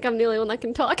 Oh, I think I'm the only one that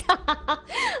can talk.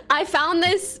 I found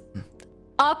this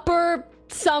upper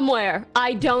somewhere.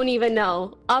 I don't even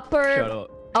know. Upper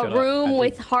a room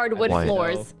with hardwood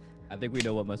floors. I think we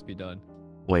know what must be done.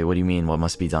 Wait, what do you mean? What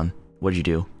must be done? What'd you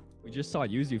do? We just saw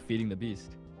Yuzu feeding the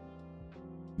beast.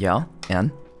 Yeah,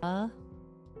 and?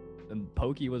 And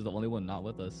Pokey was the only one not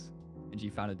with us, and she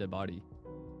found a dead body.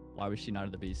 Why was she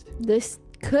not the beast? This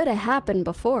could have happened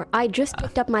before. I just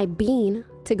picked up my bean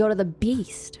to go to the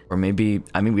beast. Or maybe,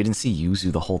 I mean, we didn't see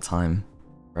Yuzu the whole time,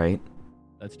 right?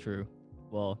 That's true.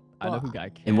 Well, I know who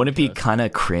got. And wouldn't it be kind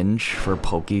of cringe for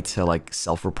Pokey to like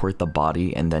self-report the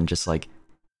body and then just like,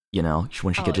 you know,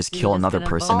 when she could just kill another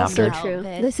person Also after? true.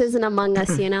 This isn't Among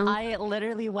Us, you know? I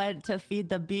literally went to feed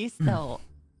the beast though.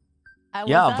 I was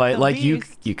Yeah, at but the like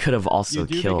beast. you could have also You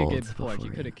do killed. make a good point. You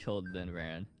before could have killed then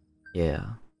ran. Yeah.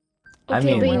 Okay, I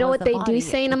mean, but you know Where was what the they do body?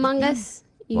 say in Among Us?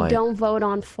 You What? don't vote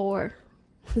on 4.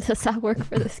 Does that work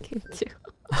for this game too?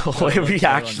 Wait, we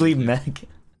actually met.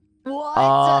 What?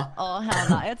 Oh hell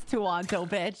no! It's Toronto,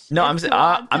 bitch. No, It's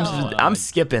Toronto. I'm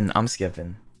skipping. I'm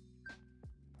skipping.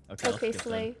 Okay,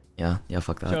 Slay. Yeah,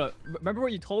 fuck that. Shut up. Remember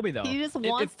what you told me though. He just If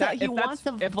wants that- to. He if that's- wants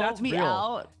to if vote that's me real,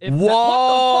 out. if that-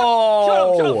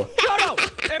 Whoa! Shut up!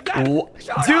 If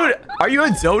that, Dude, are you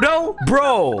a dodo?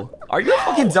 Bro, are you a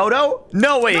fucking dodo?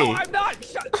 No way. No, I'm not.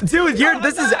 Dude,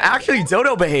 this is actually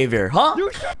dodo behavior, huh?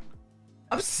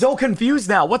 I'm so confused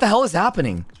now. What the hell is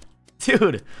happening?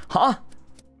 Dude, huh?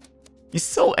 He's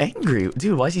so angry.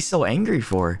 Dude, why is he so angry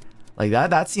for? Like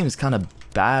that seems kind of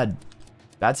bad.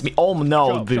 That's me. Oh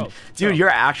no, dude, you're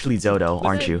actually dodo,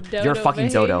 aren't you? You're fucking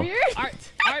dodo.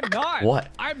 I'm not. What?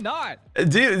 I'm not.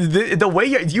 Dude, the way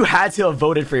you had to have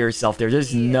voted for yourself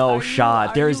there's no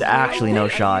shot. There's actually no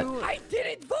shot.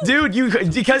 Dude,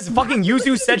 because fucking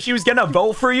Yuzu said she was gonna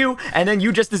vote for you, and then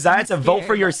you just decided to vote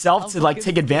for yourself to like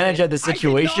take advantage of the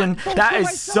situation. That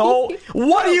is so.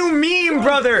 What do you mean,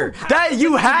 brother? That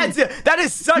you had to. That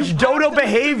is such dodo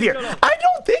behavior. I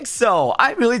don't think so.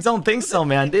 I really don't think so,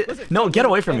 man. No, get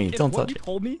away from me. Don't touch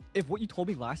it. If what you told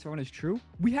me last round is true,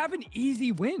 we have an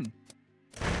easy win.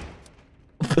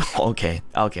 Okay,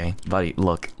 buddy.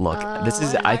 Look. This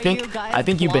is. I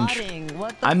think you've been.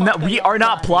 What the I'm fuck not. are We you are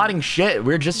not plotting? plotting shit.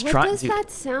 We're just What trying does to.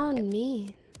 that sound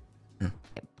mean?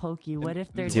 Pokey, what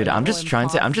if there's Dude, I'm no just trying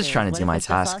to do imposters? my What if it's just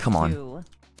task. us Come on. two?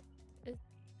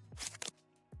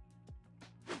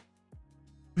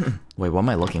 Wait, what am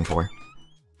I looking for?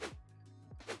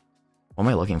 What am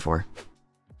I looking for?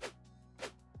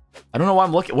 I don't know what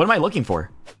I'm looking. What am I looking for?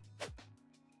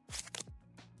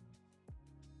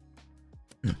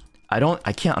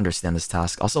 I can't understand this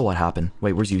task. Also, what happened?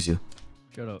 Wait, where's Yuzu?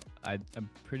 Shut up. I'm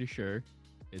pretty sure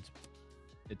it's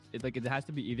like it has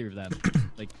to be either of them.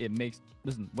 Like it makes.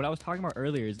 Listen, what I was talking about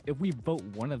earlier is if we vote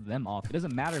one of them off, it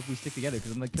doesn't matter if we stick together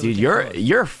because I'm like. Dude,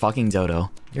 you're a fucking dodo.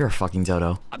 You're a fucking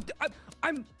dodo.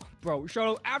 I'm bro.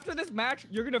 Shoto, after this match,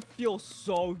 you're gonna feel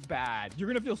so bad. You're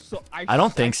gonna feel so. I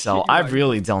don't think so. I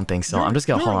really don't think so. I'm just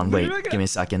gonna hold on. Wait, give me a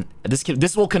second.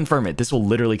 This will confirm it. This will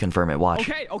literally confirm it. Watch.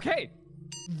 Okay.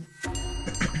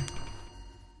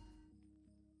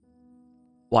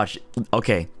 Watch.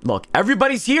 Okay, look.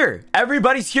 Everybody's here.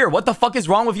 Everybody's here. What the fuck is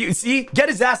wrong with you? See? Get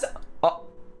his ass.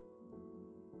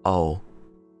 Oh.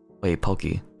 Wait,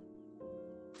 Pokey.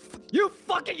 You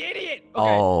fucking idiot. Okay.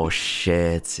 Oh,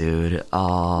 shit, dude.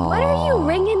 Oh. What are you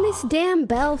ringing this damn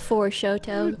bell for,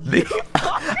 Shoto? What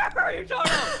are you talking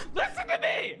about? Listen to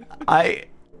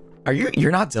me.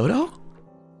 You're not Dodo?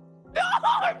 No,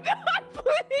 I'm not.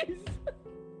 Please.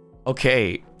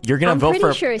 Okay, you're gonna vote for. I'm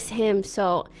pretty sure it's him,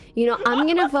 so you know I'm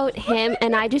gonna vote him,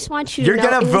 and I just want you to You're know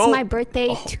gonna it vote- was my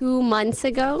birthday 2 months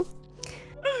ago.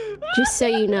 Just so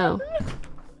you know.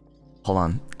 Hold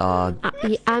on.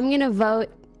 I'm gonna vote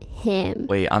him.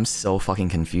 Wait, I'm so fucking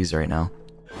confused right now.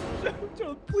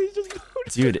 Please just vote.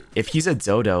 Dude, if he's a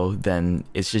Dodo, then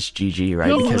it's just GG,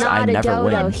 right? He's Because I not a never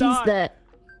dodo. win. He's the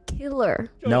killer.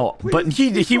 No, but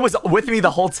he was with me the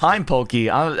whole time, Pokey.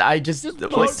 I just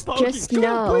Just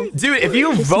know. Dude, if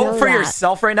you Just vote know for that.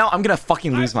 yourself right now, I'm gonna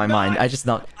fucking lose my mind. I just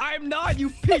not. I'm not, you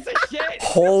piece of shit.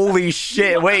 Holy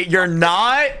shit! Wait, you're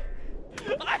not?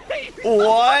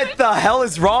 What the hell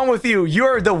is wrong with you?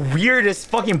 You're the weirdest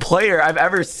fucking player I've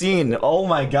ever seen. Oh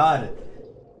my god.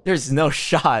 There's no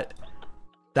shot.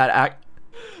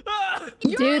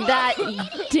 Dude, that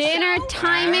dinner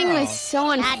timing was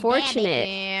so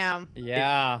unfortunate.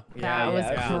 Yeah. That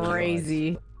was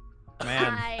crazy.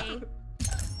 Man.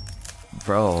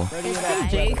 Bro.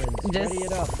 Jake, just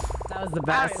that was the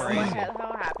best.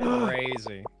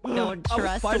 Crazy. Don't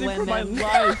trust women.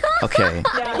 Okay.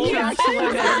 Demons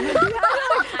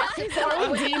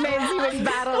he was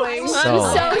battling. So-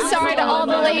 I'm so sorry to all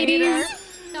the ladies.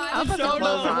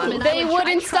 They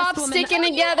wouldn't stop women. sticking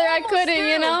together. I couldn't,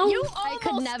 you know? I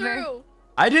could never.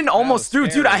 I didn't almost through,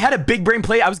 dude. I had a big brain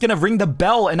play. I was gonna ring the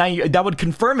bell, and that would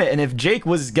confirm it. And if Jake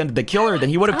was the killer, then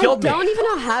he would have I killed me. don't even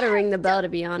know how to ring the bell, to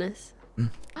be honest.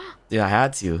 Yeah, I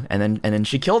had to, and then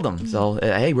she killed him. So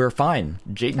hey, we're fine.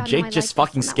 Jake God, no, I just like this fucking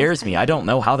one. That was scares me. I don't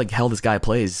know how the hell this guy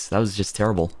plays. That was just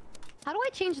terrible. How do I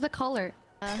change the color?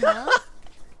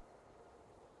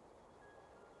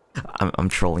 I'm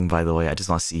trolling, by the way. I just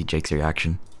want to see Jake's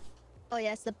reaction. Oh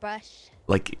yes, the brush.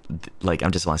 Like I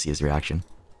just want to see his reaction.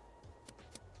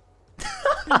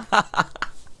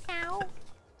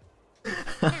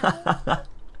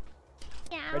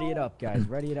 Ready it up, guys.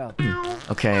 Ready it up.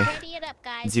 Okay. Ready it up,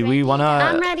 guys. Do we wanna?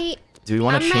 I'm ready. Do we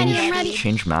wanna I'm ready, change I'm ready.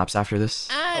 change maps after this?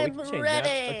 Oh, we I'm can change ready.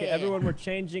 maps. Okay, everyone, we're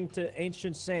changing to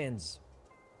Ancient Sands.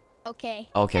 Okay.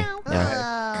 Okay.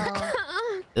 Yeah.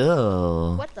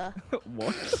 Ew. What the?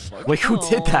 What the fuck? Wait, who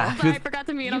did that? Sorry, I forgot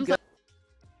to mute. I'm sorry.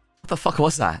 What the fuck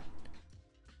was that?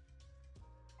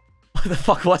 What the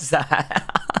fuck was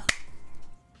that?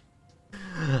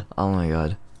 Oh my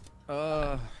god.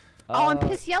 Oh, I'm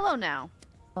piss yellow now.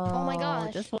 Oh my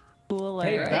gosh. This was cooler.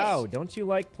 Hey, Bao, don't you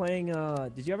like playing,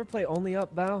 did you ever play Only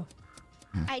Up, Bao?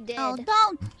 I did. Oh,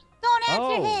 don't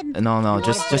answer him. No,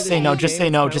 just say no, just say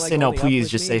no, just say no, please,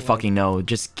 just say fucking no.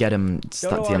 Just get him Shoto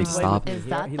to already stop. played Is He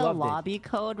that the loved it. lobby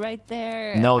code right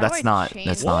there? No, How do that's I not. change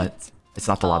That's it? not. It's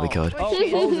not the lobby code.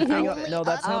 Oh, hang on. No,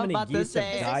 that's how many about to geese have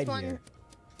say. died This one here.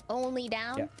 only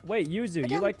down. Yeah. Wait, Yuzu,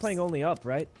 you like playing Only Up,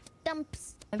 right?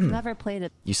 Dumps. I've never played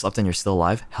it. You slept and you're still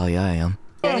alive? Hell yeah, I am.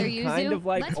 Together, Kind Yuzu. of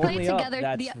like Let's play Only it Up. together.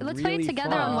 That's Let's play it really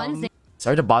together on fun. Wednesday.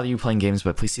 Sorry to bother you playing games,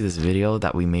 but please see this video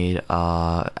that we made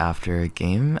after a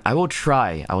game. I will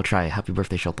try. Happy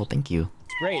birthday, Shoto. Thank you.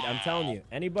 Great, I'm telling you.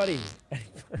 Anybody?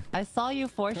 I saw you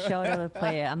force Shoto to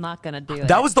play it. I'm not gonna do it.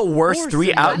 That was the worst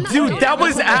 3 hours. Dude, that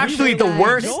was actually the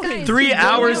worst 3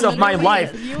 hours of my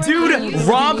life. Dude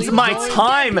robbed my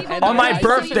time on my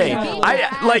birthday. You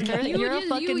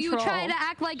try to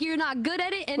act like you're not good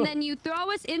at it, and then you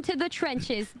throw us into the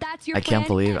trenches. That's your I can't plan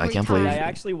believe. I every can't time. believe. I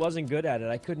actually wasn't good at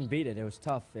it. I couldn't beat it. It was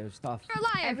tough. It was tough. You're a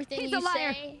liar. Everything He's you a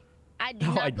liar. say, I do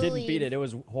No, not I believe. didn't beat it. It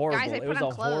was horrible. Guys, I It put was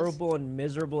on a clothes. horrible and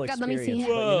miserable God, let me experience.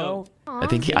 see. But, you know, I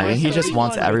think he just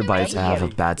wants everybody to have a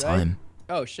bad time.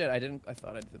 Oh shit! I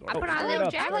thought I did. I put on a Turn it little up,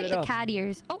 I jacket. like turn it the up. cat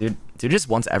ears. Oh, Dude just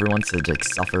wants everyone to like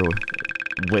suffer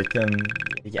with him.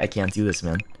 I can't do this,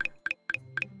 man.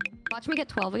 watch me get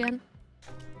 12 again.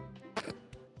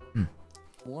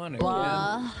 One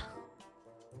Blah.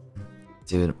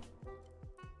 Dude.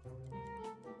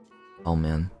 Oh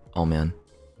man.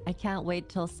 I can't wait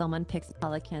till someone picks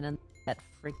Pelican and that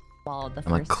freak ball the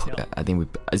I'm first like, kill. I think we.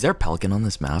 Is there a pelican on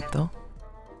this map though?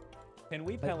 Can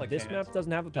we But pelican? this map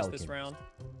doesn't have a Just pelican. this round.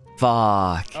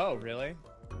 Fuck. Oh really?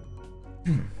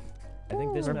 I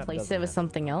think this map Replace doesn't it with have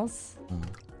something else.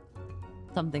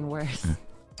 Something worse.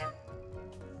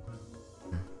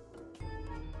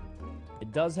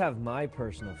 It does have my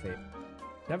personal favorite.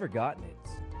 Never gotten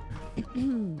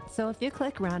it. So if you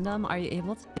click random, are you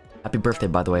able to? Happy birthday,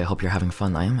 by the way. I hope you're having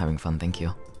fun. I am having fun. Thank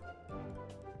you.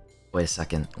 Wait a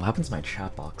second. What happened to my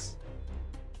chat box?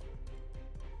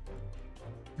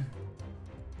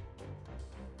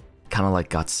 Kind of like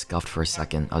got scuffed for a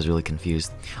second. I was really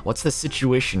confused. What's the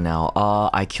situation now?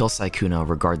 I kill Sykkuno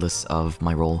regardless of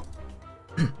my role.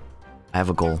 I have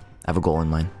a goal. I have a goal in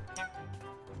mind.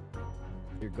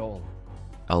 Your goal.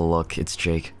 Oh look, it's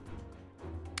Jake.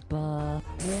 Oh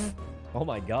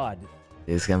my god.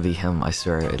 It's gonna be him. I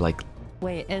swear. Like,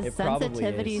 wait, is It probably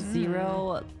sensitivity is.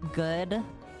 0 good?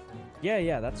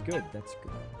 Yeah, that's good. That's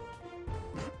good.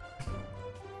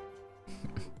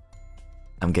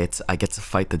 I get to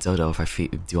fight the dodo if I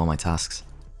do all my tasks.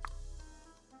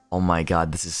 Oh my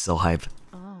god, this is so hype.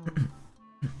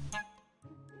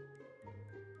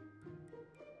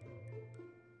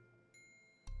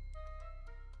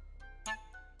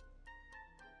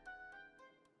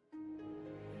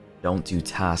 Don't do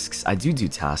tasks. I do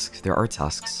tasks. There are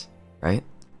tasks, right?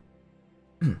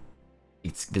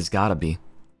 There's gotta be.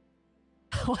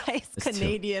 Why is There's two.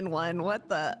 Canadian one? What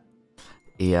the?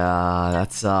 Yeah,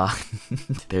 that's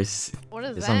there's What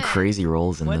is some that? crazy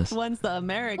roles in Which this. one's the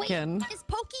American? Wait, is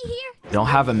Pokey here? We don't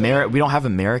have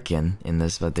American in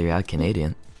this, but they add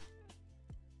Canadian.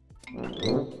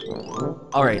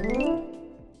 All right.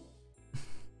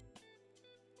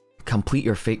 Complete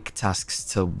your fake tasks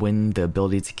to win the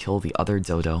ability to kill the other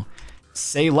dodo.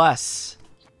 Say less.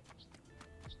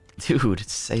 Dude,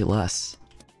 say less.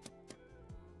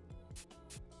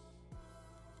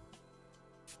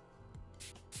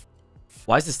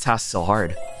 Why is this task so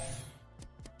hard?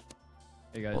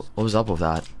 Hey guys. What was up with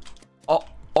that?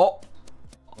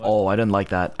 Oh, I didn't like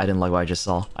that. I didn't like what I just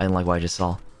saw.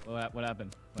 What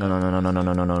happened?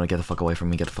 No, get the fuck away from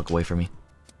me. Get the fuck away from me.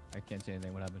 I can't say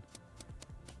anything. What happened?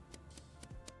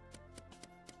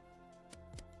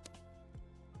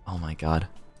 Oh my god.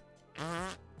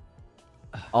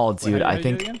 Oh, dude, I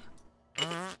think...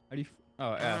 How do you...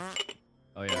 Oh, F.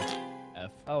 Oh, yeah.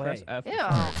 F. Oh, Press hey. F.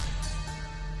 Yeah.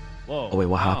 Whoa. Oh wait,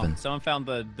 what wow. happened? Someone found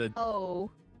the.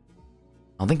 Oh. I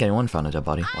don't think anyone found a dead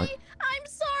body. What? I'm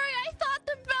sorry. I thought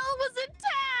the bell was a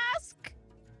task.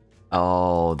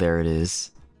 Oh, there it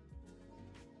is.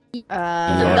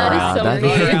 That is so that,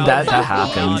 weird. that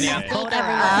happens.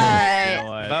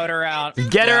 Vote her out.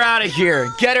 Get her out of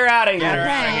here. Get her out of Get her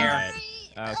here. out of here.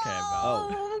 Okay,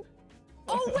 Val.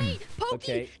 Oh wait, Pokey,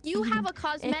 Okay. you have a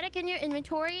cosmetic in your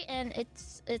inventory, and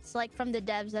it's like from the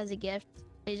devs as a gift.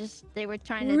 They were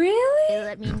trying to. Really? They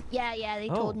let me. Yeah. They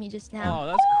told me just now. Oh,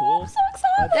 that's cool. I'm so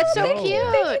excited. That's so Thank you,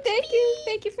 cute.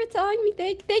 Thank you for telling me.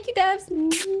 Thank you, devs.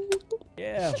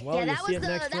 Yeah, well, Yeah, you'll that see was it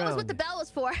next that was round. what the bell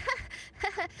was for.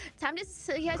 Time to.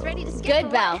 So you guys ready to skip? Good or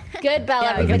bell. what? Good bell,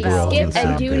 Yeah, everybody. good bell. Skip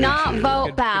and do Good not bell. vote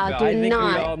Good bow. bell. Do I think we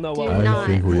all not. know Do what I not.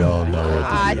 think we all know what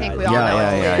I to do. think we all know.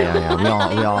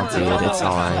 Yeah. We all do it. It's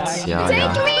alright. Yeah.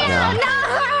 Take me out, not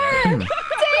her.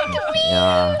 Take me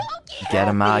Yeah. Get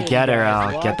him out. Get her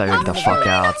out. Get the fuck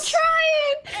out. I'm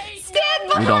trying. Stand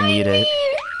behind We don't need it.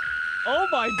 Oh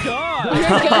my god.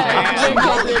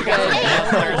 You're good.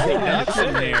 There's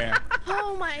in there.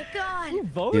 Oh my god. Who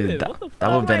voted? Dude, What the that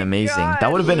would have been amazing.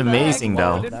 That would have been amazing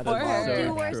though. That is so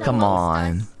You were true. Come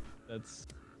on. That's.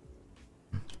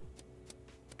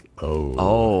 Oh.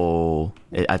 Oh,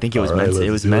 I think it was Alright, meant. To, it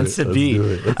let's was do meant it, to let's be. do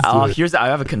it, let's do it. Here's. I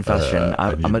have a confession.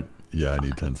 I I'm a. Yeah, I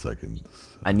need 10 seconds.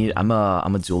 I'm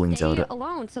a dueling Stay Zoda.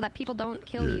 alone so that people don't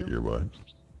kill you. You're what?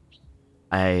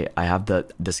 I have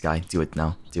this guy. Do it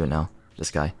now. Do it now.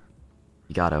 This guy.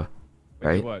 You gotta.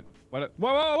 Right. What?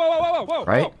 Whoa.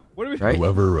 Right? What are we? Right.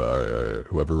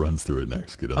 Whoever runs through it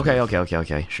next. Get on Okay. there.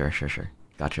 Okay. Sure.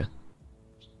 Gotcha.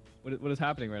 What is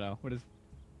happening right now? What is?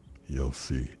 You'll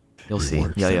see. You'll It see.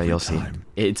 works Yeah. every You'll see. time.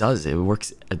 It does. It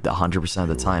works 100% of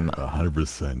the time.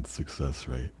 100% success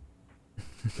rate.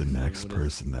 The next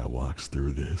person that walks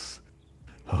through this,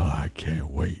 I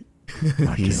can't wait.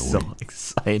 I He's can't so wait.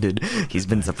 excited. He's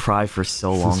been deprived for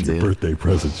so This long, is your dude. birthday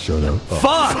present, Shoto. Oh.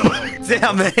 Fuck!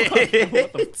 Damn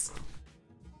it!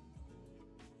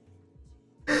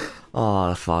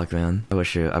 Oh fuck, man. I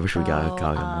wish we got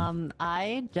caught.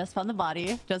 I just found the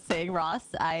body. Just saying, Ross.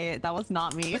 That was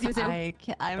not me. Okay,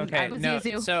 no.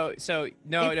 Zuzu. So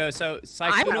no. So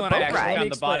I'm Sykkuno a and I boat actually ride.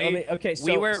 found the body. Okay, so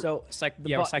we were. so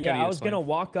Yeah, I was gonna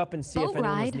walk up and see if Boat anyone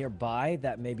was ride. nearby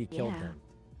that maybe killed Yeah. them.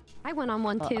 I went on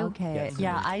one too. Okay. Yes.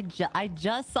 Yeah, I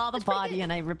just saw the body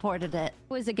and I reported it. It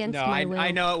was against No, my will.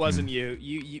 I know it wasn't you.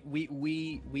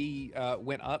 We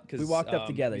went up because We walked up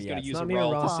together, He's yeah, gonna it's use not a me or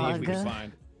roll to Ross. see if we could Ugh.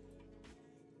 find.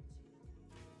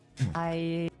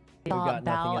 I We saw got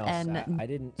Val nothing else. and I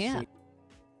didn't yeah. see.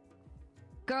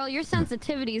 Girl, your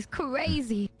sensitivity is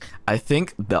crazy. I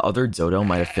think the other Dodo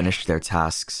might have finished their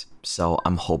tasks, so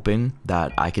I'm hoping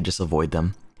that I could just avoid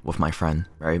them with my friend,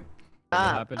 right?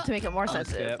 To make it more I'll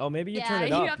sensitive. skip. Oh, maybe you Yeah, turn it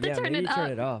you up. have to Yeah, turn maybe it you turn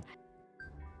up. it up.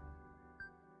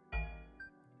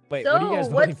 Wait, what are you guys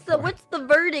voting for? what's the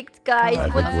verdict, guys? I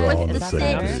think we're all on the That's same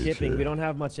fair. I'm page skipping. here. We don't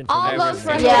have much All information.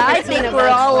 of us. Yeah, I think we're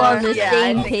all on the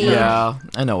same page. Yeah,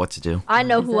 I know what to do. I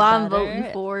know Is who it I'm better?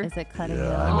 voting for. Is it cutting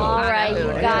Yeah, out? I know. All right, you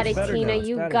Yeah, got it's it, better Tina. now, it's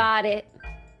You better. got it.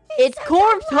 It's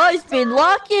Corpse Husband.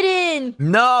 Lock it in.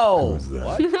 No. Who's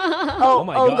that? Oh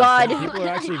my oh God! God. People are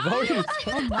actually voting.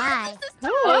 Oh my.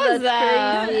 What was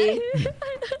that? Crazy.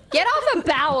 Get off a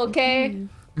bow, okay?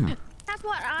 That's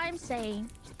what I'm saying.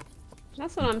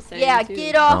 That's what I'm saying. Yeah, too.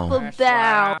 get off No. of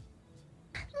bow.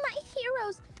 My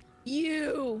heroes.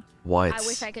 You. What? I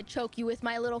wish I could choke you with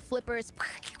my little flippers.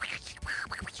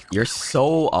 You're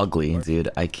so ugly, dude.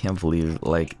 I can't believe,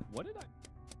 like, What did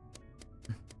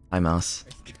I? hi, Mouse.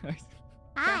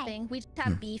 Nothing. We just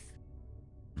have beef.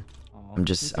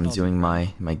 I'm doing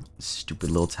my stupid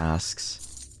little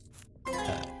tasks.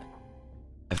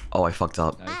 I fucked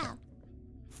up. Wow.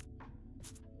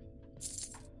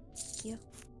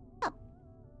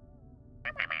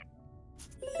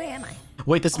 Where am I?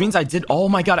 Wait, this means I did. Oh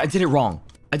my god, I did it wrong.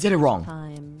 I did it wrong.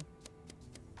 Time.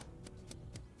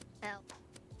 Hell.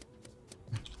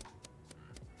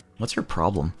 What's your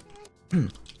problem?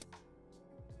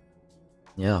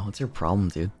 Yeah, what's your problem,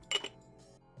 dude?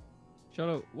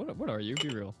 Shoto, what are you? Be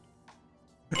real.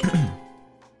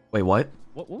 Wait, what?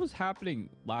 What was happening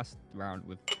last round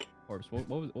with Corpse? What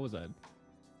was that?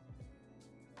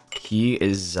 He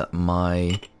is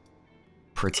my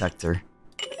protector.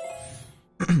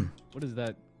 What is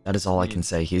that? That is all I can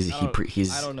say. He's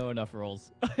I don't know enough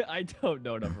roles. I don't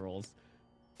know enough roles.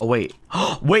 Oh wait.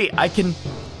 Wait, I can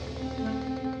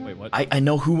Wait, what? I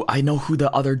know who the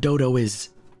other Dodo is.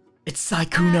 It's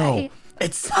Sykkuno.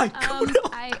 It's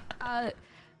Sykkuno.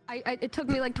 It took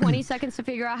me like 20 seconds to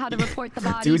figure out how to report the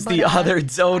body. Dude's but, the other I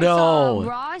saw Dodo.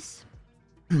 Ross.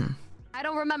 I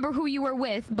don't remember who you were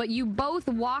with, but you both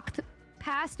walked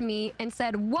past me and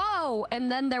said, "Whoa!"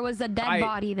 and then there was a dead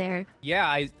body there. Yeah,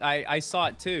 I saw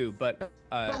it too, but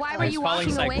why were you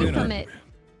walking away from it?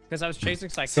 Because I was chasing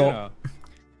Sykkuno. So,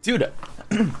 dude,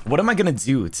 what am I gonna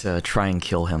do to try and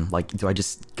kill him? Like, do I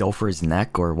just go for his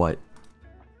neck or what?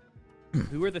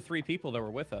 Who were the 3 people that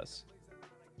were with us?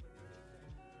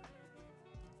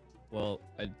 Well,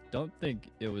 I don't think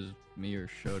it was me or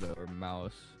Shoto or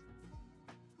Mouse.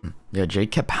 Yeah,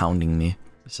 Jade kept hounding me,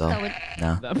 so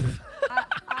yeah.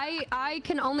 I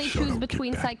can only choose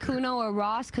between Sykkuno or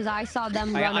Ross because I saw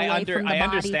them run away from the body. I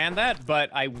understand that, but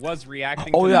I was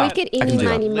reacting to that. yeah. Look at Eeny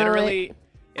Miny Literally,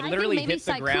 it literally maybe hit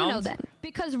the Sykkuno ground. then,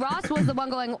 because Ross was the one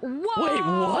going, "Whoa!" Wait,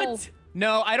 what?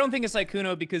 No, I don't think it's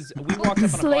Sykkuno because we walked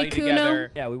up on a body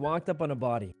together. Yeah, we walked up on a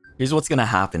body. Here's what's gonna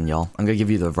happen, y'all. I'm gonna give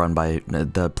you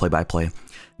the play-by-play.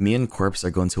 Me and Corpse are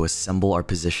going to assemble our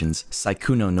positions.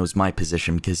 Sykkuno knows my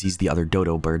position because he's the other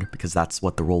dodo bird, because that's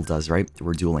what the role does, right?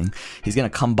 We're dueling. He's gonna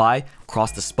come by,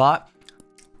 cross the spot,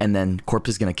 and then Corpse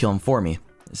is gonna kill him for me.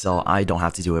 So I don't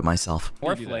have to do it myself.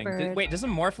 Morphling. Wait, doesn't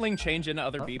Morphling change into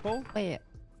other people? Wait.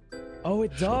 Oh,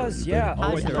 it does. Yeah.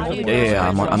 Oh, wait, yeah,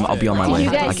 I'll be on my way.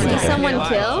 Did you guys see someone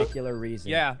kill? Particular reason.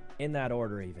 Yeah. In that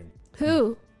order, even.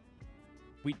 Who?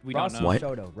 We Ross don't know. and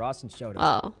Shoto. Ross and Shoto.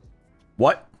 Oh.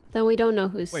 What? Then we don't know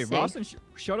who's Wait, safe. Ross and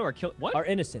Shoto are killed. What? Are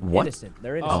innocent. What? Innocent.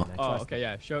 They're innocent. I Oh, trust okay,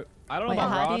 them. yeah. I don't know Wait, about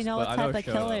how Ross, do you know but what I know type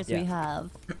of Shoto. killers we have?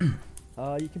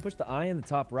 You can push the eye in the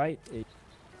top right.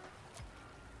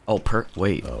 Oh,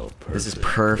 wait. This is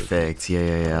perfect.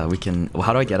 Yeah. We can. Well,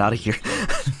 how do I get out of here?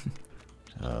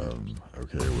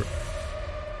 Okay.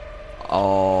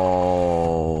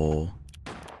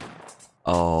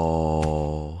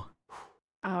 Oh.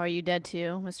 Oh, are you dead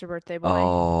too, Mr. Birthday Boy?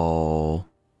 Oh.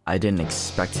 I didn't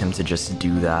expect him to just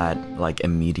do that, like,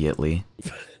 immediately.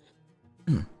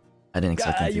 I didn't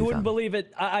expect him to do You wouldn't that. believe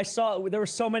it. I saw there were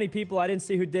so many people. I didn't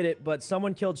see who did it, but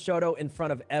someone killed Shoto in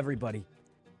front of everybody.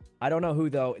 I don't know who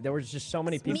though. There was just so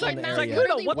many people in the area.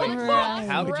 What the fuck?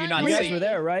 How could you not You see? guys were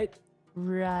there, right?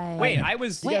 Right. Wait, I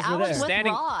was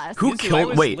standing. Ross. Who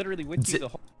killed? Wait, literally with you the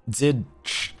whole... did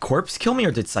Corpse kill me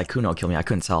or did Sykkuno kill me? I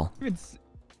couldn't tell.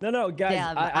 No, guys.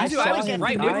 Yeah, I saw was him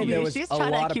right die, with you. there was She's a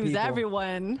trying to lot of accuse people.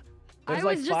 everyone. There's I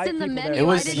like was just 5 in the people menu. there. It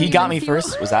was he got me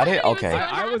first. Was that it? Okay.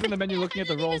 I was in the menu looking at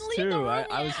the rolls too.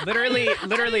 I was literally,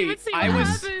 I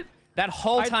was that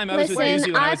whole time I was with Listen,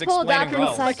 Yuzu and I I was pulled up explaining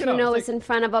and roles. Sykkuno was in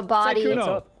front of a body.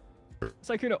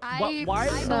 Sykkuno, I why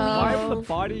believe- the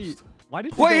body? Why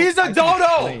did you Wait, go, he's a I can dodo!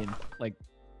 explain, like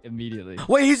immediately.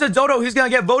 Wait, he's a dodo. He's gonna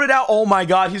get voted out. Oh my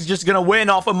god, he's just gonna win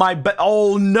off of my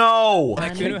Oh no!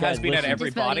 Sykkuno has been at every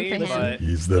Just voting body, for him. but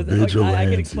He's the vigilante. I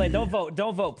can explain. Don't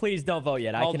vote. Please don't vote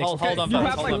yet. I can hold explain. on, You hold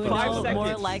have on, like 5 hold on. seconds.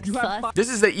 More like You have sus. This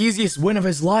is the easiest win of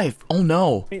his life. Oh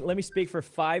no. Let me speak for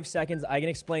 5 seconds. I can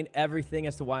explain everything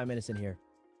as to why I'm innocent here.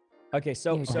 Okay,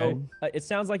 so it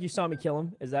sounds like you saw me kill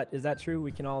him. Is that true?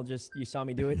 We can all just you saw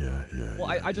me do it. Yeah. Well,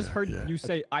 I just heard you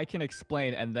say I can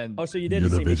explain, and then Oh, so you didn't You're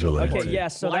the see me. vigilante. Okay, yeah.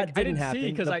 So Well, I that didn't didn't see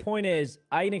happen. because The point is,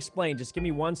 I can explain. Just give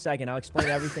me 1 second. I'll explain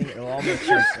everything. It'll all make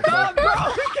sense. Okay?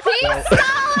 He's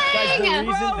Guys,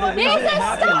 the stalling! reason it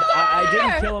happened, I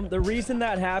didn't kill him. The reason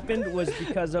that happened was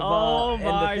because of Oh and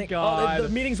my the God. the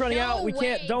meeting's running No out. We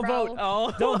can't. way, Don't bro. vote.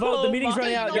 Oh, Don't vote. The oh meeting's my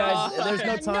running out, God. guys. There's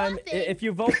no time. Nothing. If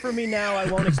you vote for me now, I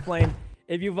won't explain.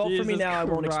 If you vote for me Jesus now, I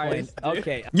won't explain. Christ, dude.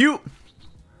 Okay.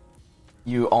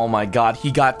 You, oh my god,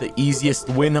 he got the easiest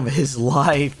win of his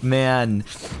life, man.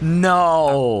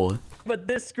 No. But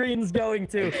this screen's going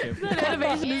to. That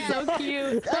animation is so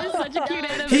cute. That is such a cute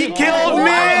animation. He killed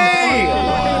me!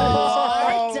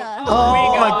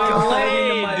 Oh my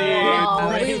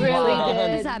god. We really What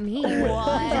does did. that mean?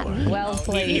 Well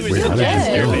played. He was Wait, how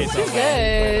did you just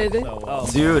kill Good. Oh,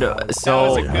 Dude, That was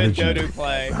so a How good did you- dodo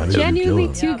play. How did you Genuinely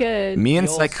kill him? too good. me and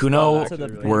You'll Sykkuno stop to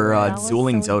the were That was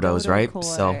dueling so dodos, right? dodo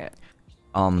So, core.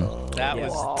 That Yeah.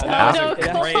 was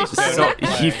a great so dodo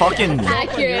play. he fucking.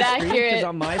 Accurate, Because accurate.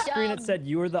 on my screen it said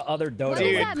you were the other dodo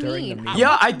does that during the mean? meeting.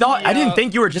 Yeah, I thought I didn't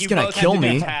think you were just gonna both had kill to do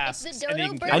me. tasks, The and you dodo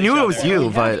can bird- kill I knew each it was other. you,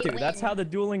 Have but to. That's how the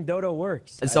dueling dodo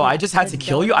works. so I just had to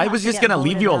kill you. I was just gonna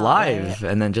leave you voted out, alive,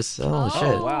 and then just Oh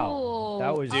shit. wow,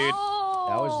 that was Dude.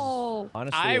 That was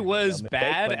honestly. I was a mistake,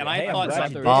 bad, but and hey, I I'm thought glad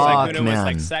you did it. Sykkuno was man.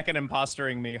 like second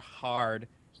impostering me hard.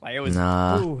 Like it was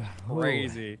Nah. Ooh,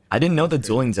 crazy. I didn't know the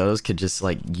dueling dodos could just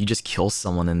like you just kill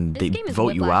someone and This they game is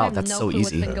vote you whiplash. I out. have That's no so clue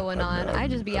easy. What's been going on? I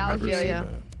just be out here.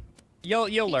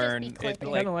 You'll learn. just be It,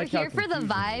 clipping. like, Kinda We're like how here for the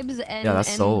vibes and, Yeah, that's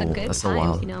and so- the good that's so times,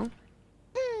 wild. you know?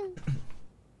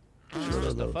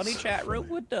 just a funny chat room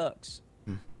with ducks.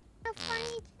 A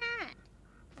funny cat.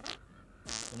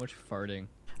 So much farting.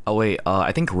 Oh wait,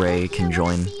 I think Ray can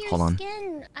join. Hold on.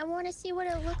 I want to see what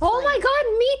it looks Oh like. my god,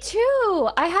 me too!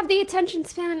 I have the attention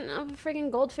span of a friggin'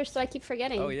 goldfish, so I keep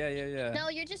forgetting. Oh yeah. No,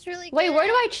 you're just really Wait, good where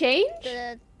do I at change?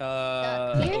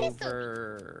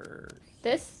 Over.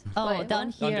 This? Oh, Wait,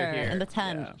 down hold on. here in the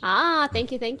tent. Ah,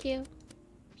 thank you.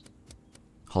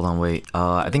 Hold on, wait.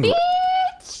 I think.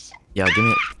 Bitch! Yeah, give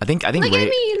me. I think Look Ray. at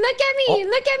me! Look at me!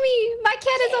 Look at me! My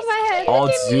cat is on my head. Oh,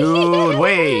 Look at me. dude,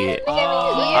 wait. Look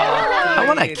at me. I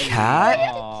want a cat,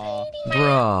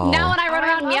 bro. Now when I run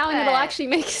around meowing, it'll actually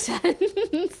make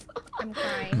sense. I'm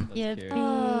crying.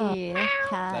 Yippee.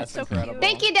 Cat. That's incredible.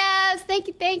 Thank you, Devs. Thank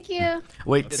you.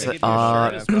 Wait,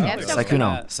 Sykkuno.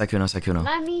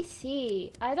 Let me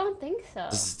see. I don't think so.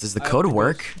 Does the code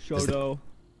work? Does the, Shoto.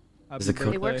 does the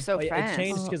code? They work so It fast.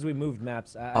 changed because we moved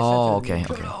maps. Oh, okay,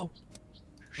 okay.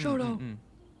 Shoto.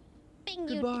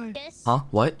 Goodbye. Huh?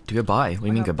 What? Do goodbye. What do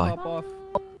you mean goodbye?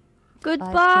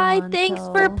 Goodbye. Thanks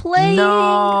for playing.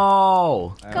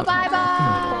 No. Goodbye,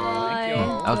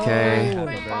 bye. Okay.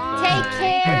 Take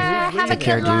care. Have a Take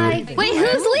care, good life. dude. Wait,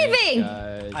 who's leaving?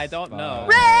 I don't know.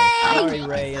 Ray! Sorry,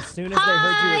 Ray. As soon as they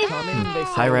heard you were coming, they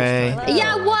said Hi, Ray.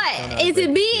 Yeah, what? Is it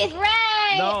me? Ray!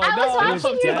 I was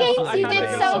watching your games. You did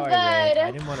so good.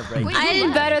 I didn't want to break. I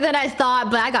did better than I thought,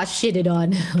 but I got shitted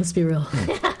on. Let's be real.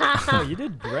 No, you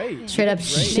did great. Straight up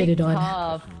shitted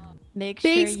on. Make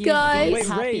sure Thanks, you guys. Wait,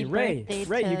 happy Ray,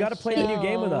 birthday you to gotta play the new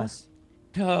game with us.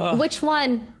 Which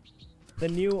one? The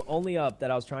new only up that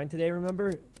I was trying today,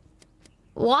 remember?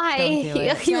 Why? Don't do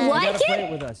it. You You like gotta play it?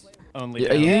 it with us. Only.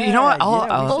 You know what?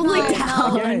 I'll Only Again.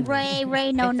 down.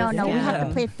 Ray, no. We have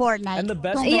to play Fortnite. And the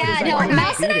best Don't part worry. is Yeah, no, I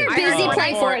Mouse and I beat are it. busy Oh,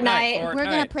 playing Fortnite. We're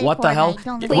gonna play What Fortnite. the hell?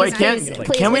 Don't Please, Wait, please,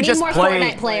 can we need just more play?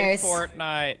 Fortnite players?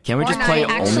 Fortnite. Can we just play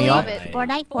Fortnite, only up?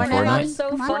 Fortnite. Fortnite? So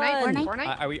Come on, fun.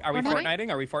 Fortnite. Are we Fortniting?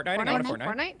 Are we Fortniting? I want to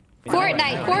Fortnite.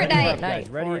 Fortnite. Guys,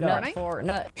 ready it up. Happy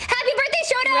birthday,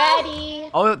 Shoto! Ready.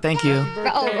 Oh, thank you.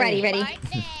 Oh, ready.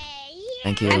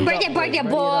 Thank you. And birthday,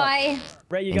 boy.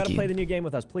 Ray, you Thank gotta you. play the new game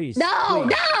with us, please. No.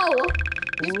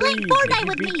 Just play Please, Fortnite if you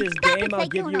with beat me. this Stop game, it, I'll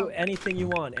give you Sykkuno. anything you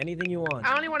want. Anything you want.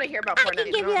 I only want to hear about I Fortnite.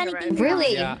 can give you anything.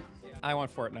 Really? Yeah. I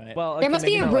want Fortnite. Well, There must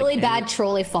be maybe a not like really any- bad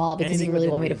trolley fault because you anything really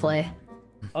with want me to the- play.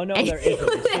 Oh no, there isn't.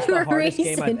 It's just the hardest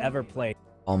game I've Reason. ever played.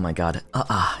 Oh my god.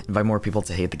 Invite more people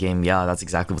to hate the game. Yeah, that's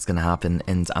exactly what's gonna happen,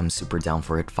 and I'm super down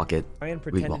for it. Fuck it. Ryan We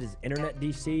pretended will. his internet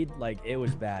DC'd, like it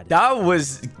was bad. That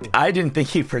was. I didn't think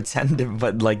he pretended,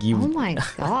 but like you. Oh my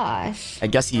gosh. I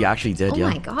guess he actually did. Oh Yeah.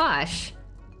 my gosh.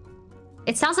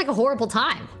 It sounds like a horrible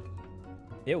time.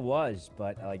 It was,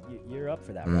 but like you're up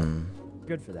for that, right?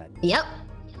 Good for that. Yep.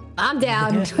 I'm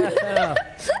down.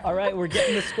 All right, we're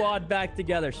getting the squad back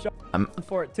together. Show I'm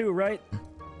for it too, right?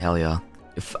 Hell yeah.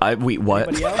 If I wait, what?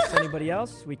 Anybody else? Anybody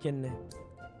else? We can.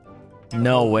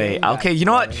 No way. Okay, you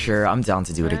know what? Sure, I'm down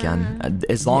to do it again.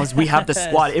 As long as we have the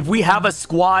squad. If we have a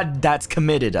squad that's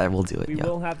committed, I will do it. We Yeah.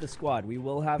 will have the squad. We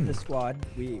will have the squad.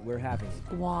 We're having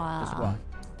the squad.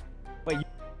 Wait,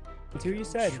 two you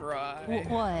said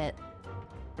What?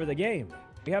 for the game.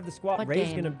 We have the squad. What Ray's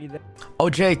game? gonna be there. Oh,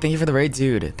 Jake, thank you for the raid,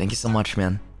 dude. Thank you so much,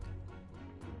 man.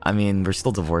 I mean, we're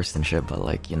still divorced and shit, but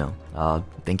like, you know,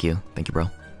 thank you, bro.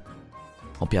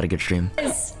 Hope you had a good stream.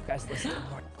 Guys, listen.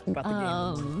 About the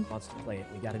game. Who wants to play it?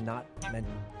 We gotta not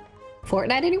mention.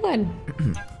 Fortnite, anyone?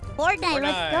 Fortnite,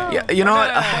 let's go. Yeah, you know what?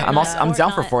 I'm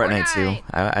down for Fortnite too.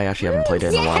 I actually haven't played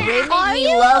it in a while. Are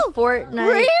you? love Fortnite.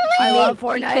 Really? I love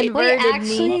Fortnite. Wait, Converted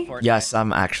actually? me. Yes,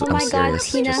 I'm actually. Oh I'm my God,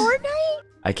 serious. Tina. Just- Fortnite?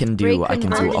 I can do a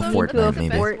Fortnite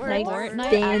maybe. Fortnite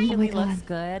stand. actually Oh my God. looks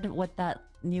good with that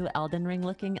new Elden Ring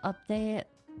looking update.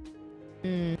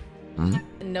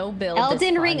 No build.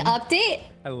 Elden is Ring fun. update?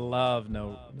 I love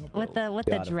no. With the God, of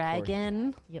course.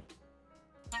 dragon. Yep.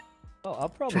 Oh, I'll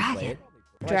probably play it.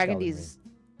 I like Dragon Elden D's.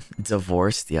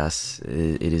 Divorced, yes.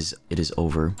 It is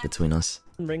over between us.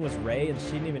 Ring. Ring was Ray, and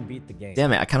she didn't even beat the game.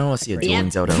 Damn it! I kind of want to see a dueling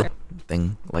dodo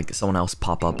thing, like someone else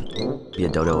pop up, be a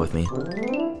dodo with me.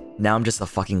 Now I'm just a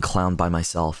fucking clown by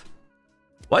myself.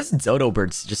 Why does dodo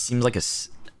birds just seems like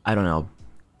I don't know.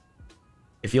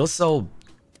 It feels so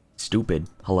stupid.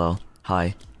 Hello,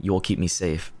 hi. You will keep me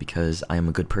safe because I am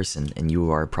a good person, and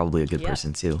you are probably a good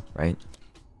person too, right?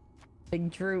 Big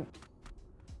droop.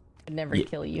 I'd never Ye-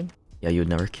 kill you. Yeah, you would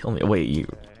never kill me. Wait, you.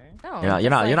 No,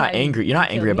 You're not angry. You're not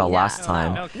angry about last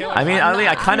time. I mean,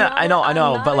 I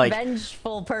know, but like, I'm not a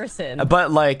vengeful person.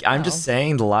 but like, I'm just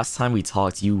saying, the last time we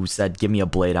talked, you said, "Give me a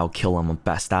blade, I'll kill him.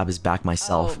 I'll stab his back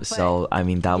myself." So I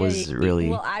mean, that was really.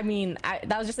 Well, I mean,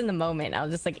 that was just in the moment. I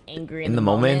was just like angry In the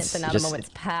moment, So now just- the moment's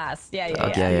passed. Yeah.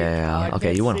 Okay, yeah.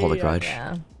 Okay, you wouldn't hold a grudge.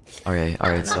 Yeah. All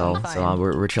right. So fine.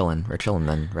 we're chilling. We're chilling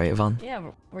then, right, Yvonne?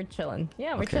 Yeah, we're chilling.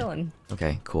 Yeah, we're Okay. chilling.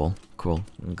 Okay, cool.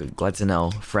 Glad to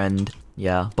know. Friend,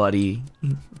 yeah, buddy.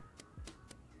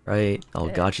 Right? Oh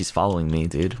god, she's following me,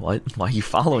 dude. What? Why are you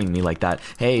following me like that?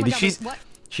 Hey,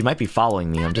 she might be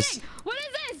following me. I'm just. What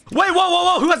is this? Wait,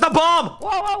 whoa! Who has the bomb?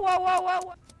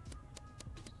 Whoa!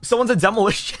 Someone's a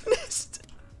demolitionist.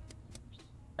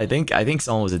 I think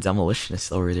someone was a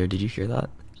demolitionist over there. Did you hear that?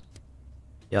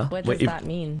 Yeah. What does that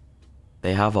mean?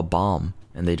 They have a bomb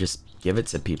and they just give it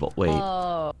to people. Wait.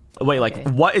 Oh. Wait, like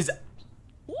what is?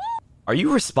 Are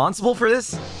you responsible for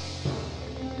this?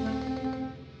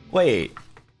 Wait.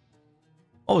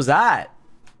 What was that?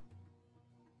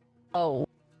 Oh.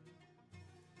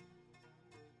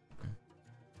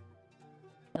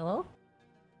 Hello?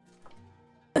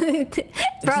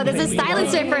 Bro, there's a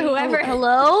silencer for whoever.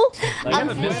 Hello? I have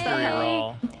a mystery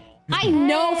roll. I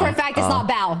know for a fact it's not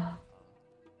Bao.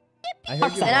 And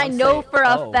I know for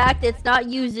a fact it's not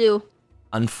Yuzu.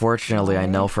 Unfortunately, I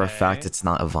know for a fact it's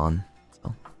not Yvonne.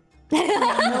 So.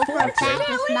 I know for a fact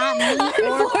it's not me.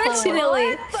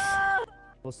 Unfortunately.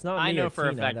 Well, it's not I me know or for a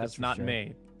Tina, fact that's it's for not sure.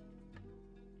 me.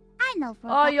 I know for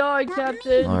a Aye, fact aye, it's not me.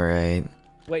 Captain. All right.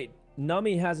 Wait,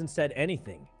 Nami hasn't said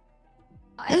anything.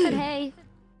 I said hey.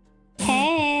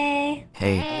 Hey.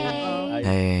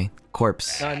 Hey.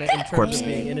 Corpse. No, I meant in terms Corpse. of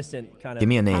being innocent, kind of. Give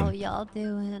me a name. How y'all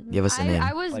doing? Give us a name.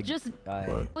 I was Like, just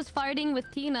I- was fighting with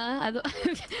Tina. I don't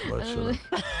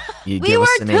You We give were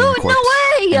us a name, tooting Corpse.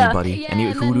 away! Anybody? Yeah, Any,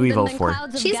 and who do we then vote for?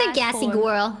 clouds of She's a gas gassy formed.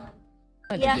 girl.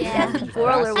 Yeah, Yeah. gassy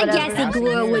girl or A whatever. gassy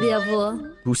girl,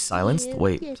 whatever. Who's silenced?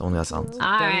 Wait, someone got silenced.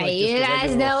 Alright, like you just a guys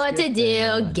regular know what to skip do.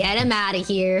 then. Get him out of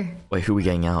here. Wait, who we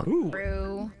getting out?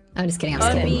 True. I'm just kidding. I'm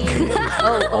I just mean, kidding.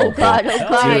 oh god, Dude,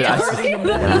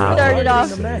 I started off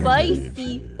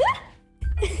spicy.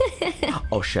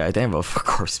 Oh shit, I didn't vote for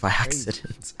Corpse by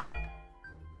accident.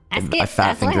 That's good. I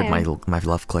fat That's what fingered happened. my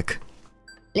left click.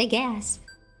 Leg ass.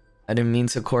 I didn't mean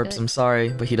to Corpse, I'm sorry,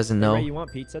 but he doesn't Hey, know. Ray, you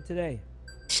want pizza today?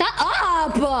 Shut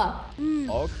up!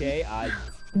 Okay, I.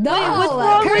 No, What's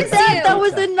wrong with curse that? you. That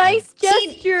was a nice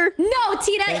gesture. No,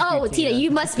 Tina. Thank Oh, you, Tina, Tina.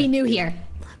 you must be new here.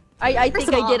 I think First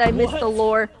of I did. I all, missed the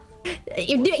lore.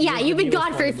 Yeah, you've been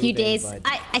gone for a few days.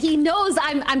 but- He knows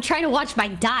I'm trying to watch my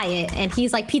diet, and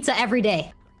he's like pizza every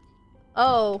day.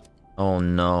 Oh. Oh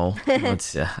no.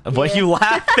 What's what are you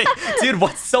laughing? Dude,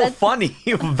 what's so funny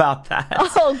about that?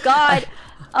 Oh god.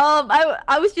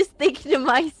 I was just thinking to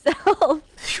myself.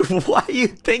 What are you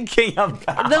thinking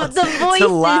about? The To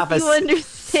laugh voices, you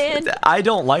understand? I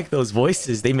don't like those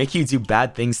voices. They make you do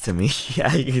bad things to me.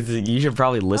 Yeah, you should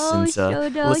probably listen to Shoto,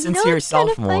 listen you know to what's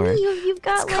yourself kinda more. Funny? You've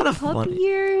got kinda like puppy funny.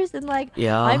 ears and like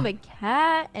Yeah. I'm a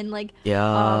cat and like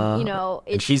Yeah. you know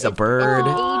And it's, she's a it's bird.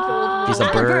 age-old She's a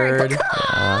rule. bird.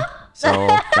 Yeah. So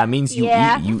that means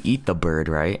Yeah. you eat the bird,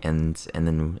 right? And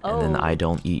then Oh. I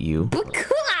don't eat you.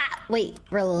 Wait,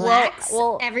 relax.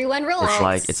 Well, Everyone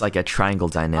relax. It's like a triangle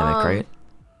dynamic, right?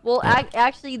 Well, Yeah.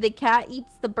 actually, the cat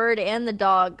eats the bird and the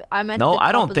dog. I'm at No, the I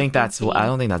top don't of the think food that's chain. I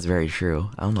don't think that's very true.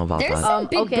 I don't know about There's that. some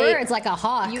big okay. birds like a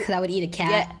hawk that would eat a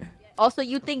cat. Also,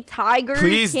 you think tigers?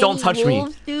 Please can't don't eat touch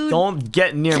wolves, me. dude? Don't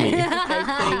get near me.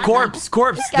 Corpse,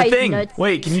 This the guy's thing. nuts.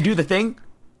 Wait, can you do the thing?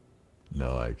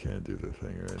 No, I can't do the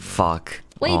thing right now. Fuck.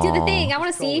 Wait, do the Aw. thing. I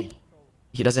want to see.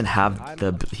 He doesn't have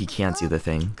he can't do the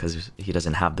thing because he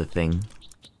doesn't have the thing.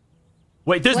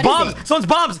 Wait, there's What is bombs! it? Someone's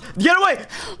bombs! Get away!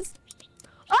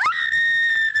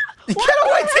 Get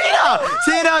away, Tina!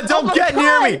 Tina, don't my get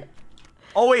near God. me!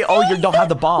 Oh wait, oh you don't have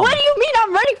the bomb. What do you mean?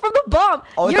 I'm running from the bomb.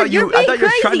 Oh, I You're thought you were trying to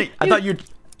crazy. I thought you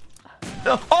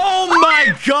Oh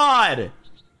my god!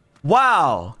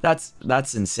 Wow,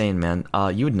 that's insane, man.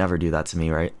 You would never do that to me,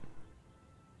 right?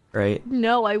 Right?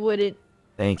 No, I wouldn't.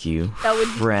 Thank you. That would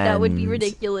be friend.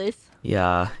 ridiculous.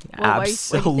 Yeah, Well, why you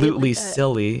say it absolutely like that?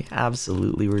 silly,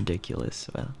 absolutely ridiculous.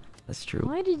 Well, that's true.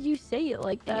 Why did you say it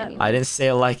like that? I didn't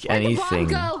say like Where'd the bomb anything,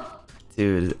 go?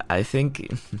 dude. I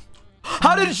think.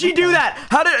 How did she do that?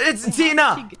 How did it's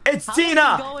Tina? It's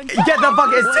Tina. Get the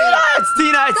fuck! It's Tina! It's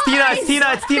Tina! It's Tina!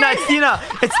 It's Tina! It's Tina!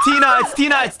 It's Tina! It's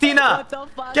Tina! It's Tina! It's Tina!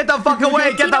 Get the fuck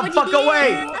away! Get the fuck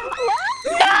away!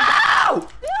 No!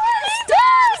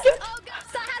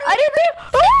 I didn't mean.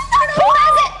 Who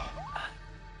has it?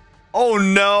 Oh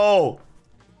no!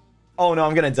 Oh no!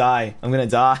 I'm gonna die. I'm gonna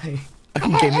die. Gave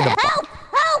me the bomb. Help!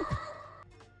 Help!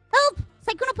 Help!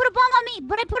 Sykkuno put a bomb on me,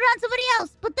 but I put it on somebody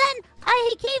else. But then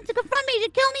he came to confront me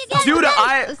to kill me again. Dude, but then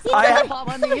I Someone put a bomb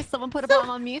on me. Someone put a bomb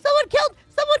on me. Someone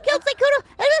killed Sykkuno.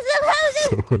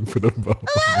 Someone put a bomb.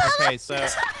 Okay, so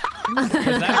is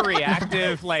that a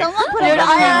reactive like? Someone put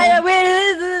Dude, wait,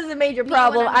 this is a major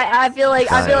problem. I feel like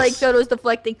Guys. Shoto's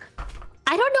deflecting.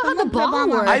 I don't know how the bomb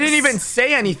works. I didn't even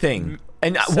say anything.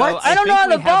 And So what? I I don't know how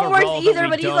think the we have bomb a works role that either, we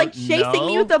but he's like don't chasing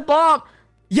me know. with the bomb.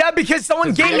 Yeah, because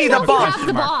someone gave me I the don't bomb. have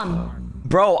the bomb.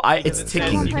 Bro, Because it's it says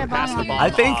ticking. you can pass the bomb I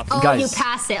think, off, Oh, guys, you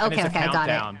passed it. and Okay, it's a okay, got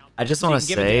it. countdown. I just So you want to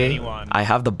can give it to say anyone. I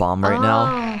have the bomb right now.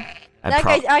 I That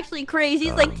pro- guy's actually crazy.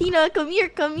 He's like, Tina, come here,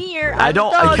 come here. I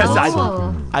don't because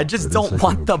Oh. I just don't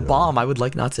want the bomb. I would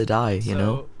like not to die, you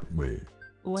know? Wait.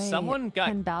 Wait, Someone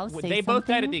can got. Bao say They both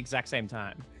died at something? the exact same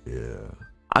time. Yeah.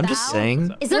 I'm just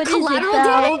saying. Is there What is it, collateral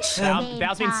Bao? damage?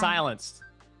 Bao's being silenced.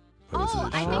 Oh,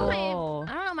 I think my, Oh.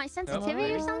 I don't know, my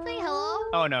sensitivity or something. Hello?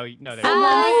 Oh no, no, there.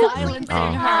 Silencing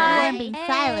Oh. her. You weren't being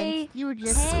silenced. You were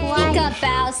just Speak quiet. up,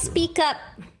 Bao. Speak up.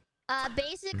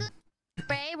 Basically,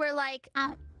 Ray, we're like,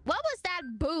 what was that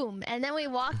boom? And then we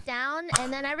walked down,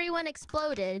 and then everyone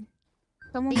exploded.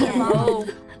 Someone put a bomb on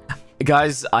me.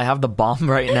 Guys, I have the bomb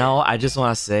right now. I just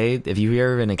want to say, if you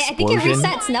hear an I think it explosion,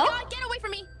 resets, no? Get away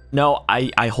from me! no,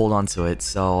 I hold on to it,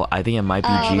 so I think it might be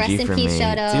Oh, rest GG in for peace, me.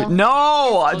 Shoto. Dude,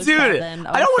 no, It's dude, 07,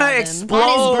 I don't want to 07. explode.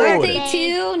 On his birthday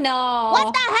too? No.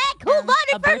 What the heck? Who A voted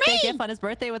for birthday me? gift on his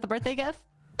birthday with a birthday gift?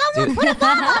 Someone put a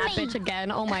bomb on That me. bitch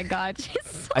again. Oh my god.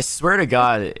 She's I swear to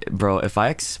God, bro, if I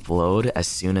explode as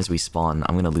soon as we spawn,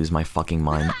 I'm gonna lose my fucking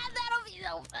mind. That'll be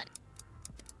so funny.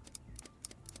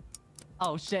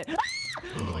 Oh shit.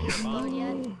 Explode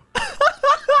yet?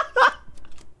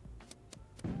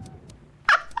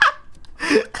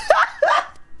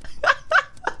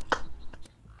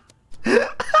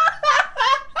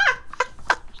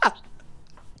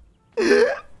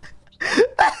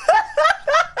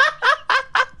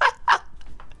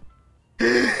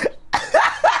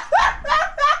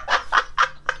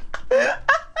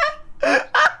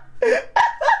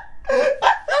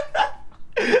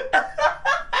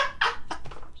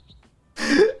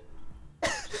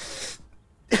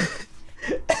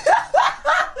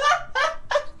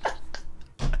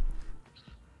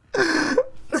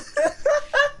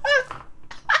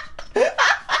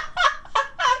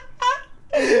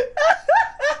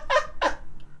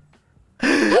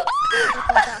 Wait,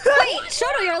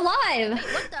 Shoto, you're alive.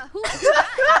 What the? Who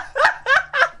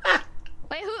died?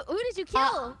 Wait, who did you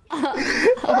kill?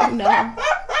 Oh no. I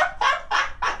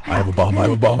have a bomb. I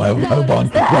have a bomb. I have a bomb. Run.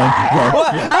 Wait,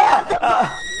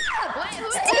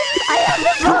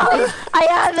 who I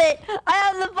have it. I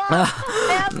have the bomb. I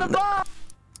have the bomb.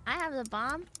 I have the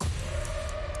bomb.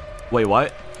 Wait,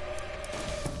 what?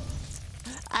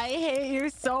 I hate you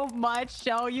so much,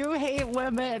 Show. You hate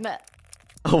women.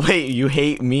 Oh, wait, you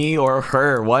hate me or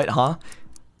her? What, huh?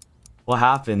 What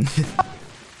happened?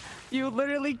 You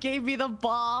literally gave me the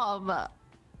bomb.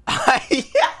 I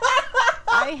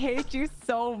hate you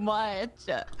so much.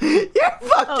 You're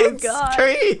fucking God.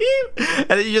 stream. And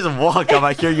then you just walk up.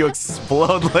 I hear you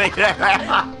explode later.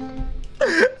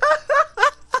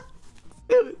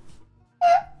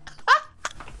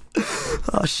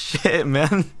 Oh shit,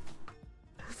 man.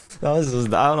 That was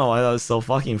just, I don't know why that was so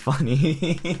fucking funny.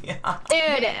 Dude,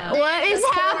 what is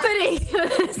happening to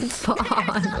this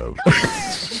bond?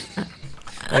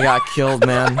 I got killed,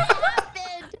 man.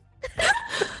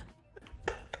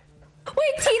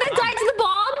 Wait, Tina died to the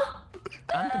bomb?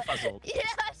 I'm confuzzled. Yeah,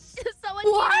 someone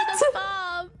What? gave me the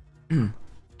bomb.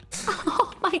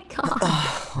 Oh my god.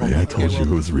 Ray, I told you it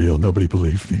was real. Nobody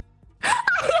believed me.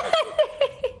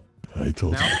 I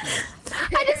told you.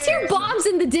 I just hear bombs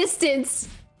in the distance.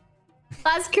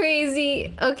 That's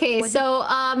crazy. Okay, so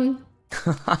I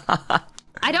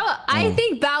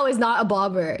think Bao is not a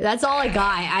bomber. That's all I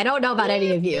got. I don't know about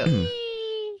any of you.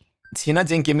 Tina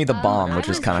didn't give me the bomb, which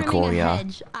is kind of cool, yeah.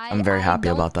 I'm very happy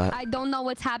about that. I don't know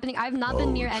what's happening. I've not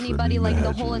been near anybody like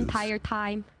the whole entire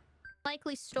time.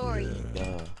 Likely story.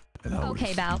 And I Okay,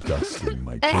 was Bao. dusting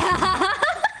my kitchen.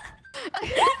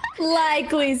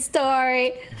 Likely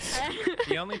story.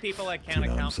 The only people I can't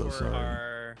Tina, I'm account so for sorry.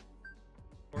 are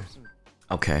Corpse and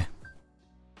Okay.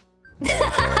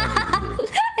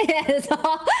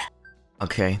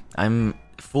 Okay, I'm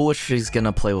foolish. He's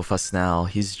gonna play with us now.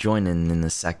 He's joining in a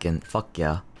second. Fuck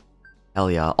yeah. Hell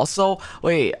yeah. Also,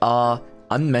 wait,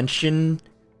 unmentioned,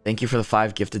 thank you for the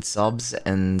 5 gifted subs,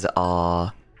 and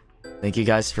thank you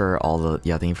guys for all the,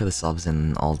 thank you for the subs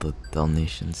and all the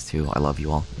donations too. I love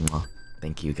you all. Mwah.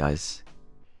 Thank you guys.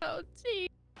 Oh, gee.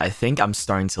 I think I'm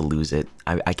starting to lose it.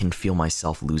 I can feel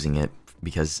myself losing it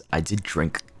because I did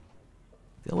drink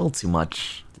a little too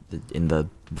much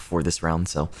before this round,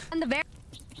 so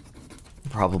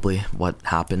probably what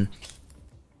happened.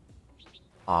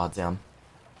 Aw, damn.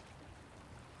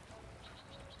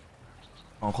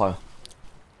 Okay.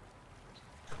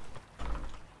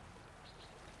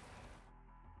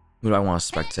 Who do I want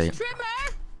to spectate?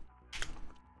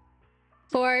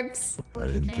 For corpse. I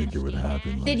didn't think it would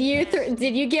happen. Did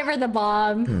you give her the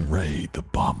bomb? Ray, the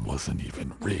bomb wasn't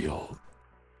even real.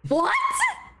 What?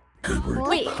 They were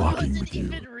Wait. fucking with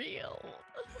you.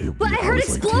 But I heard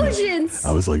explosions.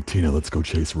 I was like, Tina, let's go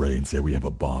chase Ray and say we have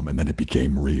a bomb, and then it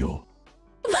became real.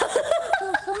 So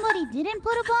somebody didn't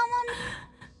put a bomb on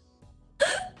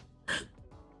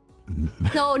me?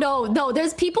 No.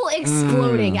 There's people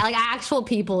exploding, like actual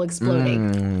people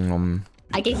exploding.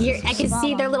 I can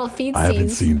see their little feet I haven't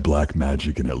scenes. seen black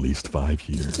magic in at least 5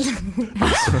 years.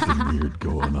 There's something weird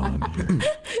going on here.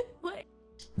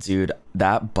 Dude,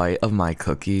 that bite of my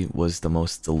cookie was the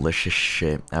most delicious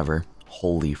shit ever.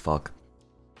 Holy fuck.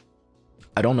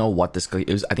 I don't know what this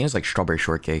cookie is. I think it was like strawberry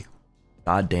shortcake.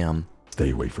 God damn.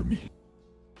 Stay away from me.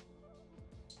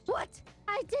 What?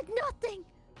 I did nothing.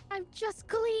 I'm just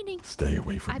cleaning. Stay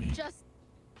away from me. I'm just.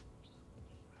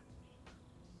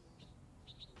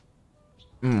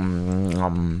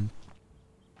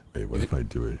 Wait, what if I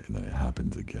do it and then it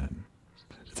happens again?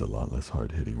 It's a lot less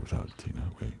hard hitting without Tina.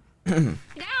 Wait. Now?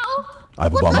 I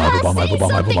have a bomb, I have a bomb, I have a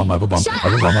bomb, I have a bomb, I have a bomb, I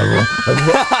have a bomb, I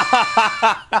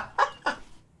have a bomb.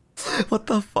 What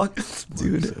the fuck?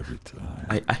 Dude.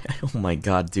 Oh my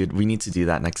god, dude. We need to do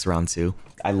that next round too.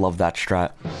 I love that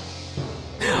strat.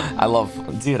 I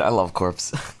love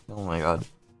corpse. Oh my god.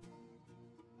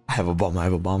 I have a bomb, I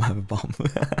have a bomb, I have a bomb.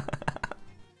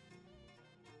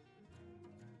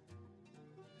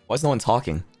 Why is no one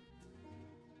talking?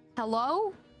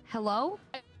 Hello? Hello?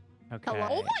 Okay. Hello?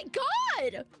 Oh my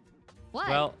god! What?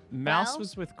 Well, Mouse Well?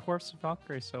 was with Corpse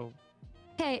Valkyrie, so...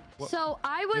 Okay, What- so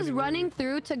I was Maybe running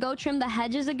through to go trim the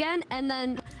hedges again, and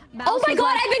then Mouse Oh my was god,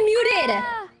 like, I've been muted!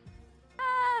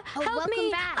 help welcome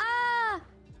me! back.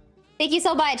 Thank you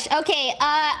so much. Okay,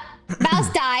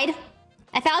 Mouse died.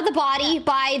 I found the body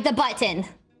by the button.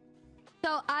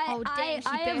 So Oh, dang, she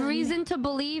I have barely- reason to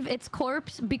believe it's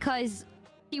Corpse because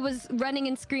he was running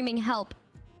and screaming help.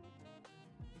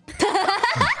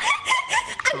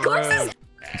 Corpse is...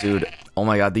 Dude, oh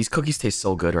my god, these cookies taste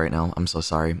so good right now. I'm so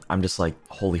sorry. I'm just like,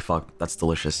 holy fuck, that's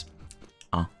delicious.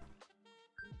 Do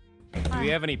we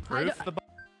have any proof?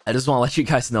 I just want to let you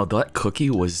guys know that cookie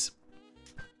was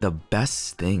the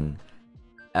best thing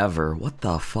ever. What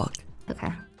the fuck?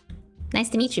 Okay. Nice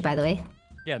to meet you, by the way.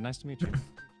 Yeah, nice to meet you.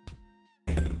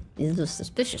 He's a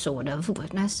suspicious or whatever,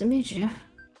 but nice to meet you.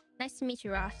 Nice to meet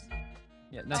you, Ross.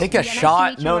 Yeah, Take a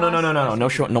shot. No more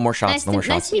shots. No more Nice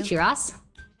shots. to meet you, Ross.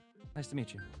 Nice to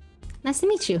meet you. Nice to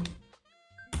meet you.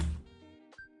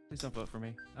 Please don't vote for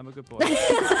me. I'm a good boy.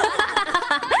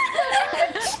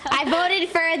 I voted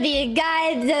for the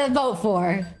guy to vote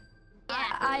for.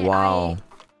 Wow.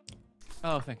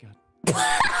 Oh, thank God.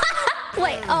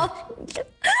 Wait, oh.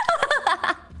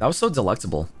 That was so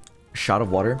delectable. Shot of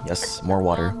water. Yes, more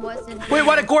water. Wasn't Wait,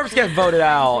 why did corpse get voted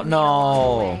out?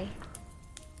 No.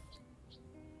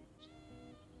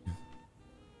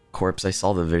 Corpse, I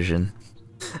saw the vision.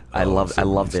 I loved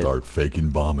it. Start faking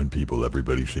bombing people.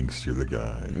 Everybody thinks you're the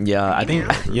guy. Yeah, I think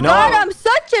you know. God, I'm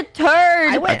such a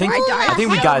turd. I think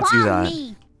we gotta do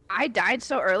that. I died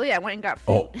so early. I went and got.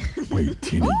 Oh, wait,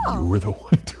 Tina, you were the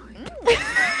one doing it.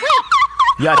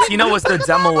 Yeah, Tina was the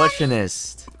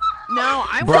demolitionist. No,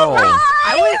 I Bro. was.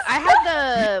 I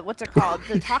had the what's it called?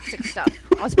 The toxic stuff.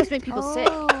 I was supposed to make people sick.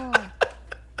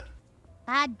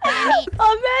 God damn it.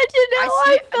 Imagine how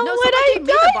I felt when I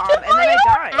died. And then I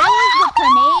died. I was the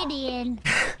Canadian.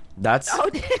 That's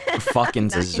fucking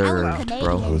deserved,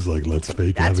 bro. I was like, let's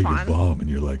fake having a bomb, and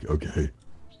you're like, okay.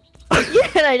 Yeah,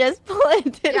 and I just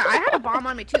planted. Yeah, I had a bomb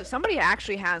on me too. Somebody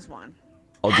actually has one.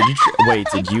 Oh, did you? Wait,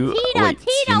 did you? Wait, Tina was the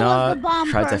Tina bomb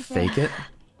tried to person. fake it.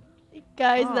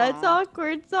 Guys, that's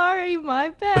awkward. Sorry, my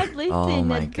bad. Listen, Oh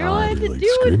my that girl God. had to You're like do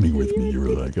it. screaming with me. You were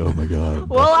like, oh my god.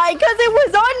 Well, because it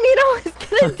was on me and I was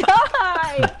gonna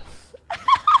die.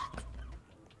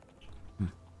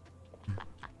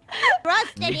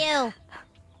 Trusted you.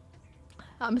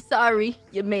 I'm sorry.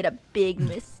 You made a big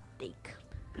mistake.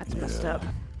 That's messed up.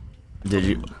 Did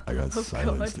you? I got Oh,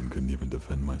 silenced God. and couldn't even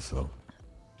defend myself.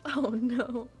 Oh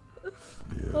no.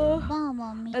 Bomb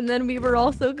on me. And then we were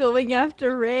also going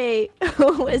after Ray,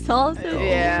 who was also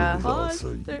Yeah. an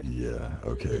Also, imposter. yeah.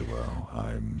 Okay. Well,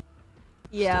 I'm.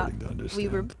 Yeah, starting to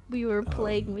understand. we were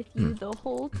playing with you the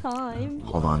whole time.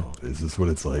 Hold on. Is this what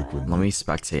it's like when? Let me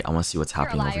spectate. I want to see what's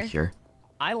happening over liar. here.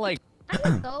 I like.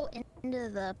 Go into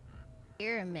the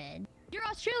pyramid. Your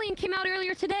Australian came out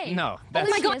earlier today. No, Oh that's...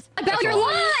 my god, Belle, you're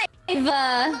live!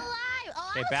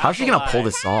 How's she gonna pull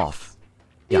this off?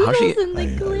 Yeah, how's she?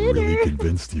 I really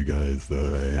convinced you guys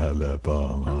that I had that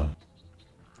bomb, huh?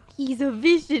 He's a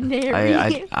visionary.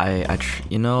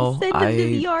 You know, Send him to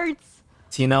the arts.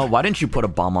 Tina, why didn't you put a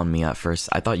bomb on me at first?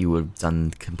 I thought you would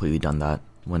have completely done that.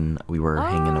 when we were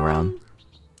hanging around?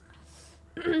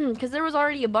 Because there was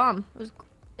already a bomb. It was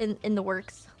in the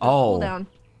works. Oh. Cooldown.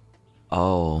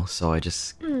 Oh, so I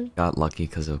just got lucky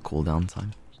because of cooldown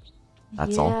time.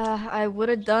 That's all. Yeah, I would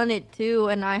have done it too,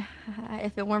 and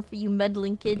if it weren't for you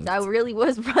meddling kids, I really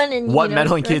was running. What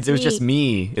meddling kids? It was just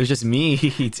me. It was just me,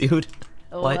 dude.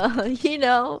 What? Well, you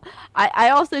know, I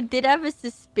also did have a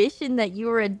suspicion that you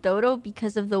were a dodo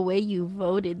because of the way you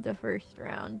voted the first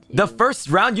round. The first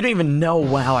round? You don't even know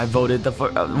how I voted.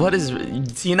 What is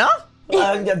Tina?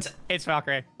 It's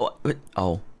Valkyrie.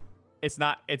 Oh. It's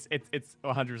not. It's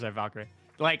 100% Valkyrie.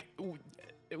 Like,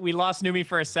 we lost Numi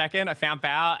for a second. I found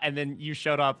Bao, and then you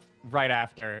showed up right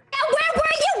after. Now, where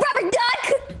were you, rubber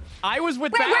duck? I was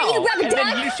with Where Bao, were you, rubber and duck?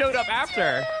 then you showed up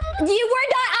after. You were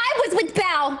not. I was with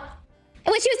Bao.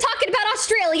 And when she was talking about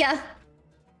Australia.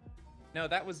 No,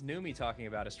 that was Numi talking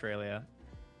about Australia.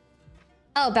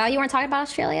 Oh, Bao, you weren't talking about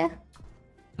Australia?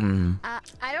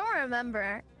 I don't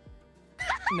remember.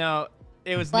 No,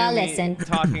 it was Well, Numi listen.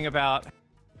 talking about.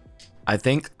 I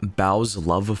think Bao's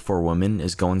love for women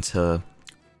is going to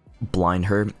blind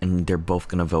her, and they're both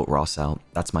gonna vote Ross out.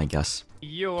 That's my guess.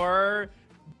 You're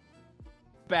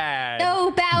bad.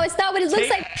 No, Bao, it's not what it looks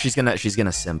like. She's gonna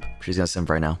simp. She's gonna simp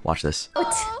right now. Watch this.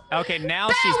 Okay, now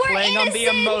Bao, she's we're playing on the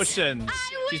innocent. emotions.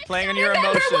 She's playing on your Remember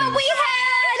emotions. what we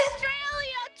had?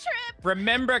 Australia trip.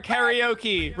 Remember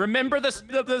karaoke. Remember the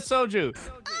soju.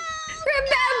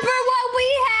 Remember what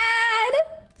we had?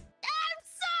 I'm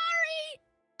sorry.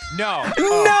 No.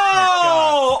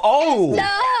 No! Oh!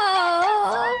 No!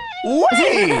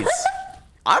 Wait!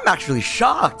 I'm actually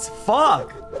shocked.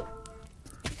 Fuck.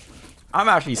 I'm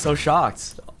actually so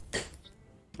shocked.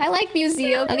 I like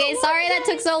museum. Okay, sorry that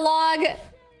took so long.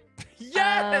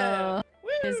 Yeah!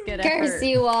 Just get Curse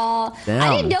you all. Damn.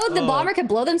 I didn't know the bomber could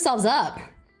blow themselves up.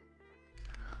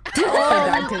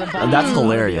 That's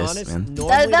hilarious, honest, man.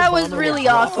 normally That the was bomber really would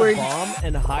drop a awkward. Bomb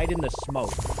and hide in the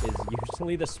smoke is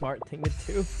usually the smart thing to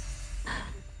do.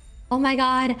 Oh my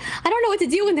god. I don't know what to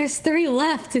do when there's 3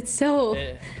 left. It's so...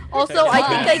 Also, I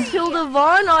think I killed a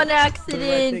Vaughn on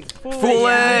accident.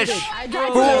 Foolish! Foolish!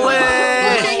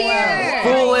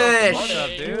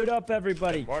 Foolish! Queue it up,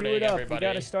 everybody. Queue it up. We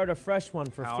gotta start a fresh one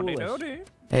for Foolish.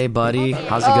 Hey, buddy.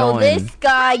 How's it Oh, going? this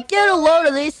guy. Get a load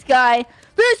of this guy.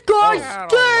 This guy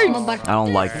stinks. I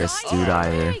don't like this dude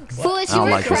either. Foolish, I you don't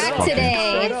were like this cracked fucking-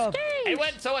 today. It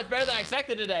went so much better than I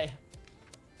expected today.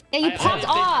 Yeah, you popped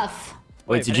off.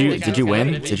 Wait, did you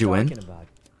win? Did you win?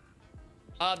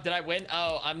 Did I win?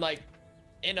 Oh, I'm like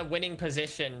in a winning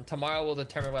position. Tomorrow will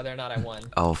determine whether or not I won.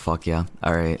 Oh, fuck yeah.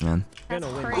 Alright, man.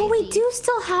 Oh, we do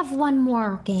still have one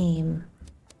more game.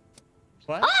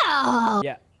 What? Oh!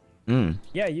 Yeah. Mm.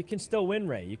 Yeah, you can still win,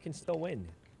 Ray. You can still win.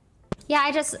 Yeah,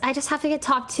 I just have to get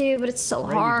top 2, but it's so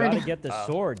Ray, hard. you gotta get the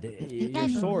sword. Your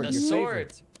sword. The your sword.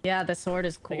 favorite. Yeah, the sword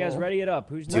is cool. Hey guys, ready it up.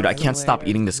 Who's Dude, next? I can't stop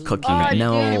eating this cookie. Oh,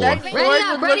 No. dude, that sword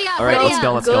would ready look up, Alright, let's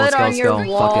go, let's go, let's go, let's good on go.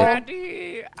 your Fuck wall.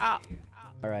 it.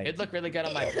 All right. It'd look really good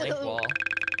on my blank wall.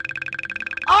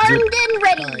 Armed and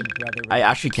ready. I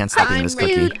actually can't stop eating this 1,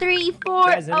 2, cookie. 3, 4.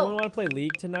 Guys, anyone Oh, want to play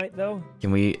League tonight, though?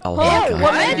 Can we? Oh, oh, my what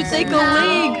God. made you think of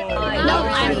League? No,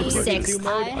 I'm 6.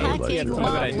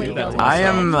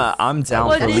 I'm down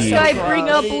What for did this League. guy bring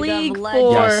up League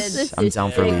for? Yes, This I'm is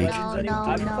down for sick. League.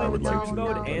 I've played the Twitch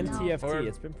mode and TFT.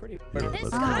 It's been pretty.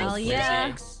 Hell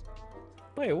yeah.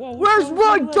 Wait, whoa. Where's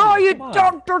my diet,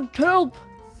 Dr. Kelp?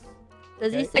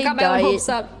 Does he Okay. I say got my own diet? hopes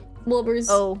up. Wilbur's.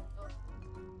 Oh.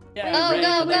 Yeah, Oh, Ray,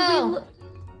 go, for the- go.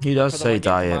 He does for the say one game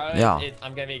diet. tomorrow, Yeah.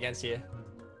 I'm gonna be against you.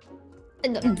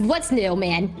 What's new,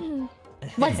 man?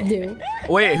 What's new?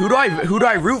 Wait, who do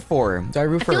I root for? Do I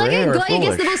root I for feel like Ray I'm or going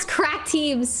against the Foolish? most cracked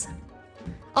teams.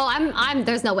 Oh, I'm.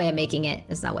 There's no way I'm making it.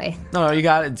 There's no way. No, you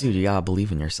gotta, dude. You gotta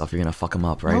believe in yourself. You're gonna fuck him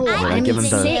up, right? No, We're gonna I'm give him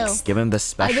the, sixth. give him the I'm in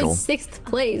special. 6th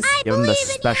place. Give him the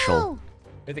special.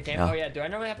 With the camp? Yeah. Oh yeah. Do I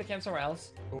normally have the camp somewhere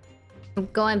else? I'm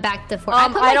going back to 4. I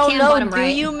put I my don't cam know. bottom Do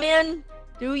right. you, man?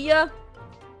 Do ya?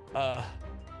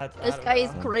 This This guy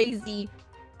is crazy.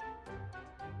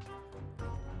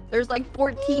 There's like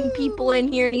 14 people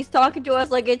in here, and he's talking to us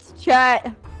like it's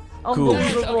chat. Cool.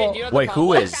 Unbelievable. Wait,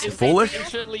 who is? Foolish?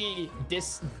 Instantly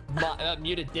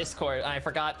muted Discord. I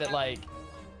forgot that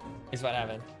is what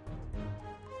happened.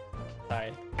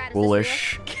 Sorry.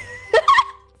 Foolish.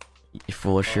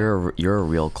 Foolish. You're a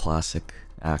real classic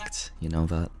act. You know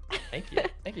that. Thank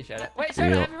you, Shoto. Wait, sorry,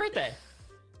 Real. happy birthday.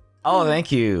 Oh,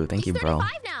 thank you, bro.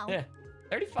 Now. Yeah,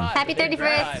 35. Happy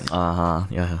 31st. Uh huh.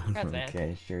 Yeah. Congrats, man.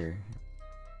 Okay, sure.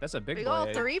 That's a big Big boy. ol'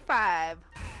 3-5.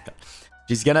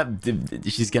 She's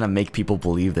gonna make people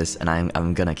believe this, and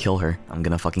I'm gonna kill her. I'm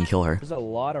gonna fucking kill her. There's a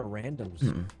lot of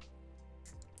randoms.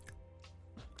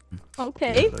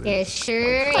 Okay. It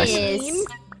sure is.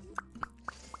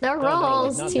 The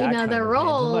rolls, not that Tina, kind the of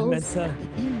rolls. I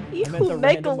You meant the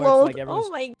random where it's like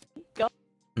Oh everyone's- my.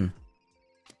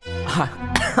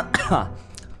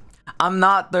 I'm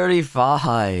not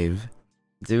 35.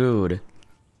 Dude.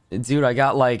 Dude, I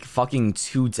got like fucking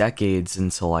 2 decades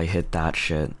until I hit that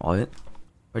shit. What?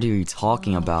 What are you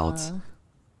talking about?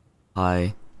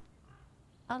 Hi.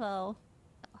 Hello.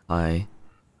 Hi.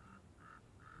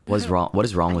 What's wrong? What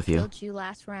is wrong with I you? killed you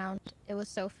last round. It was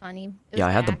so funny. It Yeah, was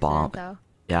I had by the bomb. accident, though.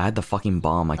 Yeah, I had the fucking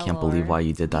bomb. I can't believe why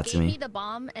you did that You to gave me me. the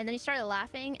bomb, and then you started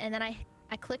laughing, and then I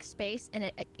clicked space, and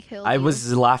it killed I you.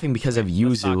 was laughing because of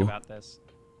Let's talk Yuzu. about this.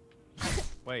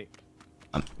 Wait.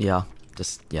 Yeah,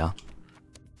 yeah.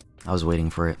 I was waiting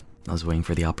for it. I was waiting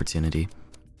for the opportunity.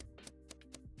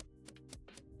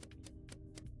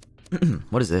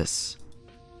 What is this?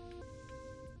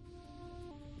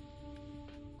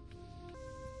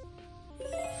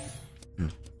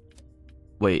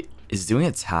 Wait, is doing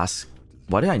a task?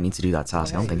 Why did I need to do that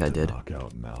task? I don't think I did.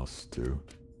 Knockout mouse too.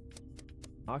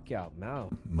 Knockout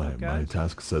mouse. My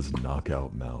task says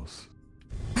knockout mouse.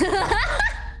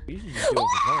 You should just do it for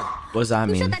fun. What does that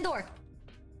Who mean? shut that door?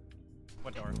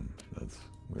 What door? That's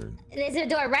weird. There's a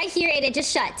door right here and it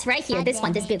just shuts. Right here. This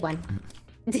one, this big one.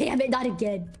 Damn it, not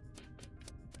again.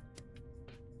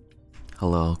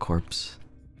 Hello, corpse.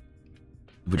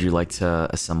 Would you like to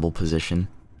assemble position?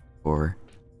 Or...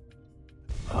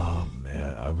 Oh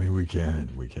man, I mean we can.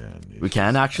 We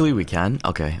can actually? We can?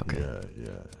 Okay, okay. Yeah.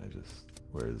 I just.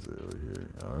 Where is it over here?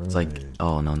 All It's like... right.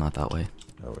 Oh, no, not that way.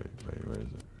 Oh wait, where is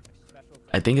it?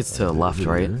 I think it's to the Is left, it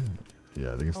right? here?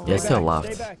 Yeah, I think it's. Yeah, it's to the Stay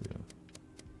left. back.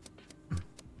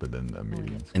 But then I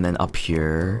mean. And then up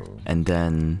here, and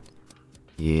then...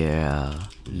 Yeah.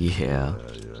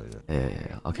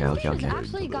 Okay. It's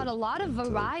actually got a lot of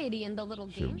variety in the little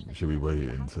games. Should we wait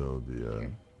until the?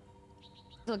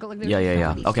 Look, there's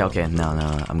Yeah. these Okay. No.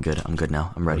 I'm good. I'm good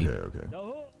now. I'm ready. Okay.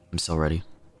 I'm so ready.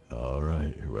 All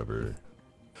right, whoever.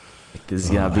 This is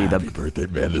gonna be the happy birthday,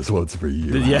 man. This one's for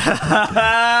you.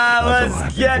 Yeah,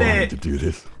 let's get it. To do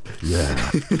this.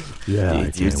 Yeah.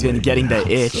 Dude's been getting the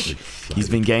itch. He's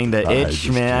been getting the itch,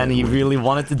 man. He really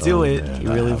wanted to do it. He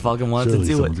really fucking wanted to do it.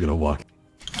 Someone's gonna walk.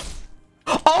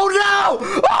 Oh no!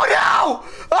 Oh no!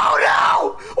 Oh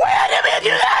no! Why did we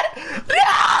do that?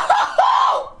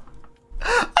 No!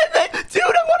 Dude,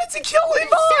 I wanted to kill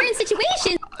Yvonne! Certain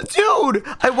situations. Dude,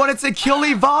 I wanted to kill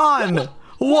Yvonne!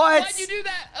 What? Why'd you do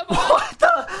that? What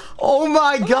the? Oh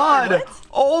my god!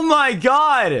 Oh my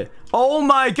god! Oh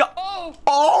my god!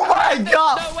 Oh my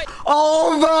god!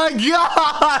 Oh my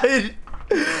god!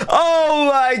 Oh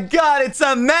my god! It's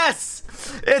a mess!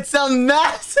 It's a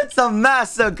mess! It's a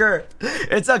massacre!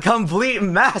 It's a complete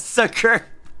massacre!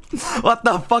 What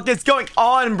the fuck is going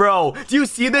on, bro? Do you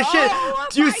see this shit?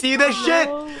 Do you see this shit?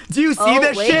 Do you see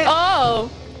this shit? Oh.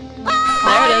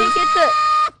 There it is. Get the...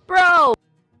 Bro.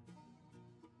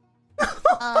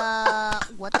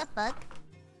 What the fuck?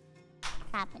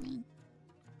 Happening.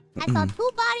 I saw 2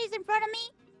 bodies in front of me.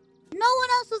 No one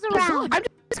else was around. I'm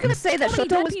just gonna say that 20 Shoto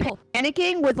dead was people.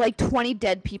 panicking with like 20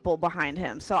 dead people behind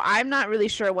him, so I'm not really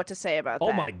sure what to say about Oh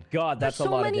that. my god, that's There's a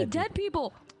so lot many of dead dead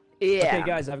people. Yeah. Okay,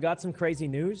 guys, I've got some crazy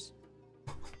news.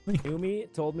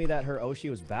 Yumi told me that her Oshi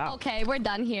was back. Okay, we're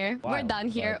done here. We're Wow. done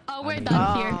here. Oh, we're mean,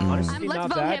 done here. honestly, Let's not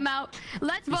vote bad. him out.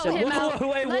 Let's She vote said- him Wait, out.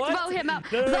 wait, Let's what? vote him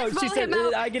out. No. Let's She vote said, him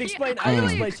out. I can explain. I I can don't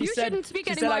explain. know, She you said, shouldn't speak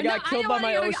she said I anymore. got No, killed by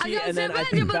my don't Oshi, wanna and then I say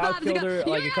think blah, Bao blah, killed her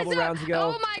blah. like a You couple guys are- rounds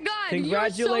ago. Oh my god.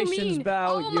 Congratulations, You're so mean. Bao.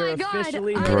 Oh You're my god.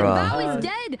 officially Bruh. Bao is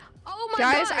dead. Oh my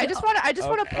Guys, god. I just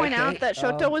want to point out that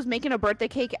Shoto okay. was making a birthday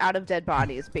cake out of dead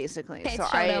bodies, basically. Okay, So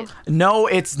Shoto. No,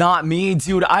 it's not me,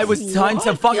 dude. I was trying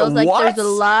to fucking Feels like what? there's a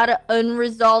lot of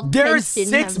unresolved There's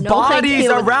tension. 6 Have no bodies idea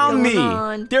what's around going me.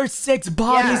 on. There's 6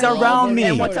 bodies Yeah, around me.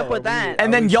 and what's up with that?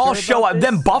 And then y'all show up.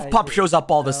 Then Buff Pup shows up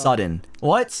all of a sudden.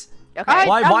 What? Okay.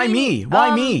 Why me?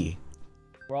 Why me?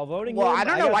 We're all voting Well, him. I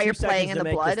don't know got why 2 you're playing seconds in to the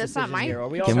make blood. this It's not decision mine. here. Are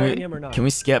we all Can voting him or not? we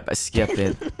skip it?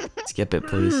 Skip it,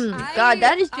 please. God,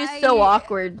 that is just so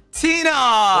awkward.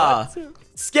 Tina!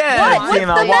 Skip, What? What's Tina.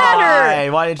 the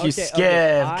matter? Why did you Okay, skip?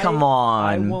 okay, Come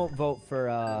I on. won't vote for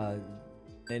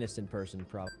innocent person,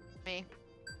 probably. Me.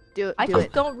 Do I do just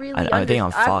it. don't really I think I'm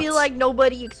understand. I feel fucked. like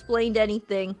nobody explained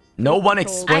anything. No one I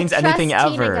explains trust anything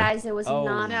Tina, ever. guys. It was Oh.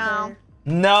 not No. her.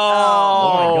 No.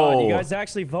 Oh my god, you guys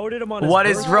actually voted him on his What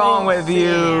is birthday? wrong with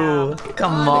you?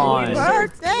 Come on.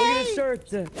 Look at his shirt.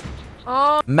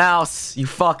 Oh, Mouse, you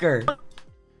fucker.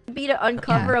 be to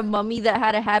uncover a mummy that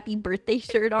had a happy birthday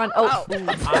shirt on. Oh, No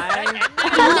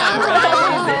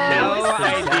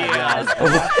idea.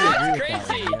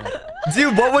 Crazy.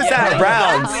 Dude, what was that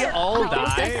round? We all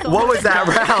died. What was that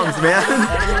round,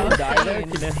 man?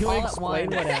 Can anyone explain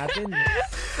what happened?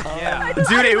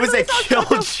 Dude, it was a kill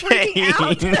chain.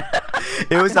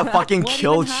 It was a fucking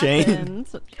kill chain.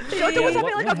 Shoto was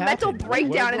having like a mental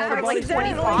breakdown in front of like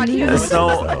 20 bodies.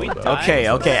 So, okay,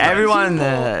 everyone,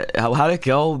 how'd it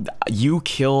go? You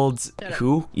killed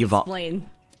who? Yvonne. Explain.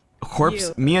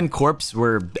 Corpse. Me and Corpse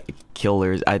were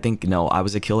killers. I think no, I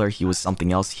was a killer. He was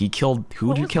something else. He killed.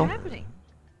 Who did you kill?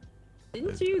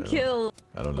 Didn't you kill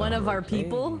one of our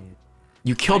people?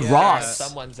 You killed Ross.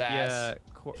 Someone's ass.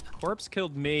 Yeah, Corpse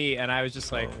killed me, and I was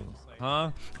just like,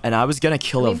 huh? And I was gonna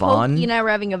kill Yvonne. Pokey and I were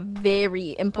having a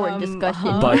very important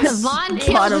discussion. But Yvonne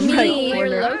killed me.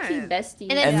 We're low-key besties.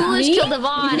 And then Foolish killed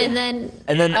Yvonne, and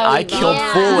then I killed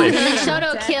Foolish. And then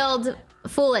Shoto killed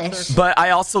Foolish. But I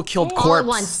also killed All at Corpse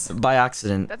once. by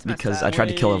accident because I tried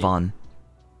to kill Yvonne.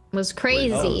 Was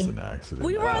crazy.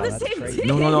 We were on the same team.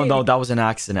 No, that was an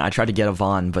accident. I tried to get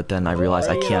Yvonne, but then I realized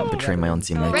I can't betray my own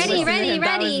teammates. Ready. Ready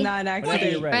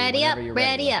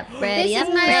up.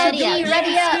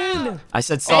 I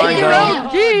said sorry though.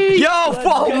 Yo,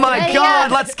 oh my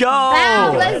god, let's go!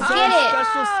 Wow, let's get it.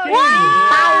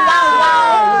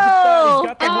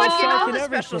 Wow! Everyone's getting all the everything.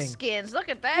 special skins. Look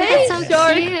at that. Hey,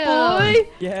 shark cute. boy.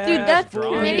 Yeah, Dude, that's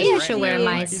bro. Maybe I should wear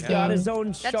my He's got his skin.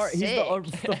 own shark. He's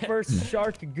the first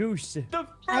shark goose. The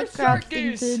I first shark cropped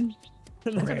goose. into-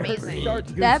 amazing. Shark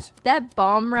goose. That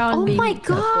bomb round. Oh made my me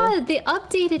chuckle. god, they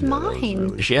updated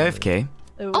mine. Is she AFK?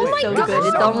 It was Oh my so God. good.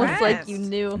 It's almost Yes. like you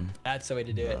knew. That's the way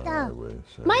to do it.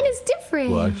 Mine is different.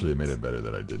 Well, actually, it made it better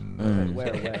that I didn't.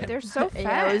 Where? They're so fast.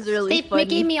 Yeah, it was really They funny.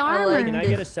 gave me I armor. liked Can I it.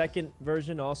 get a second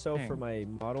version also for my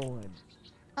model?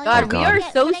 God, we are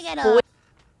so Can I get a-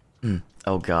 spoiled.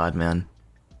 Oh god, man.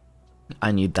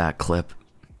 I need that clip.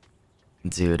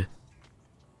 Dude.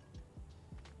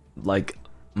 Like,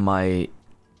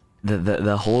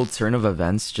 the whole turn of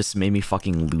events just made me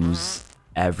fucking lose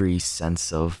every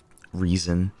sense of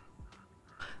reason.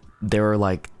 There were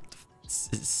like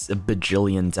a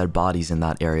bajillion dead bodies in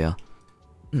that area.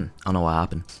 I don't know what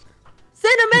happened.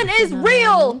 Cinnamon is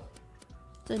real.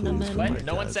 What?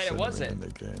 No one said it wasn't.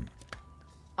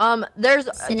 There's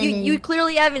Cinnamon. you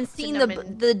clearly haven't seen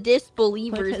Cinnamon. the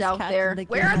disbelievers out there.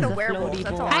 Where are the werewolves?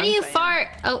 That's all How I'm do you saying. fart?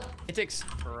 Oh, It's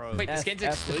wait, the skin's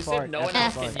F to exclusive. fart, No F one to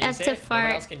else fart. can F use to it. No one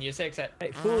fart. else can use it except.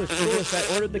 Hey, foolish!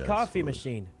 I ordered the coffee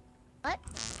machine. What?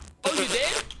 Oh, you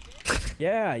did?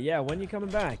 Yeah. When you coming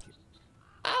back?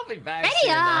 I'll be back. ready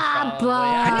soon enough, up. probably.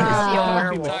 I need to see a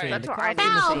Coffee werewolf. machine. That's what I need Bow,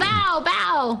 to see. bow.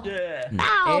 Yeah.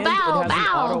 Bow, And bow, it has an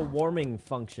auto bow. warming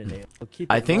function. It'll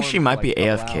keep I it think warm she for, might be like,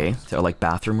 a couple AFK hours. or like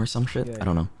bathroom or some shit. I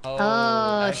don't know.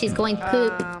 Oh, she's going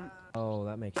poop. Oh,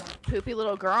 that makes sense. Poopy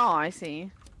little girl. I see.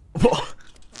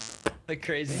 The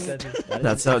crazy sentence.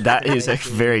 That is a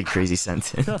very crazy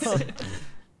sentence.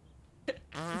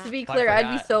 To be clear,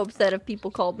 I'd be so upset if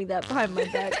people called me that behind my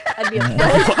back. I'd be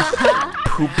upset.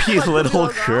 Poopy little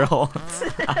girl.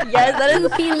 Yes, that is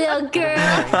Poopy little girl.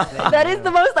 that is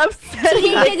the most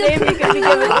upsetting nickname you could be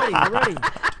given. Ready.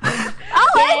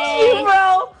 I'll hit you,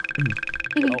 bro.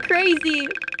 Crazy.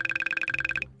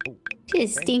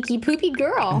 She's a stinky poopy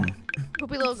girl.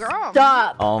 Poopy little girl.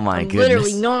 Stop. Oh my I'm goodness.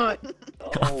 literally not.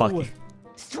 Oh, fuck.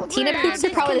 Tina poops are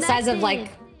probably the size of like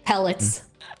pellets.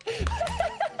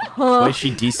 Huh. Wait,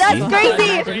 she DC? That's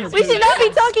crazy. We should not be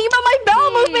talking about my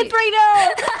bowel movements right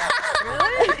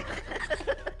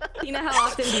now. Tina, how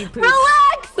often do you poop?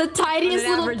 Relax. The tiniest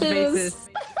On an little average poos. basis.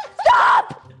 Stop.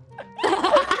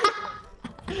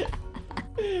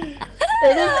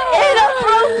 It is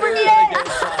inappropriate.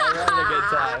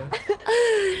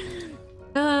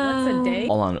 Once a day?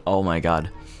 Hold on. Oh my god.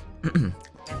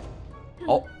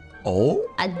 Oh?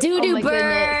 A doo-doo my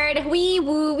bird. Wee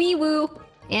woo, wee woo.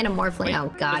 And a morphling.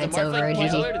 Oh god, it's over.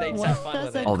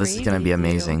 GG. Oh, this is gonna be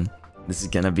amazing. This is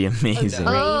gonna be amazing.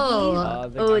 Oh.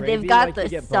 They've got the you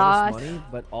get bonus sauce. money,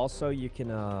 but also you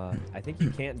can. I think you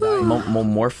can't die.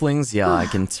 Morphlings? Yeah, I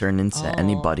can turn into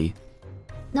anybody.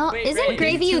 No, isn't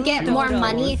gravy you get more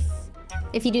money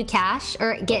if you do cash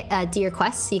or get do your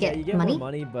quests? You Yeah, get, you get money. more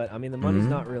money, but I mean the money's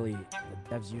not really.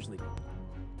 Devs usually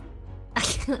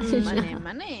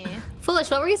Money. Foolish.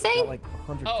 What were you saying? like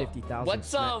 150,000.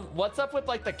 What's up with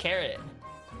like the carrot?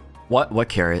 What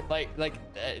carrot? Like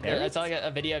I saw like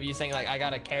a video of you saying like I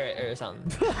got a carrot or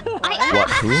something. What?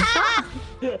 Who?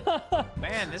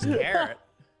 Man, this carrot.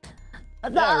 Yeah,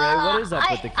 Ray, what is up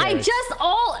with the I carrots? just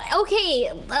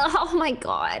okay. Oh my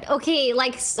god. Okay,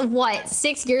 like what?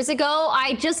 6 years ago,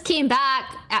 I just came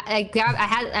back. I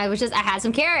had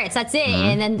some carrots. That's it.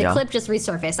 And then the Yeah. clip just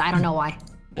resurfaced. I don't know why.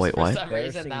 Wait, what?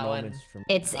 Reason that one.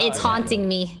 It's haunting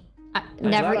me.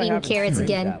 Never eating carrots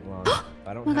again.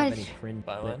 I don't Oh my have gosh. any cringe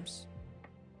clips.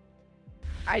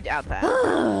 I doubt that.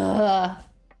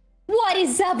 What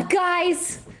is up,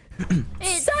 guys?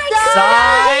 It's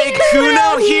Sai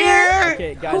Kuno here.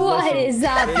 Okay, guys, What listen. is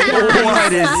up,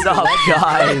 What is up,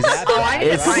 guys?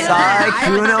 It's Sai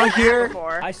Kuno here.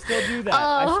 I still do that.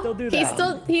 I still do that. He's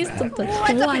still.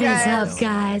 What is up,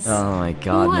 guys? Oh my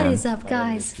god, What man. is up,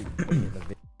 guys?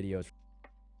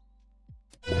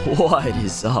 What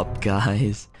is up,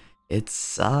 guys? It's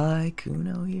Sai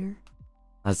Kuno here.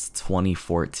 That's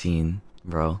 2014,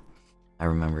 bro. I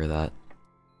remember that.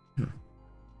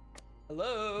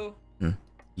 Hello.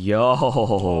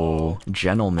 Yo,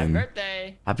 gentlemen. Happy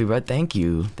birthday. Happy birthday. Thank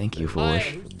you,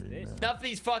 Foolish. Hey, enough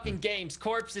these fucking games.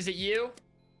 Corpse, is it you?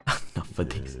 Enough of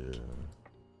these.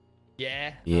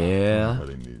 Yeah. Yeah.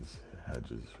 Cutting these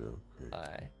hedges real quick.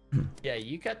 Alright. Yeah,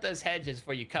 you cut those hedges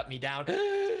before you cut me down.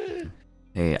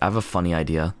 Hey, I have a funny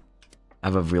idea. I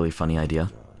have a really funny idea.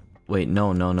 Wait,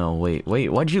 no. Wait.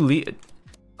 Why'd you leave?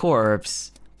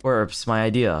 Corpse, my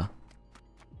idea.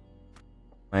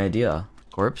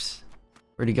 Corpse?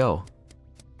 Where'd he go?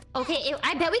 Okay,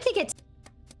 I bet we could get.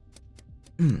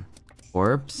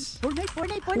 Corpse? We like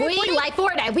Fortnite. We like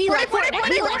Fortnite. We like Fortnite.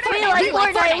 We like Fortnite. We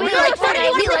like Fortnite. We like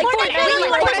Fortnite. We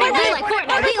like Fortnite. We like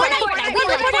Fortnite. We like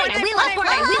Fortnite. We like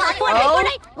Fortnite. We like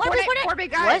Fortnite. We like Fortnite.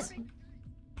 Fortnite, guys.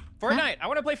 Fortnite. I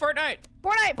want to play Fortnite.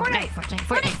 Fortnite. We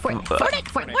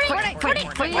like Fortnite.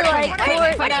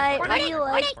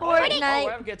 Oh, I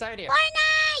have a good idea.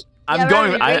 I'm Yeah,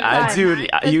 going. we're having a great Dude,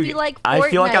 time. you. We like I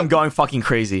feel like I'm Fortnite. going fucking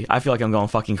crazy.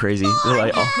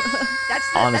 Like, oh, That's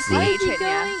honestly. the age hit,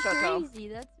 Going yeah. Shoto. crazy.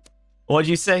 That's What'd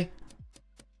you say?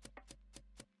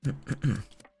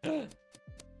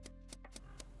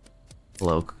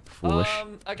 Hello, Foolish.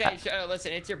 Okay,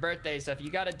 listen, it's your birthday, so if you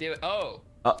gotta do it. Oh.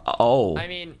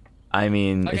 I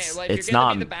mean, okay, it's well, if it's you're gonna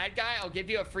not. be the bad guy, I'll give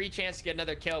you a free chance to get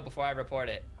another kill before I report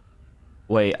it.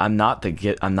 Wait, I'm not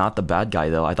the bad guy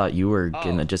though. I thought you were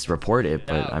gonna just report it,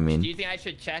 but No, I mean. do you think I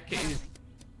should check who's...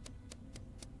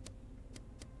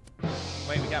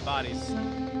 Wait, we got bodies.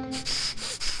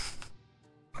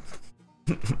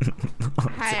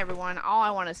 Hi everyone. All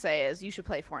I want to say is you should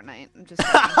play Fortnite. I'm just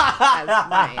saying,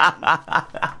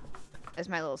 as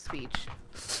my little speech.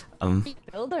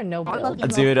 Build or no build?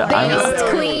 build? Dude,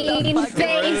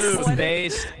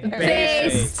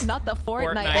 Based. Not the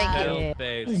Fortnite.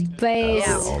 Based.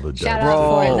 Shout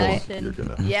Bro. out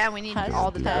Fortnite. Yeah, we need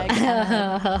all the tags.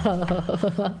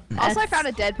 Also, I found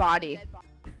a dead body.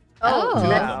 Oh, Dude.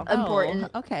 that's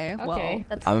important. Okay. Okay.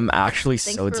 I'm actually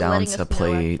Thanks so for down letting to us know,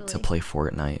 play actually.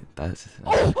 Fortnite. That's.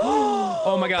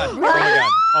 Oh my god. Oh my god.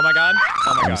 Oh my god.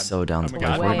 Oh my god. I'm so down to play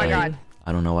god. Fortnite. Oh my god.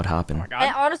 I don't know what happened.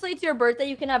 And honestly, it's your birthday.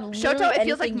 You can have literally Shoto, it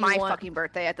feels like anything my you want. fucking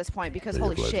birthday at this point because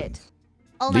holy shit.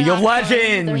 League of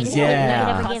Legends,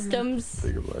 yeah. Customs.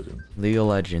 League of Legends. League of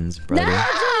Legends, brother.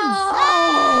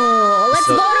 Oh, let's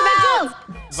So- vote him out.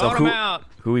 So Vote 'em out.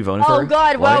 who we voting for? Oh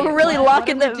God! Wow, What? we're really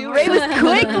locking the. Ray was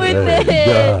quick with Hey,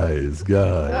 it. guys.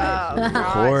 Oh, Of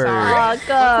course. Oh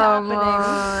come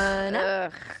on.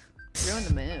 Ugh. Ruin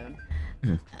the moon.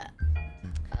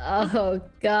 Oh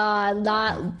God,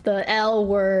 not the L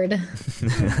word.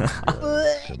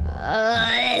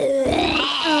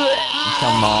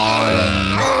 Come on.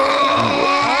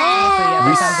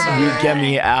 You get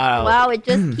me out. Wow, it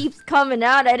just keeps coming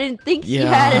out. I didn't think she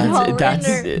had it all that's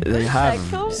in her. it. They have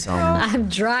some. I'm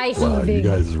dry Wow, you heaving.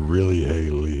 guys really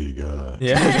hate League.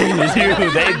 Yeah,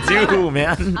 they do,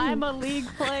 man. I'm a League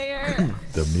player.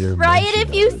 The mere Ryan, mention if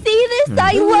of you it. see this,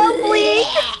 I love League.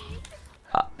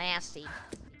 Nasty.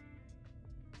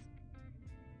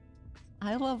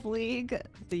 I love League.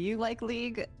 Do you like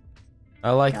League?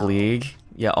 I like League.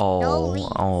 Yeah. Oh. Hey,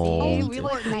 Oh. we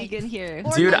like League in here.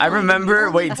 Dude, I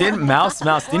remember. Wait, didn't Mouse?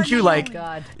 Didn't you like?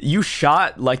 God. You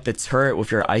shot like the turret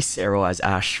with your ice arrow as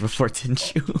Ash before,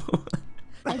 didn't you?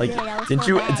 Like, didn't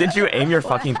you aim your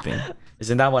fucking thing?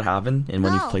 Isn't that what happened? And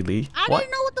when you played League? I What?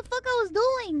 didn't know what the fuck I was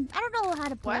doing. I don't know how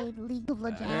to play League of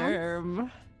Legends.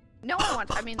 No one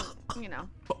wants. I mean, you know.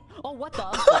 Oh, what the?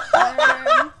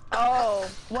 Oh.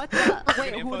 What the?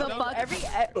 Wait, who the fuck?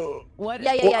 What?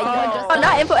 Yeah. You oh,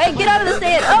 not info. Hey, get out of the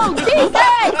stand. Oh, Jesus!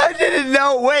 I didn't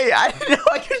know. Wait, I didn't know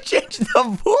I could change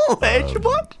the foolish.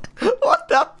 What? What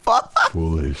the fuck?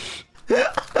 Foolish.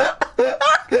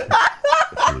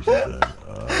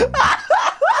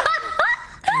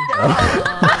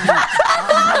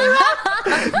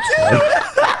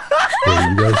 Wait,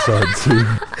 you guys saw it too. You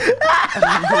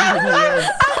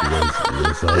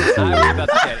guys saw it too. I was about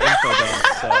to get info though,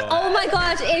 so. Oh my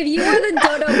gosh, if you were the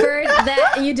dodo bird,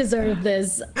 that you deserve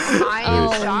this. I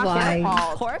am shocked and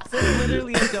appalled. Corpse is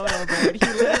literally a dodo bird.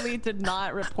 He literally did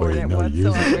not report Wait, it no,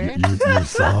 whatsoever. you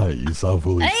saw it. You saw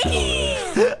Foolish kill,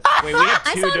 right? Wait, we have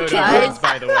two dodo birds,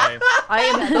 by the way. I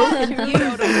am so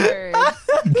confused.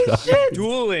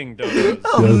 Dueling dodos.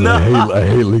 Oh, no. I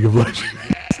hate League of Legends.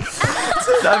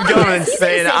 I'm going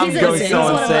insane. I'm going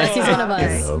so insane. He's one of us.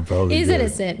 Yeah, I'm probably He's good.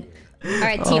 innocent. All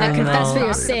right, Tina, confess for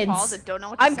your sins.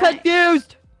 I'm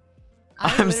confused.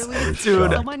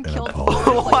 Dude. Someone killed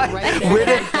What? Where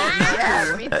did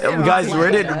guys?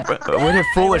 Where did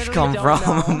Foolish come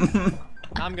from?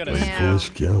 I'm gonna.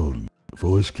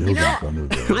 Foolish killed in front of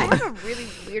them. I have a really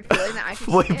weird feeling that I should.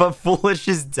 Wait, but Foolish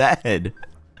is dead.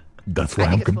 That's why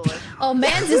I'm confused. Oh,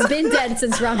 Mans has been dead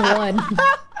since round 1.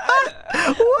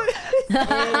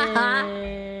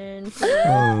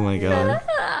 Oh my god.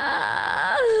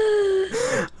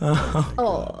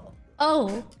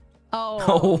 Oh.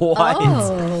 What?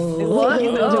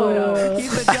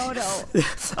 He's a dodo.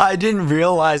 I didn't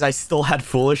realize I still had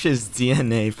Foolish's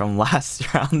DNA from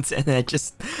last round, and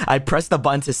I pressed the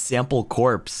button to sample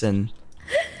corpse and.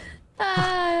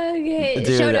 Okay,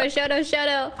 Dude.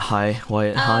 Shoto. Hi,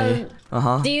 what? Hi.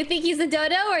 Do you think he's a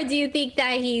dodo, or do you think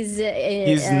that he's?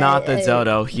 He's not the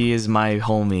dodo. He is my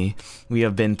homie. We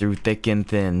have been through thick and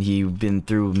thin. He's been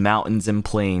through mountains and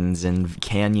plains and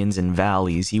canyons and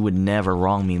valleys. He would never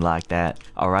wrong me like that.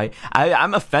 All right.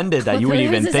 I'm offended that you would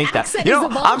even think that. You know,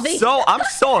 I'm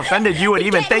so offended you would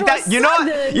even think that. You know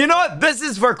what? You know what? This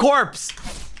is for corpse.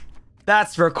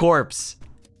 That's for corpse.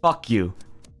 Fuck you.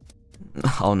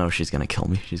 Oh no, she's gonna kill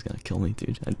me. She's gonna kill me,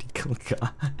 dude. Oh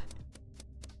god.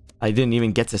 I didn't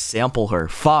even get to sample her.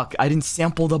 Fuck, I didn't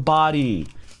sample the body.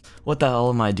 What the hell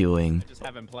am I doing? Just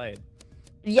haven't played.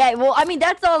 Yeah, well, I mean,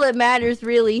 that's all that matters,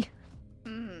 really.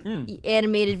 The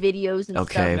animated videos and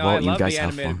Okay, stuff. No, well, I you love guys the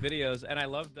have animated fun. videos, and I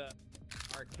love the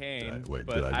arcane, Wait,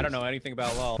 but did I don't know anything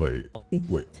about LOL. Wait.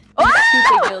 Bro!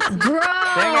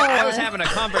 Dang it, I was having a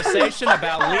conversation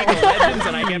about League of Legends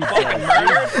and I get fucking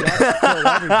murdered.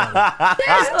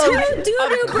 There's two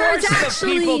doo-doo birds, The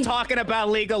actually. people talking about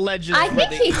League of Legends. I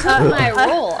think he took my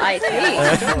role, I think.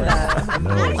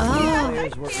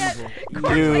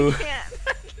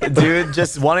 Dude,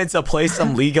 just wanted to play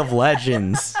some League of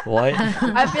Legends. What?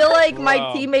 I feel like my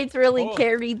Wow. teammates really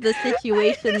carried the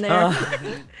situation there.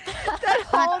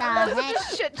 That whole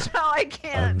shit show, I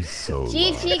can't. I'm so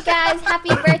GG, guys. Happy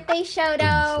birthday,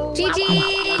 Shoto.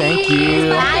 GG. Thank you.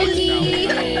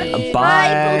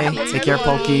 Bye. Bye. Take care,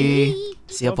 Pokey.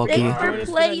 See ya, Pokey. Thanks for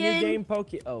playing.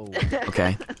 Oh.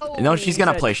 Okay. No, she's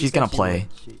gonna play. She's gonna play.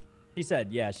 She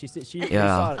said, yeah. She said, we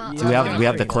Yeah. saw- We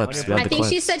have the clips. We have I the think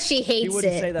she clips. said she She hates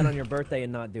wouldn't say it. that on your birthday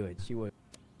and not do it. She would.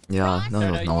 Yeah.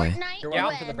 No, no way. You're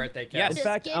welcome for the birthday cast. In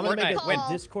fact, I'm gonna make Fortnite.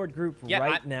 a Discord group Yeah,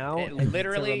 right now and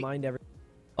literally- to remind everyone.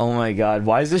 Oh my god,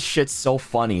 why is this shit so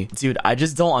funny? Dude, I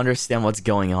just don't understand what's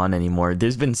going on anymore.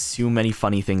 There's been so many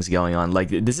funny things going on. Like,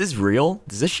 this is real?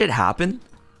 Does this shit happen?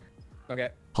 Okay.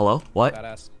 Hello? What?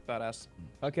 Badass.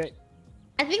 Okay.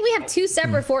 I think we have 2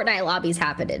 separate Fortnite lobbies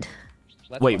happening.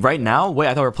 Wait, right now? Wait,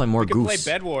 I thought we were playing more We can Goose.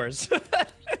 play Bed Wars.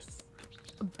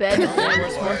 Bed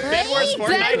Wars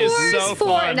Fortnite is so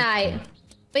fun. Fortnite.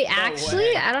 Wait,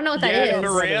 actually, I don't know what that is. Yeah,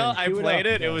 for real, I played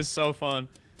it. It was so fun.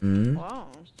 Wow.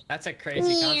 That's a crazy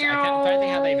concept. I can't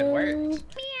think how they even work.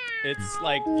 It's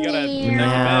like you gotta protect your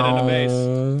bed in a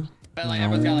base. But like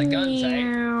everyone's got like guns, eh?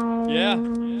 Yeah.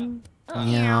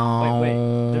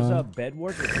 Wait, there's a bed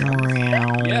wars.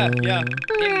 Yeah.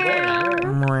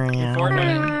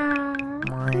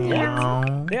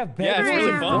 They have bed Yeah, it's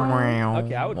really fun.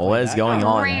 Okay, I would. What is going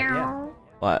on? Yeah.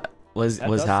 What? What's That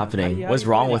does sound- happening? how What's do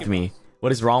you wrong make with it me?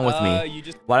 What is wrong with me? You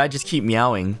just- Why'd I just keep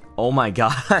meowing? Oh my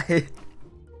god.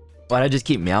 Why'd I just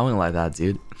keep meowing like that,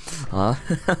 dude? Huh?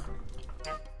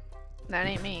 That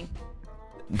ain't me.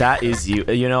 That is you.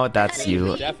 You know what? That's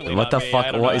you. Definitely What not the me. fuck?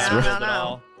 I don't What know is how to real? build at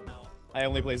all. I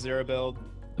only play zero build.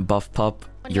 Buff Pup?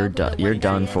 You're done. You're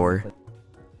done for.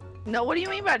 No, what do you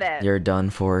mean by that? You're done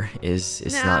for. It's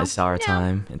not. It's our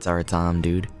time. It's our time,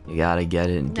 dude. You gotta get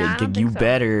it. Nah, I don't You think so.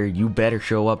 better. You better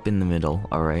show up in the middle.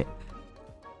 All right.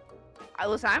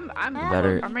 Listen, I'm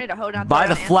Better. ready to hold on. By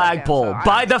the to flagpole.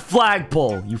 By the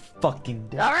flagpole. You fucking.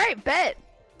 All right, bet.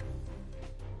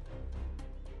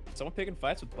 Someone picking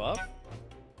fights with Buff?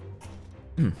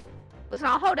 Listen,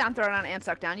 I'll hold down, throw down, and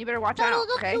suck down. You better watch out,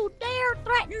 okay? You dare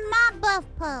threaten my buff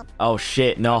pup. Oh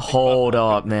shit! No, hold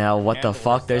up now. What the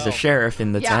fuck? There's a sheriff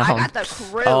in the Yeah, town. I got the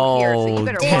crew Oh, here, so you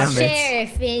better damn watch it.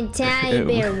 Sheriff in town, you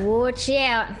better watch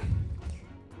out.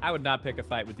 I would not pick a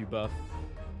fight with you, Buff.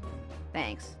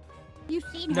 Thanks. You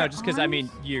seen No, her just because I arms? mean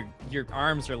your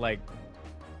arms are like.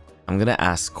 I'm gonna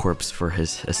ask Corpse for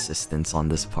his assistance on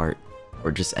this part,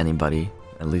 or just anybody.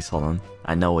 At least hold on.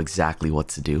 I know exactly what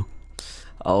to do.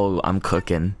 Oh, I'm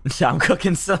cooking. I'm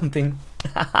cooking something.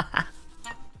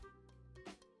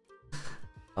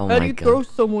 Oh How do my you god. throw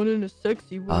someone in a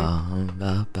sexy way?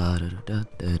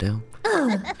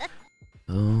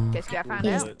 Oh. Guess you gotta find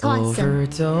He's out.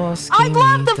 Overdose. I'd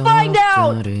love to find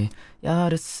out! や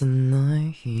るせな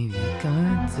い日々か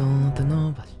らずっと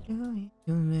伸ばしたい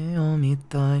夢を見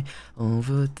たい。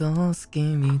Overdose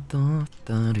君と二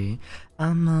人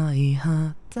甘い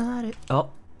肌。Oh.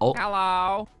 Oh.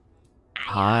 Hello.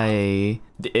 Hi.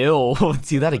 Ew.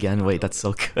 Do that again. Wait, that's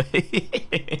so good.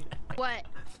 What?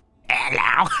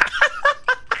 Hello.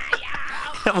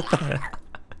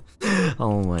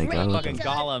 Oh my god. Fucking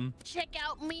Gollum. Check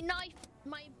out me knife,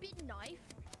 my big knife.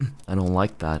 I don't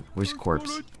like that. Where's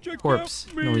Corpse? Corpse.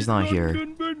 No, he's not here.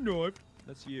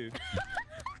 That's you.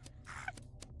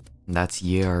 That's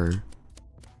Yer. I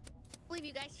believe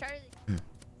you guys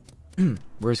started.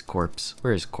 Where's Corpse?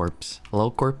 Where's Corpse? Hello,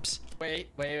 Corpse?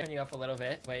 Wait, turn you up a little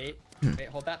bit. Wait,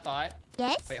 hold that thought.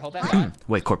 Yes? Wait, hold that thought.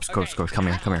 Wait, Corpse. Come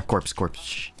here. Corpse.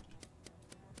 Shh.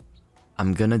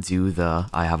 I'm gonna do the.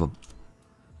 I have a.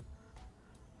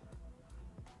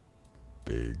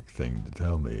 Big thing to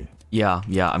tell me. Yeah.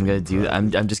 I'm gonna do.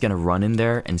 I'm just gonna run in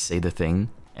there and say the thing,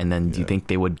 and then do you think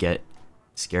they would get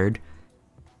scared?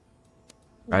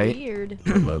 Right? Weird.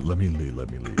 Let me lead.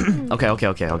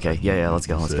 Okay. Yeah. Let's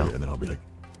go. Say it, and then I'll be like,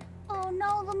 Oh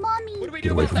no, the mummy. What do we get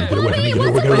do away with from me, that? get away from me, get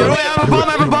away, get Wait, away. I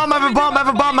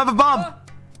have a bomb.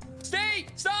 Stay!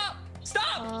 Stop!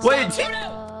 Wait.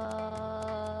 Shoto!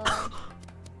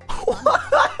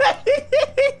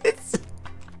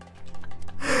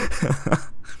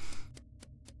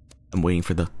 I'm waiting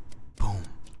for the boom.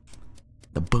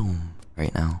 The boom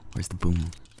right now. Where's the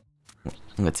boom? I'm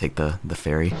gonna take the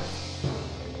ferry.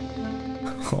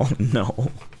 Oh no.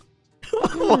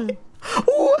 What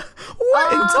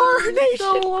in tarnation?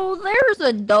 So there's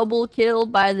a double kill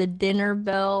by the dinner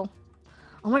bell.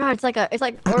 Oh my god, it's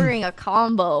like ordering a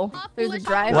combo. There's a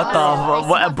drive. What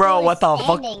the bro? What the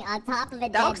fuck? Standing on top of a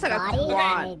That dead looks like a body.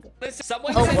 quad. Listen,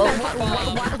 someone Oh, said whoa.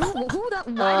 that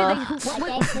Why did they? Okay,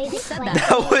 What please who said explain. that?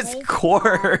 That was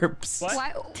Corpse. What? Why?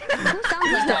 Who sounds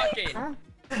like that? Talking.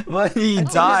 But he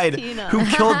died. Tina. Who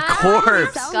killed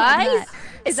Corpse? Sounds like Guys, that.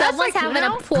 Is that Someone's like having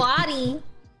a party.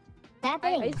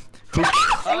 Happening. Oh. It's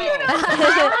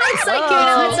like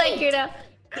Kudo. It's like Kudo.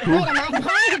 Wait, am I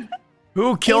fine?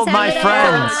 Who killed my having a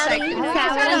friends? party. He's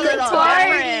Having a good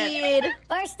party.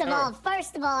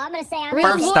 First of all, I'm gonna say I'm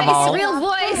Real First voice. of all- Real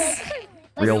voice.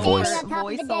 Real standing voice. on top of a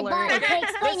Voice dead body. alert. Okay,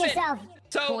 explain Listen. yourself.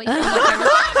 So,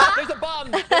 there's a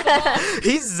bomb.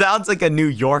 He sounds like a New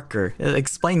Yorker.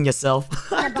 Explain yourself.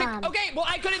 A bomb. Okay, well,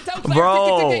 I couldn't tell 'cause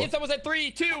Bro. I predicted it was at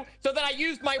 3-2, so then I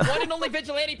used my one and only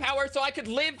vigilante power so I could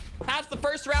live past the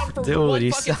first round for Dude, one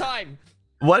you fucking sound- time.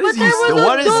 What is there was a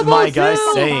what is double my guy kill.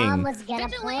 Bomb saying? was gonna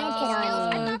plant it I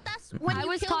on you. thought that's when I you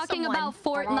was kill talking someone. about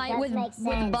Well, that Fortnite does with make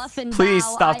sense. Buff and Please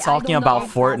Bao. stop I talking don't about know.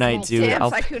 Fortnite, dude. Damn,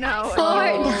 I'll- Sykkuno.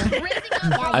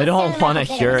 I don't want to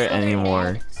hear it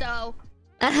anymore. So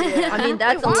I mean,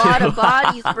 that's a lot of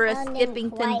bodies for a Sounding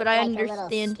skipping thing, quite but I like a little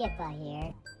understand. skipper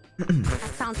here.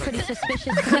 That sounds pretty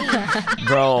suspicious to me.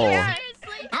 Bro.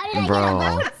 seriously, How did I Bro. get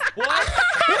a vote? What?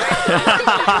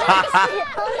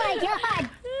 Oh my god!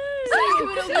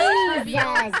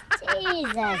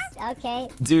 Jesus. Okay.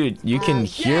 Dude, you can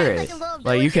hear it's it. like a little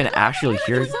Like you can village. actually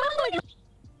hear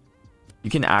You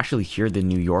can actually hear the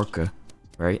New Yorker,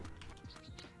 right?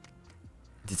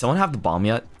 Did someone have the bomb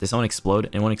yet? Did someone explode?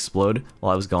 Anyone explode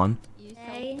while I was gone?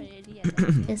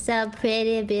 You're so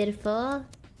pretty, beautiful.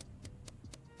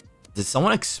 Did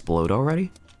someone explode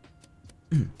already?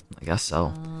 I guess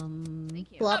so.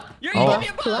 Plop. You're Oh. gonna give me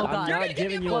a Plop. bomb. I'm You're not gonna give me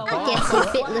a giving you a bomb. bomb. I guess your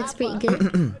fit looks pretty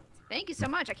good. Thank you so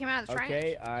much. I came out of the trash.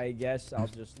 Okay, I guess I'll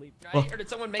just sleep. Right? Or did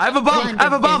someone make I have a bomb! I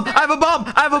have a bomb! I have a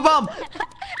bomb! I have a bomb!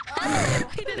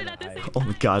 He did it at the same time. Oh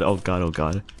my god, oh god, oh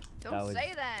god. Don't That was-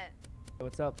 say that.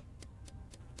 What's up?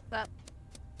 What's up?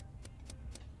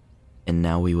 And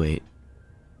now we wait.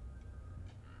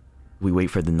 We wait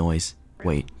for the noise.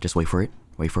 Wait, just wait for it.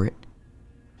 Wait for it.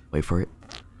 Wait for it.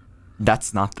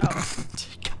 That's not the... God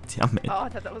damn it. Oh, I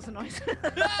thought that was a noise.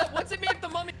 Ah, what's it mean if the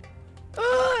mummy?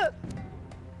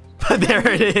 There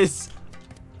it is.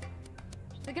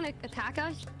 They're gonna attack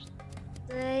us.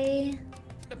 Say,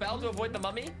 The bell to avoid the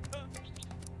mummy?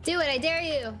 do it, I dare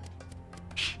you.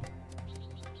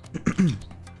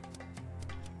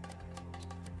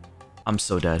 I'm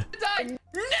so dead. Die.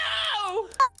 No!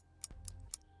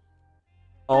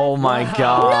 Oh my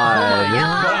god.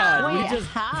 God, we Wait, just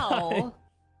how?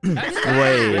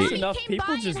 Wait. enough came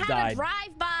people by just and had died. a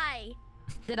drive-by.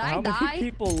 Did How I many die?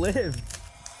 people live?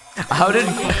 How did...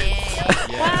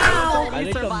 I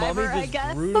think the Survivor, mummy I just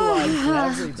guess.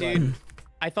 brutalized everybody. Dude,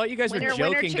 I thought you guys were Winner,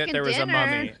 winner, joking that chicken there was a dinner.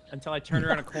 mummy until I turned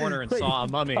around a corner and saw a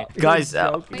mummy. Guys,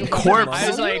 corpse. I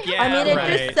was like, yeah, I mean, it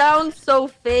right. just sounds so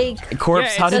fake.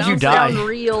 Corpse, Yeah, how it did you Doesn't sound die?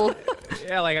 real.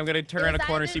 Yeah, like I'm gonna turn around a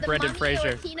corner and see Brendan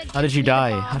Fraser. How did you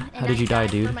die? How did you die,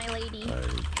 dude?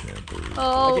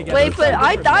 Oh, Okay, guys, wait, let's but find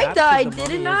I different maps 'cause died, the mummy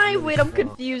didn't is I? really Wait, I'm small.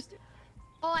 confused.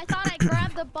 Oh, I thought I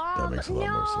grabbed the bomb. That makes a lot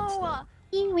more sense now.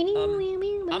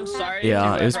 I'm sorry.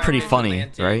 Yeah, if it was you pretty ever funny,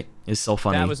 vigilante. right? It's so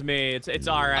funny. That was me. It's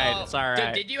all right. Oh, It's all dude,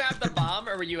 right. did you have the bomb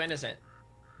or were you innocent?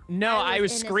 No, I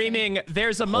was screaming,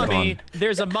 "There's a Hold mummy! on.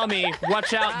 There's a mummy!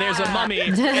 Watch out! There's a mummy!"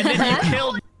 And then you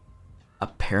killed.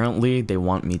 Apparently, they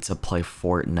want me to play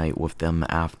Fortnite with them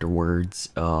afterwards.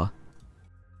 Hold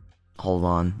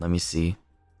on, let me see.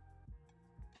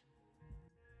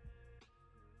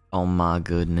 Oh my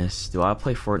goodness. Do I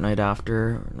play Fortnite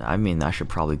after? I mean, I should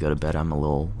probably go to bed. I'm a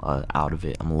little out of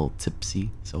it. I'm a little tipsy,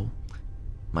 so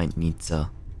might need to.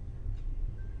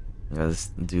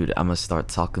 Dude, I'm gonna start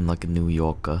talking like a New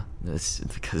Yorker. This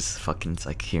because fucking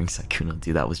like hearing Sykkuno,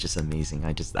 dude, that was just amazing.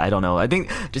 I don't know. I think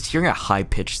just hearing a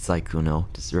high-pitched Sykkuno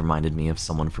just reminded me of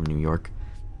someone from New York.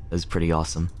 It was pretty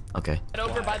awesome. Okay.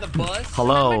 Over by the bus.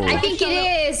 Hello. I think it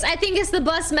is. I think it's the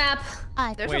bus map.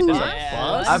 There's Wait, a there's bus? a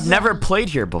bus? I've never played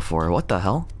here before. What the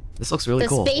hell? This looks really The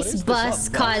cool. space bus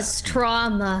caused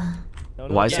trauma.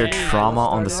 Why is there trauma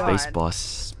on the started space bus?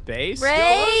 Space?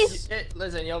 Race,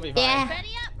 Listen, you'll be fine. Yeah.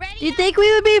 do you think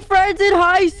we would be friends in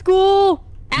high school?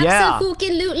 Yeah.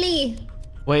 Absolutely.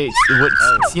 Wait, what,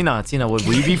 Tina, would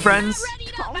we be friends?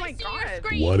 Oh my god.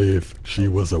 What if she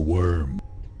was a worm?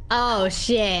 Oh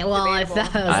shit. Well, if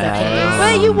that was the I case. don't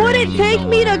Wait, you wouldn't know. take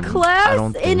me to I class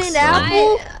don't in think an so.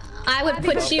 apple? I would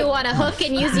put you on a hook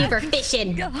and use you for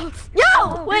fishing. No!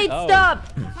 Wait, stop!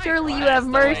 Surely you have That's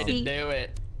the way to mercy. do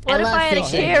it. What if love I had a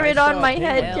fishing. carrot on my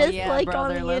head Hell just yeah, like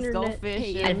brother, on the let's go internet?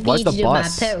 fishing. I'd What's feed the you my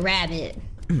bus? pet rabbit.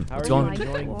 How are going- you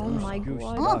enjoying Oh my Goose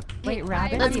god. Duck? Wait,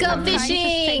 rabbit? Let's go I'm trying to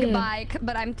say fishing. goodbye,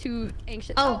 but I'm too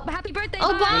anxious. Oh. Oh, happy birthday!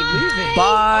 Oh, bye.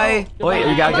 bye. Bye. Wait,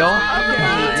 we gotta go.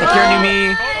 Take care, new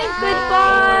me.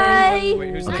 Goodbye! Wait,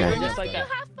 who's Okay. just like that?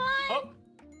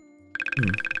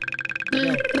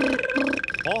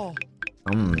 Oh.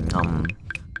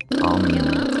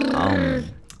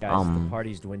 Guys, the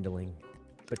party's dwindling.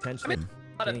 Potentially.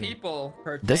 A lot of people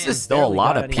per This fan. is still a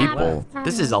lot of people.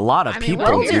 This is a lot of people,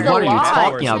 dude. What are you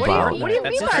talking about? What do you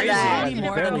mean by that?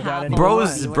 Barely got any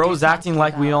Bros acting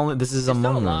like we only. This is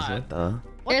Among Us. What the?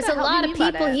 There's a hell do lot you of mean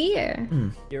by people that? here.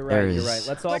 You're There right, you're is- right.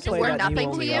 Let's all Just play we're that new nothing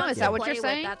to only you? up Is game. that what you're Play with,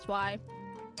 saying? That's why.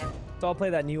 Let's all play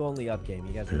that new only up game.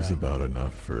 You guys are There's right. about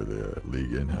enough for the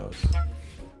league in-house.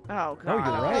 Oh No, you're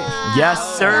god. right.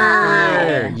 Yes,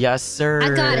 sir. Yes, sir. I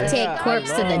gotta take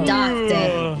Corpse to the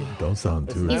doctor. Don't sound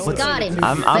too He's excited.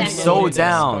 got it. I'm so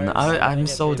down. I'm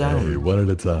so Hey, down. one at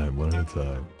a time, one at a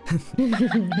time.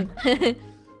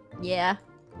 Yeah.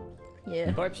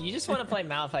 Yeah. Corpse, you just want to play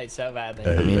Malphite so badly.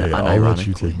 Hey, mean, hey, I'll let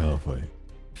you unironically. take Malphite.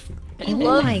 He Oh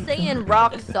loves my saying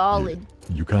rock solid.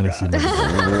 You kind of seem like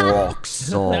Rock No,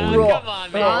 solid. come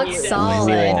on, man. Rock You solid.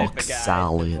 definitely say Rock type of guy to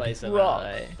solid. play some Rock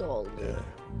Malphite. solid.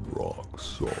 rock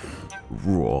solid.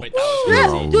 Rock Wait, that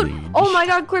was solid. Dude, oh my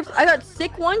god, Corpse, I got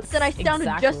sick once and I sounded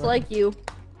Exactly just like you.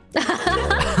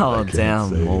 Oh I can't damn!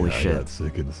 say Holy I shit! got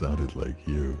sick and sounded like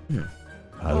you.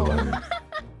 How Oh. do I?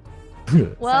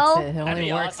 Well, It That'd only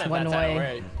be works awesome. one That's how it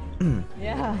way. worked.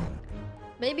 Yeah.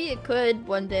 maybe it could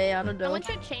one day, I don't know. Someone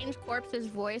should change Corpse's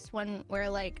voice when we're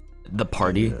like The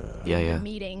party? Yeah.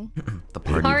 meeting. The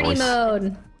party, Party voice.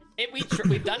 mode.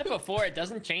 We've done it before. It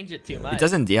doesn't change it too much. It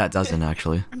doesn't. Yeah, it doesn't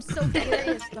actually. I'm so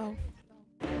curious though.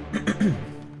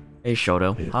 Hey,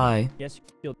 Shoto. Hi. Yes,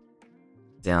 you'll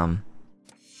Damn.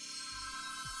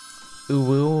 Ooh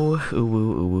woo, ooh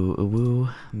woo, ooh woo, ooh woo.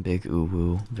 Big ooh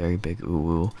woo, very big ooh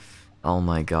woo. Oh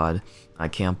my god. I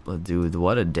can't, dude,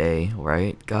 what a day,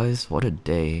 right, guys? What a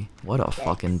day. What a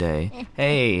fucking day.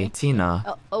 Hey,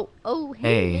 Tina. Oh,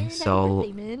 Hey, man, so,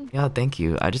 happy birthday, man. yeah, thank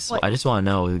you. I just What? want to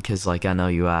know, because, like, I know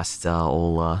you asked,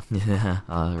 Ola,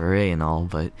 Ray and all,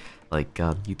 but, like,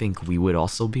 you think we would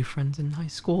also be friends in high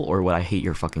school, or would I hate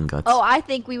your fucking guts? Oh, I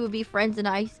think we would be friends in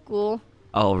high school.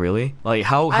 Oh, really? Like,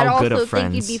 how I'd good also of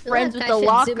friends? think you'd be friends with I the should zoom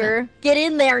locker. Get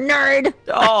in there, nerd!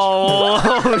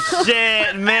 Oh,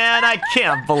 shit, man, I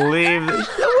can't believe this.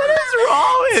 What is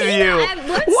wrong with you?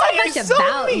 What's Why so are you much so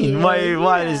about mean? you?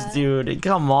 Why this dude?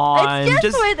 Come on, It's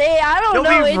just with I don't don't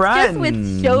know. be It's just with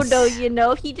friends. Shoto, you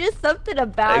know. He just something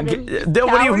about him. he just What do you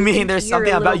cowers mean? in There's fear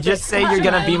something a about little you. Just bit. say you're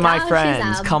gonna be my Now she's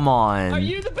friends. out. Come on. Are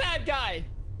you the bad guy?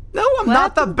 No, I'm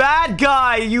not the bad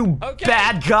guy. You Okay.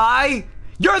 bad guy.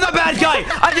 You're the bad guy.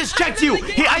 I just checked you.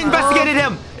 I investigated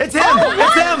him. It's him.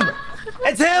 It's him.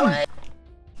 It's him.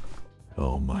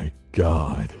 Oh my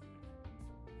god.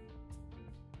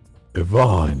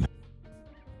 Yvonne.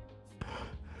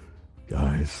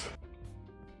 Guys,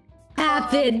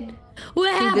 Happened.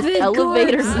 What Dude, happened? this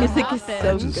elevator Goose? music is so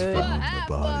I just good. found the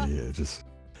body.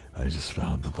 I just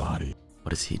found the body. What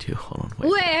does he do? Hold on, wait.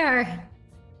 Where?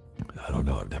 I don't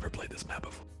know. I've never played this map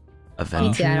before.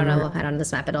 Me too. I don't know. Avenger? I don't know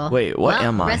this map at all. Wait, what Well,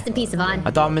 am I? rest in peace, Yvonne.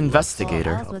 I thought I'm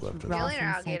investigator.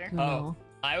 Oh,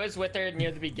 I was with her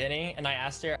near the beginning, and I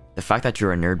asked her. The fact that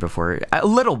you're a nerd before, a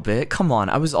little bit. Come on,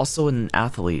 I was also an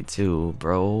athlete too,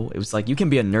 bro. It was like you can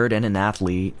be a nerd and an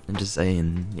athlete. I'm just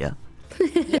saying, yeah.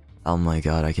 Oh my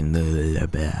god, I can.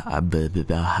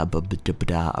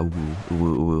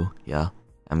 Yeah,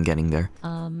 I'm getting there.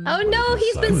 Oh no,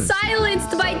 he's been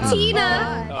silenced by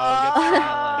Tina.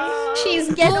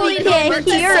 She's Guess we bullied can't over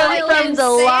to hear it from silence. the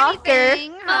locker.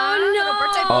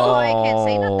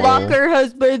 Oh. Locker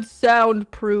has been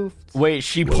soundproofed. Wait,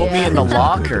 she put me in the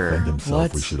locker.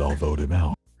 What? We should all vote him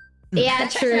out. Yeah,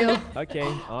 true. Okay.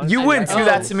 You wouldn't do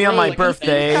that to me on my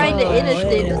birthday. Kinda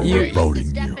innocent. You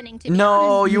voting you.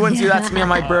 No, you wouldn't do that to me on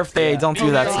my birthday. Don't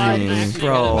do that to me,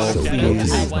 bro.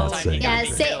 Please. Yeah,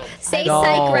 say No.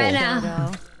 psych right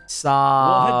now.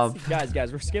 Stop. What?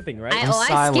 Guys, we're skipping, right? I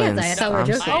skipped. I thought we were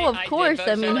joking. Oh, of course.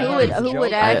 I mean, who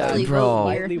would actually bro. vote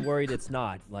I'm here? slightly worried it's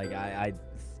not. Like I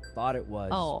thought it was.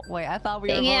 Oh wait, I thought we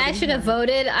were. Dang it, I should have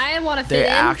voted. I didn't want to They fit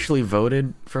in. actually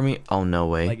voted for me? Oh, no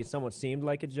way. Like it somewhat seemed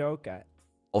like a joke.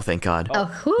 Oh, thank God. Oh,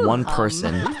 who? One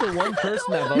person. Who's the one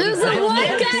person that voted? Who's the one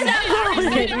guy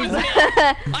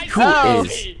that voted? Who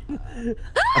is?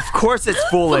 Of course it's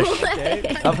foolish.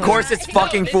 Of course it's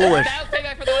fucking foolish.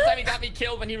 Payback for the one time he got me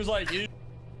killed when he was like, "You."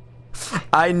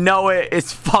 I know it.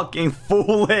 It's fucking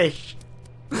foolish.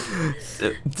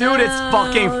 Dude, it's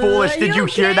fucking foolish. Did you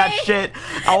hear that shit?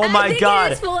 Oh my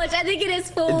God. I think it is foolish. I think it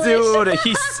is foolish. Dude,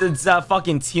 he's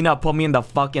fucking Tina put me in the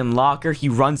fucking locker. He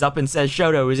runs up and says,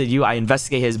 Shoto, is it you? I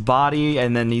investigate his body,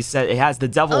 and then he said it has the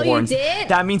devil Oh, you horns. did?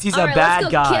 That means he's a Alright, bad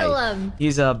let's go guy. kill him.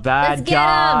 He's a bad Let's get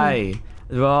guy. him.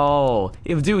 Bro,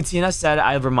 dude, Tina said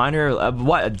I remind her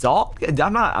what, a dog?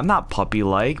 I'm not puppy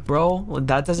like, bro.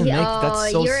 That doesn't make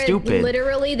that's so you're stupid.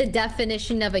 Literally the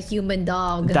definition of a human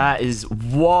dog. That is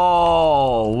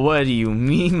whoa. What do you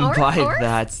mean by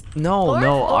that? No,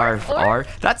 arf.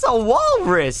 That's a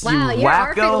walrus. Wow, you you're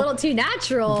wacko. arfing a little too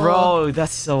natural. Bro,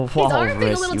 that's so walrus.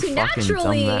 arfing a little You too fucking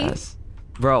naturally. dumbass.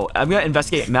 Bro, I'm gonna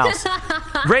investigate Mouse.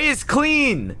 Ray is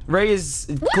clean. Ray is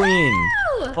clean.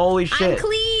 Holy shit. I'm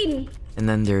clean. And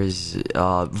then there's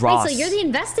Ross. Wait, so you're the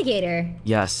investigator?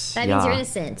 Yes. That yeah. means you're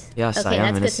innocent. Yes, okay, I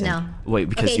am that's innocent. good to know. Wait,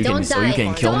 because Okay, you can don't so you die.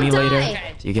 can kill me Don't later.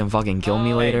 die. So you can fucking kill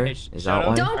me later. Is that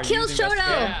why? Don't kill Shoto.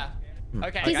 Yeah.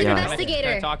 Okay. He's I an got it. investigator.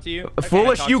 Can I talk to you?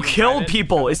 Foolish, you killed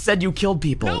people. It said you killed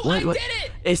people. No, what? I What?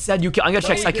 didn't. It said you killed. I'm gonna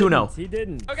check Saikuno. He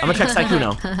didn't. Okay. I'm gonna check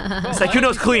Saikuno.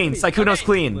 Saikuno's clean. Saikuno's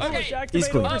clean. Okay. He's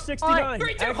clean. Over 69.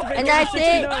 And that's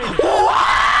it.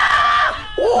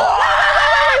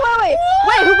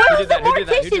 Wait, Who where's did the that? Who did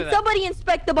that? Who did mortician? that? Somebody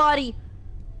inspect the body.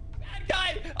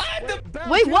 Guy, I'm the.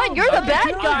 Wait, what? You're the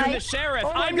bad I'm guy. the sheriff.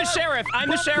 I'm the sheriff. I'm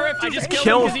the sheriff. I just killed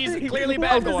Kill- him because he's clearly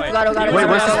bad boy. Wait,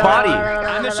 where's his body?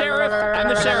 I'm the sheriff. I'm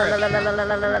the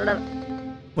sheriff.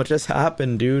 What just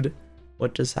happened, dude?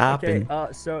 What just happened?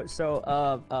 Okay,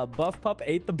 so Buff Pup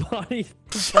ate the body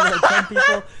in front of 10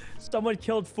 people. Someone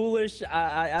killed Foolish.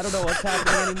 I don't know what's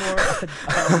happening anymore.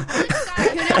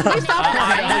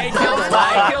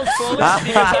 I killed Foolish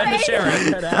because I'm the sheriff.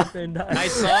 That happened. I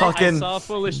saw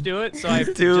Foolish do it, so I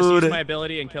just Dude. used my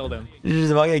ability and killed him. You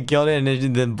just fucking killed it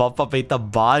and then Buff Up ate the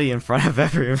body in front of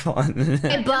everyone.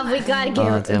 Hey, Buff, we gotta Oh,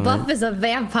 get damn Buff it. is a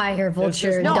vampire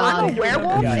vulture No, I'm dog. a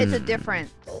werewolf. Yeah. It's a different.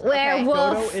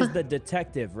 Werewolf. Shoto is the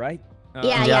detective, right?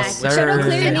 Yeah, Yes, yeah. sir. Shoto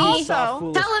cleared And me.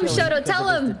 also- Tell him, Shoto, tell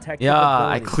him. Yeah,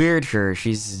 I cleared her.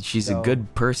 She's a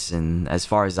good person as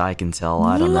far as I can tell.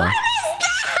 I don't know.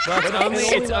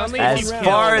 It's only if As you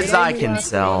far kill. as I can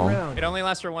tell. It only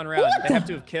lasts for one round. They have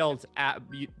to have killed after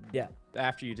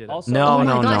you did it. No, Oh my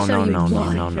no, no, gosh, no, are you no, no,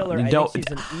 lying? no, Killer, no. I think Don't. she's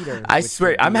an eater, I which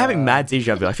swear, would I'm be, having mad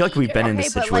deja vu. I feel like we've been in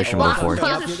this Okay, but, like, situation lots before. of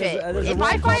pieces of shit. There's a If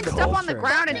I word find called stuff on the culture.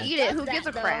 ground and eat it, who gives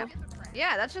a crap?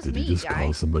 Yeah, that's just Did me, you just guy.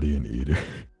 call somebody an eater?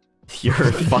 You're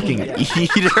a fucking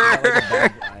eater.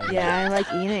 Yeah, I like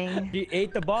eating. She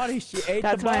ate the body. She ate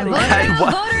That's the why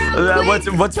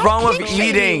body. What's wrong with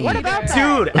eating? What about that?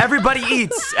 Dude, everybody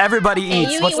eats. Everybody Hey,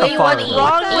 eats. you What's eat the what you want fun? to eat.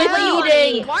 Wrong with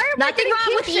eating. Why are we Nothing getting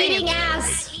wrong with kink shamed? eating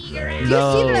ass. Do you see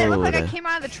that I look like I Dude. came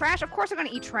out of the trash? Of course I'm gonna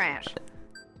eat trash.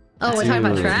 Oh, we're talking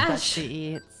about Dude. trash? She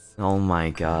eats. Oh my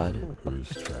god.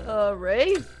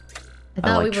 Ray? I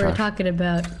thought like we were trash. talking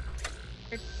about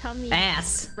Your tummy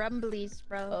ass. rumblies,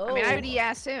 bro. I mean, I would eat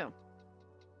ass too.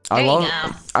 I There you love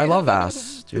go. I love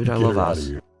ass. Dude, I Get love her out of ass.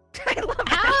 here.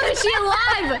 How is she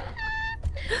alive?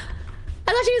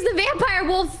 thought she was the vampire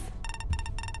wolf.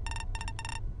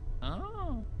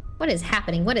 Oh. What is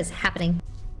happening? What is happening?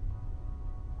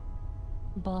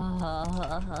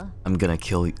 I'm gonna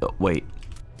kill you. Oh, wait.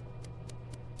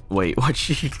 Wait, what'd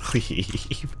she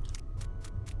leave?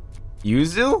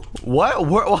 Yuzu?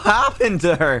 What happened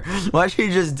to her? Why'd she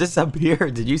just disappear?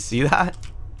 Did you see that?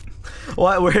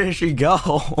 What? Where did she go?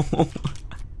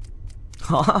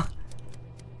 Huh?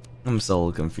 I'm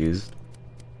so confused.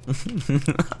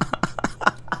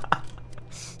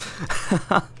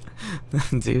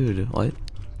 Dude, what?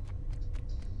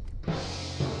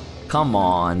 Come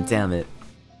on, damn it.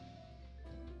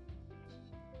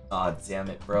 Aw, damn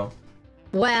it, bro.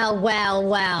 Well, well,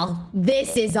 well.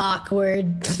 This is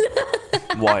awkward.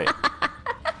 What?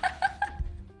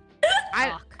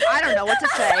 I don't know what to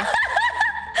say.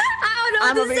 I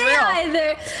don't know what to say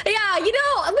either. Yeah, you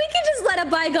know, we can just let a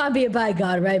bygone be a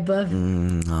bygone, right, Buff?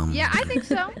 Yeah, I think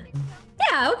so.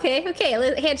 Yeah, okay.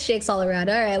 Handshakes all around.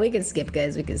 All right, we can skip,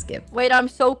 guys. We can skip. Wait, I'm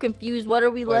so confused. What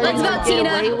are we letting Let's them go,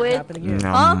 get Tina. away with?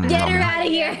 Huh? Get her out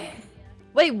of here.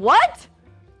 Wait, what?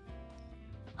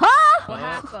 Huh? What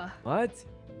happened? What?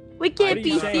 We can't are be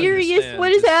you saying? serious.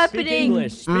 What is happening? Speak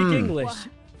English. Speak English.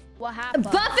 What happened?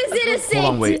 Buff is innocent.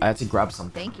 Hold on, wait. I have to grab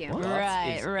something. Thank you.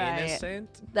 Right.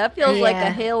 That feels like Yeah.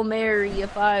 a Hail Mary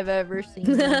if I've ever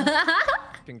seen one.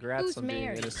 Congrats Who's on being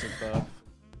married? innocent, Buff.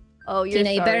 Oh, you're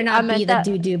Tina, you better sorry. I not meant be the that-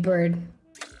 doo-doo bird.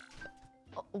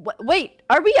 Wait,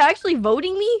 are we actually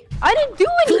voting me? I didn't do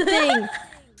anything.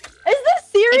 Is this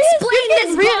serious? Explain You're getting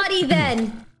this real- body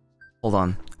then. Hold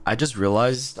on. I just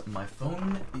realized my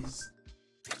phone is...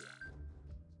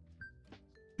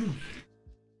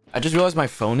 at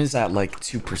like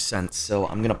 2%, so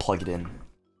I'm gonna plug it in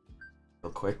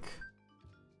real quick.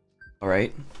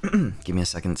 Alright. Give me a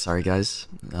second. Sorry, guys.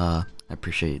 I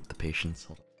appreciate the patience.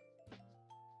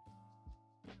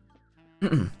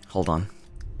 Hold on.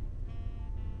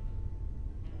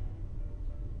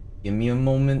 Give me a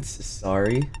moment.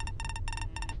 Sorry.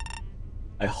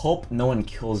 I hope no one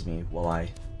kills me while I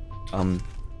hope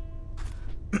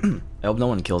no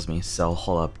one kills me, so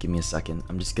hold up, give me a second.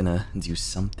 I'm just gonna do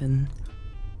something.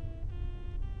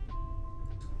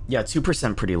 Yeah,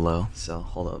 2% pretty low, so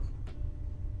hold up.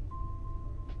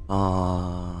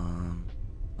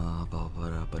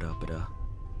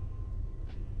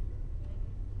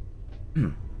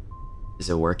 Is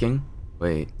it working?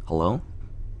 Wait, hello?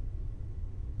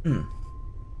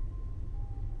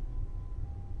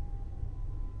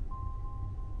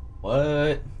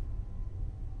 What?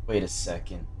 Wait a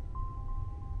second.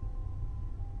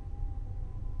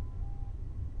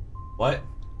 What?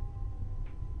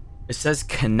 It says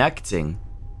connecting.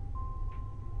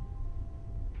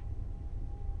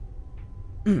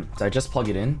 Did I just plug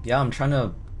it in? Yeah, I'm trying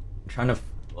to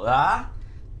ah?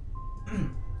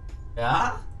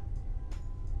 Yeah?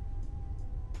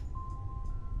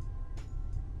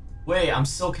 Wait, I'm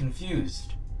so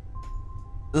confused.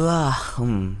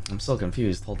 I'm so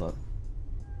confused. Hold up.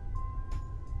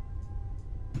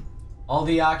 All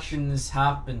the action is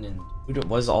happening.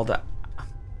 What is all that?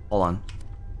 Hold on.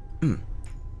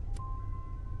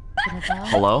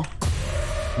 Hello?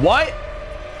 What?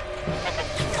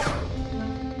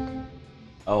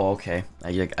 Oh, okay.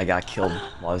 I got killed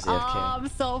while I was AFK.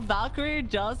 So Valkyrie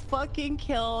just fucking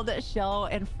killed Sho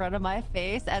in front of my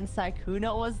face, and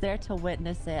Sykkuno was there to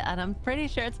witness it, and I'm pretty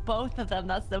sure it's both of them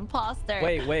that's the imposter.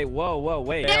 Wait, whoa,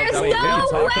 wait. There's wait, no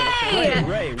way!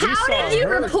 Ray, we How saw did you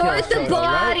her report kill the Shoto,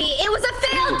 right? body? It was a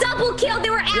failed double kill. They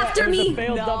were after me.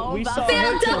 Failed double, we saw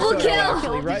failed her kill double Shoto, kill.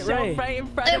 actually, right, Ray?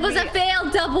 It was a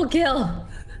failed double kill.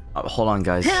 Hold on,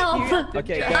 guys. Help!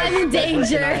 Okay, I'm in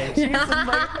danger.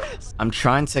 I'm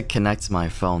trying to connect my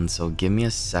phone, so give me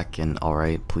a second,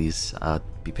 alright? Please,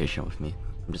 be patient with me.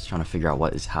 I'm just trying to figure out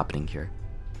what is happening here.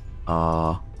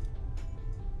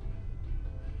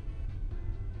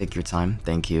 Take your time,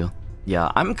 thank you.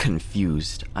 Yeah, I'm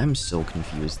confused. I'm so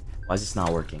confused. Why is this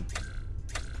not working?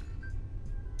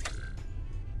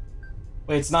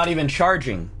 Wait, it's not even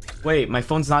charging. Wait, my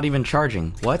phone's not even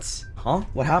charging. What? Huh?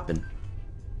 What happened?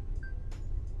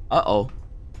 Uh-oh.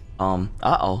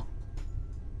 Uh-oh.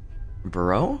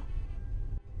 Bro?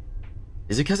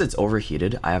 Is it because it's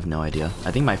overheated? I have no idea.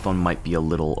 I think my phone might be a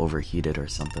little overheated or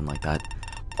something like that.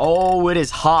 Oh, it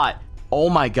is hot. Oh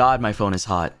my god, my phone is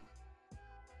hot.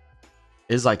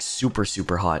 It is like super,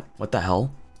 super hot. What the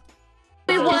hell?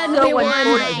 We won.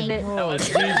 Oh,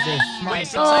 Jesus. Wait,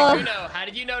 so Sykkuno, how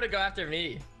did you know to go after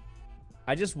me?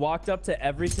 I just walked up to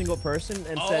every single person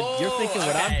and said, "You're thinking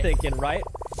what okay. I'm thinking, right?"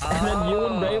 And then you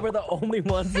and Ray were the only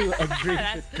ones who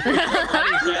agreed.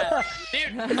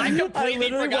 Dude, I completely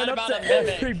forgot about a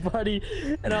mimic. Everybody,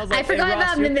 and I was like, I forgot hey, Ross,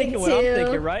 about you're mimic thinking what I'm too.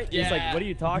 thinking, right? He's Yeah. like, what are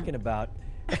you talking about?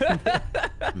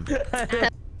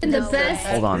 The best.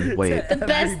 Hold on, wait. The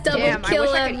best double Damn, I kill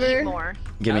wish I could eat ever. more.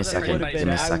 Give me a That second. would've Give me a been-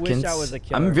 I wish second. I was a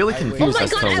killer. I'm really I wish- confused Oh my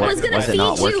as god, to I what was gonna was it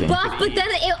not feed you, working. Buff, but then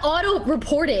it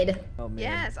auto-reported. Oh, man.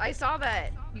 Yes, I saw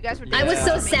that. You guys were. I was so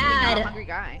doing something. You're not sad. a hungry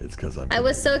guy. It's because I'm. I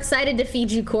was so excited to feed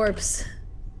you corpse.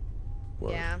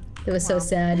 What? Yeah. It was so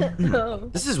sad.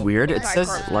 This is weird. It Sorry, says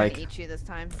Corpse, I'm like. gonna eat you this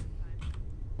time.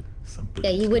 Something Yeah,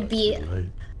 you would be. right.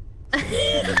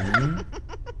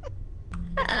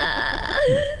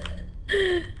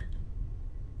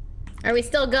 Are we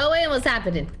still going? What's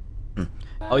happening?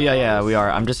 Oh yeah, we are.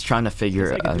 I'm just trying to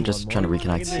figure. I can I'm do just one trying to more.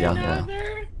 reconnect. Yeah.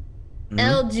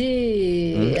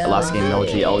 LG. Last game,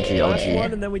 LG. Last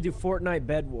one, and then we do Fortnite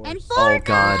Bed Wars. And Oh Fortnite.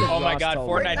 god. Oh my god, Lost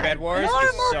Fortnite already. Bed Wars is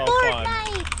Normal so fun.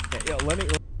 Fortnite. Okay, yo, let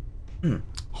me.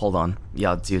 Hold on.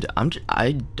 Yeah, dude.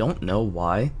 I don't know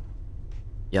why.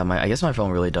 Yeah, I guess my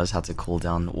phone really does have to cool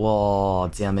down. Whoa,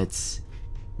 damn it.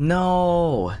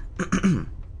 No.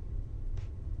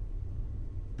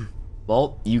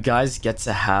 Well, you guys get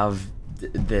to have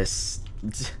this.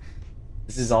 This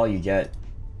is all you get.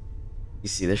 You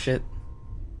see this shit?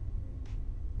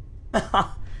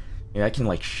 Yeah, I can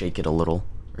like shake it a little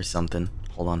or something.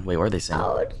 Hold on. Wait, what are they saying?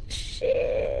 Oh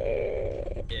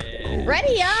shit.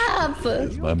 Ready up!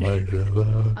 Is my mic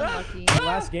Unlucky.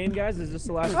 Last game, guys. Is this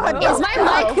the last God, one? Is my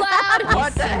mic loud?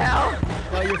 What the hell?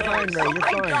 No, you're fine, Ray. You're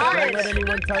fine. Don't let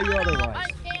anyone tell you otherwise.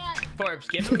 Forbes,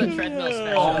 give him the treadmill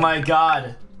special. Oh my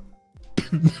god.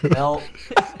 Well,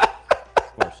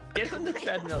 Give him the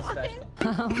treadmill special.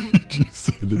 Just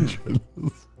say the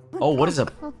treadmills. oh, what is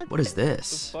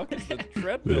this? Fuck is the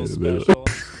treadmill Wait a minute. special?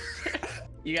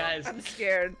 You guys, I'm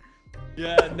scared.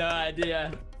 yeah, no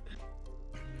idea.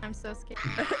 I'm so scared.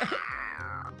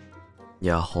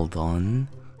 Yeah, hold on.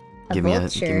 A Give me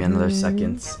vulture. another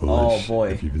second. Oh Foolish. boy.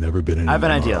 If you've never been in I have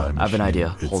an an idea. MRI I have an machine, idea.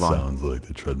 Hold on. It sounds like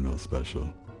the treadmill special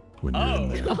when you're in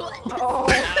there. Oh.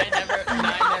 I never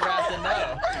had to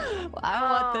know. I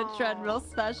want the treadmill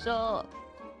special.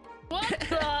 What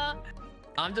the?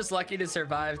 I'm just lucky to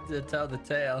survive to tell the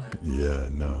tale. Yeah,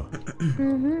 no.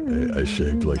 I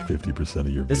shaved like 50% of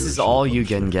your. This is viewership, all I'm you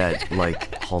sure. can get.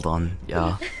 Like, hold on.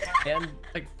 Yeah. And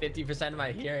like 50% of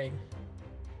my hearing.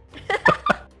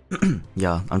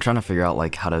 Yeah, I'm trying to figure out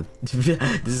like how to.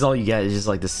 This is all you get. It's just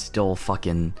like this still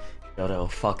fucking. Shoto.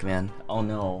 Fuck, man. Oh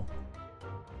no.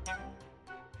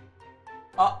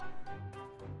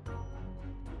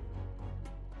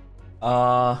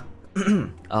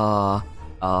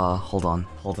 Hold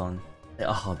on.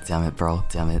 Oh, damn it, bro.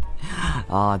 Damn it.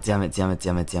 Damn it.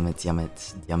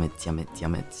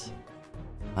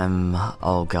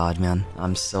 Oh god, man.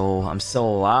 I'm so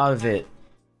out of it.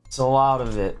 So out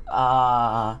of it.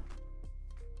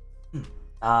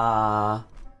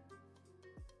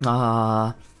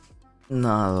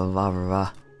 No, blah, blah,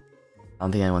 blah. I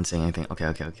don't think anyone's saying anything. Okay.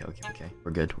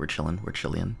 We're good. We're chilling.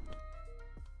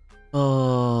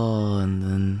 Oh, and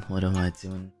then what am I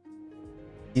doing?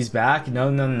 He's back?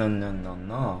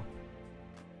 No.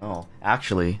 Oh,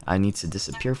 actually, I need to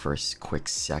disappear for a quick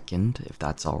second, if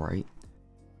that's alright.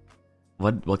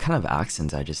 What kind of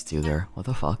accent I just do there? What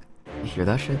the fuck? You hear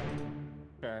that shit?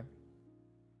 Sure.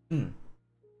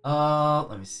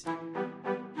 Let me see.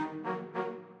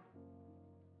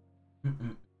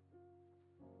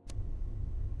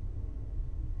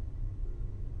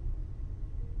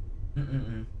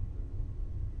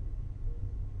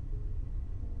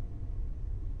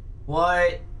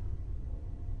 What?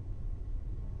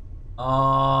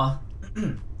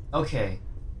 Okay.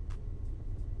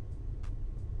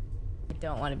 I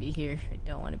don't want to be here. I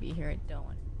don't want to be here. I don't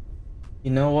want.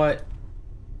 You know what?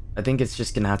 I think it's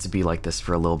just gonna have to be like this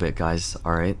for a little bit, guys.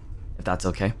 Alright? If that's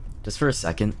okay. Just for a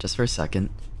second.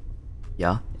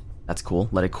 Yeah? That's cool.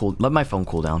 Let my phone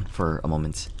cool down for a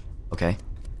moment. Okay?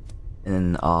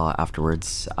 And then,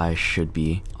 afterwards, I should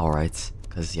be alright.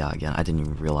 Because, yeah, again, I didn't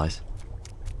even realize.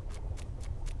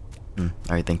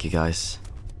 Alright, thank you, guys.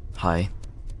 Hi.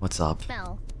 What's up?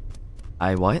 Smell.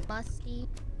 I what? Musty,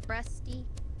 breasty.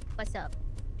 What's up?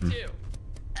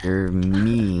 You're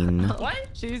mean. What?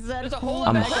 She said there's a whole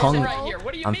I'm event hung- right here.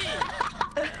 What do you I'm- mean?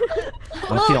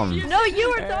 I'm feeling... No, you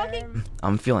were talking.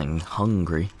 I'm feeling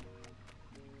hungry.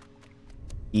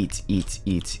 Eat.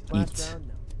 Eat?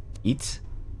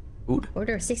 Food?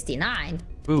 Order 69.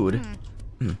 Food?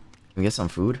 Can we get some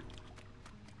food?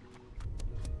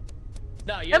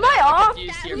 No, you're Am the I one off?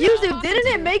 confused here. Yuzu, didn't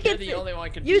it make You're it? the only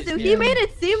one confused Yuzu, he here. made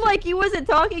it seem like he wasn't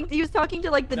talking. He was talking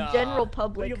to like the Nah. general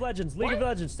public. League of Legends, League of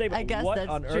Legends, stay. I guess what that's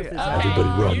on true. earth is Okay, happening?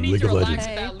 Everybody run, you need League to of relax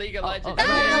Legends. about League of Legends.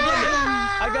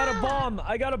 I got a bomb.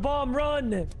 I got a bomb.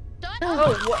 Run.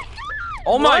 Oh, what?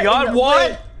 Oh my God!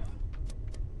 What?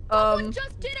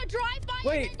 Just did a drive-by.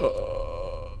 Wait.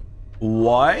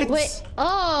 What? Wait.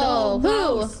 Oh,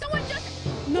 who? Someone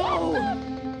just. No.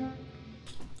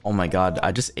 Oh my God!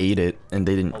 I just ate it, and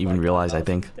they didn't even realize. I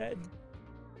think. Dead.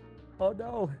 Oh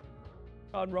no.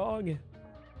 Gone wrong. We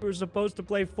were supposed to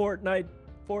play Fortnite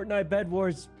Bed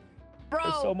Wars. Bro,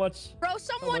 There's so much.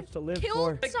 someone much to live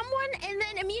killed for. someone and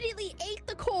then immediately ate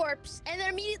the corpse and then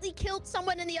immediately killed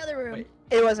someone in the other room.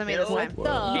 It wasn't me this time.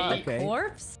 Okay.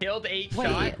 Corpse? Killed 8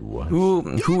 shot.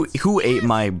 Who ate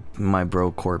my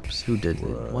bro corpse? Who did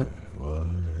it? What?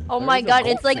 Oh my God!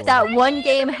 It's like that one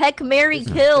game Heck Mary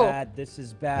Kill. This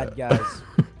is bad, guys.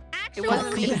 It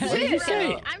wasn't me. What did you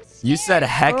say? You said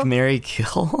heck, Mary,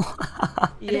 kill.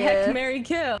 Heck, Mary,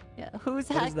 kill. Yeah, who's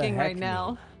What does the hacking heck right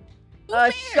now?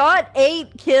 Shot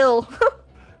 8, kill.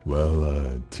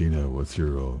 Well, Tina, what's your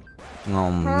role?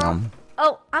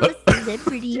 Oh, I'm a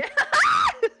celebrity.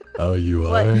 Oh, you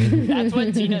What? are? That's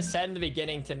what Tina said in the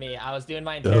beginning to me. I was doing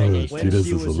my Oh, interrogation.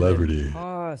 Tina's a celebrity.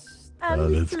 Oh,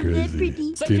 that's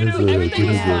crazy. Tina's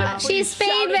a She's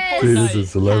famous. Tina's a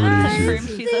celebrity.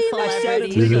 She's a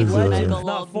celebrity. Tina's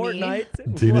Not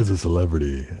Fortnite. Tina's a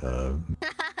celebrity.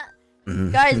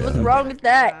 Guys, what's wrong with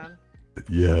that?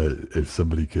 Yeah, if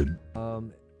somebody could.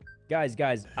 Guys,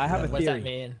 I have a What does that theory.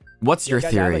 mean? What's your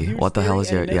Guys, I have a theory? huge What the hell theory,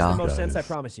 is your and it makes yeah? the most sense, I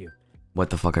promise you. What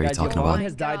the fuck are you Guys, talking Yvonne about?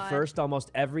 has died first almost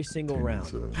every single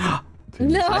round.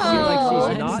 No. I feel like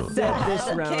she's not dead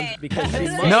this round because she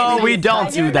might No, be we a don't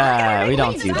tiger. do that. We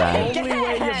don't do The that. only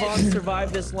way Yvonne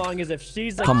survived this long is if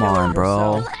she's a Come killer on,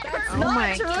 bro. herself. Oh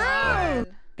my god.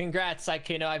 Congrats,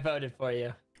 Saikuno. I voted for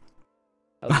you.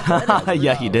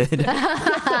 Yeah, he did.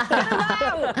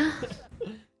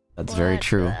 That's very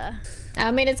true.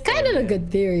 I mean, it's kind of a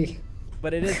good theory.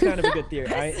 But it is kind of a good theory.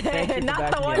 Thank you for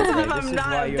Not the backing one me up time today. I'm This is not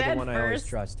why you're the dead one I always first.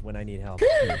 trust when I need help.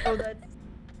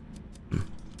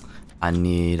 I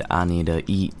need to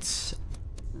eat.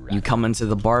 You coming to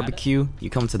the barbecue? You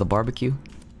coming to the barbecue?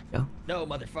 Yeah. No,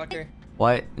 motherfucker.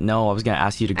 What? No, I was gonna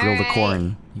ask you to grill the Alright.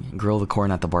 corn. Grill the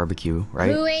corn at the barbecue,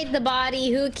 right? Who ate the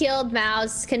body? Who killed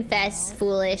Mouse? Confess,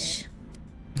 foolish.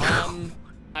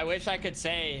 I wish I could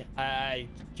say I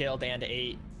killed and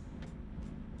ate.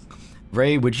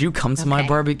 Ray, would you come to my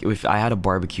barbecue? If I had a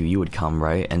barbecue, you would come,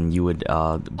 right? And you would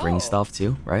bring stuff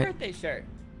too, right? Birthday shirt.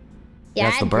 Yeah,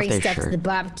 That's the I'd bring birthday stuff to shirt. the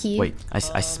barbecue. Wait, I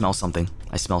smell something.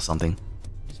 I smell something.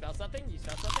 You smell something? You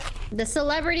smell something? The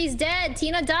celebrity's dead.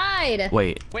 Tina died.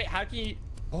 Wait. Wait, how can you?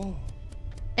 Oh.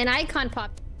 An icon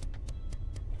popped.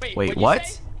 Wait. Wait, what'd you what?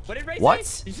 say? What did Ray What?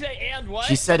 say? Did you say and what?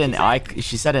 She said What'd an you say?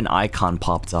 She said an icon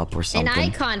popped up or something. An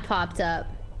icon popped up.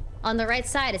 On the right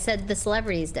side, it said the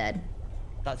celebrity's dead.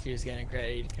 Thought she was getting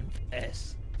ready to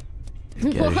confess.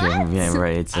 Yeah,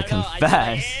 right. To I don't know, I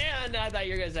confess. said, and I thought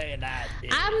you were gonna say that.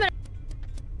 I'm gonna.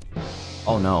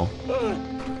 Oh no.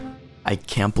 I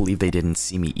can't believe they didn't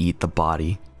see me eat the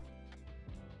body.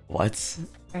 What?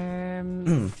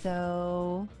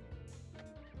 So.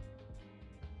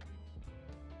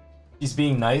 She's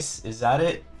being nice? Is that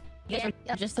it? Yeah,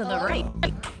 just to the right.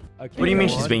 What do you mean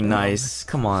she's being nice?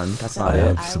 Come on, that's not I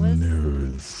it. have some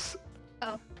news.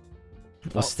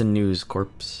 What's the news,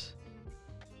 corpse?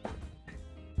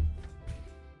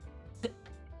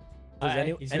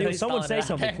 Anyway, someone say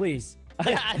something, please.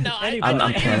 No, Anybody.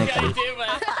 I'm panicking.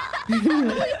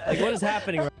 Like, what is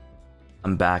happening?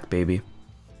 I'm back, baby.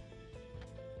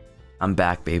 I'm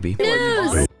back, baby.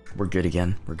 Wait, We're good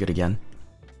again. We're good again.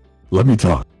 let me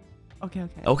talk. Okay.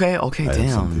 Okay, I have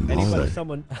something damn. to Anybody, say.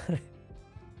 someone.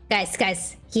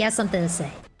 Guys, he has something to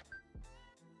say.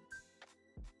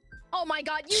 Oh my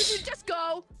god, Yuzu, just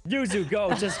go. Yuzu,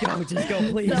 go. Just go,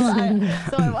 please.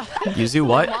 Yuzu,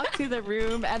 what? I walked to the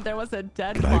room and there was a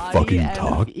dead Can I body fucking and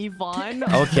talk? Yvonne.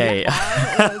 Okay.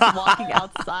 Yvonne was walking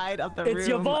outside of the room. It's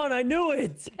Yvonne, I knew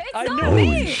it. I knew Holy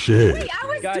it. shit.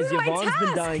 Guys, Yvonne's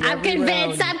been dying I'm every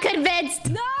convinced. round. I'm convinced.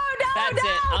 No. That's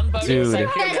it. I'm voting Dude.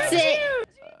 Saikuno. That's it.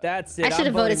 That's it. I should have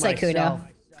I'm voted voting Saikuno. myself.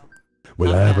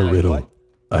 Wait, I have a riddle.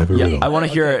 I have a Yeah, riddle. I want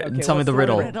to hear Okay, it. okay, Tell me what's the the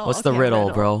riddle. riddle? What's the Okay, riddle,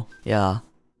 riddle. bro? Yeah.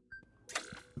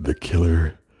 The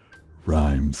killer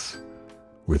rhymes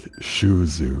with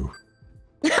Shuzu.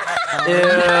 Ew.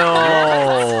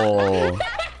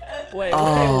 Wait,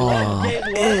 Oh. wait.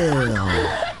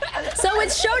 Ew. So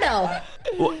it's Shoto.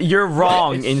 Well, you're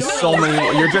wrong in so many.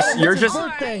 You're just.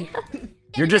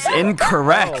 You're just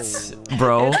incorrect,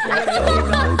 bro.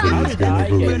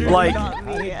 Like,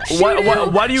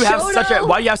 why do you have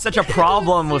such a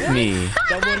problem with me?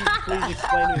 Someone please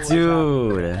explain to me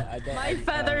Dude. My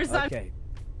feathers are...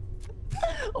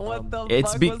 What the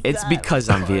It's fuck was it's that? because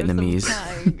I'm Vietnamese.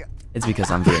 It's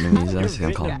because I'm Vietnamese. That's what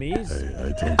I'm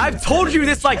called. I've told you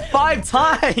this like 5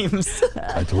 times.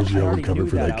 I told you I would cover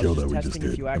for that kill that we just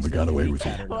did, and we got away with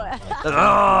it. Oh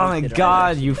my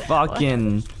god, you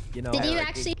fucking. Did you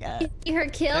actually see her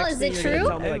kill? Is it true?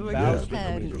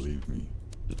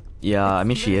 Yeah, I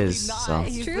mean she is. So.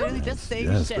 It's true.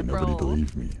 Yes, but nobody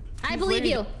believed me. I believe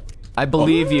you. I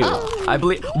believe you. Oh. I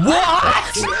believe.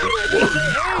 What?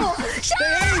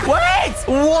 Wait!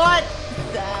 What?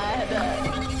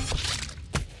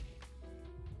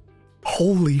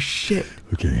 Holy shit.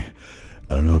 Okay,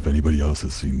 I don't know if anybody else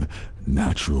has seen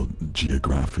Natural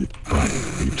Geographic, but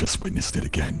we've just witnessed it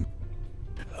again.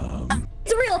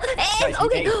 It's real. And,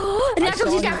 okay.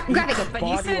 Natural Geographic.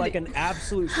 Body like an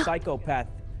absolute psychopath.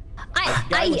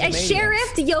 I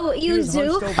sheriffed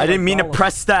Yuzu. I didn't mean to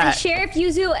press I that. sheriffed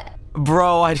Yuzu.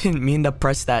 Bro, I didn't mean to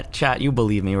press that. Chat, you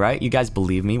believe me, right? You guys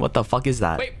believe me? What the fuck is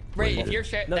that? Wait, Ray, if you're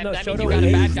sheriff, that means Shoto you got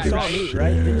a bad guy,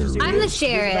 right? I'm the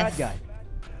sheriff.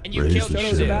 And you killed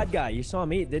Shoto's a Yuzu. bad guy. You saw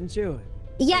him eat, didn't you?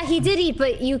 Yeah, he did eat,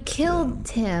 but you killed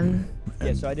him.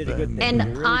 Yeah, so I did a good thing. And You're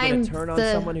really I'm gonna turn on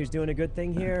the- someone who's doing a good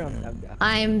thing here.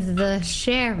 I'm the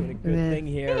sheriff. Doing a good thing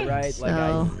here, right? Like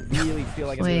I really feel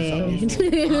like it's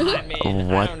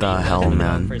What the hell,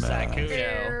 man?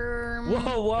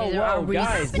 Whoa, whoa,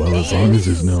 guys! Well, as long as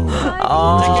there's no. Oh my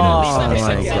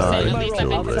god.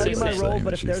 I'll tell you my role,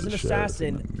 but if there's an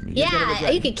assassin,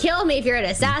 Yeah, you could kill me if you're an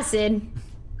assassin.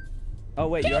 oh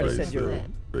wait, you already said your role.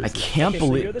 I can't Okay, so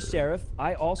believe. you're the sheriff.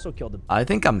 I also killed him. I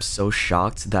think I'm so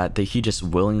shocked that he just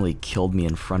willingly killed me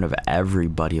in front of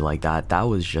everybody like that. That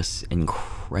was just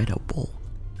incredible.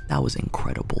 That was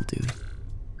incredible, dude.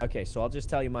 Okay, so I'll just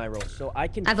tell you my role. So I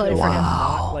can I voted kill for him.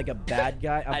 not like a bad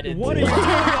guy. What are do you doing?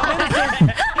 I'm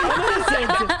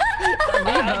innocent.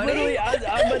 I'm an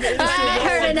innocent. I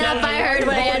heard enough. I heard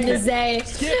what I had to say.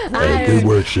 Good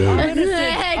work, Sheriff.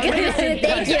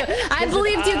 Thank you. I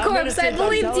believed you, Corpse. I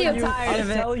believed you. I'm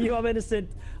telling you, I'm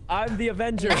innocent. I'm the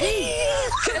Avenger.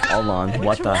 Hold on.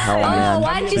 What the hell, Oh, man?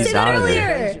 why didn't you He's say that out of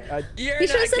there. earlier? You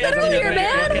should have said that earlier,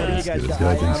 man. This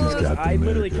guy thinks he's Captain I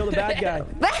literally killed a bad guy.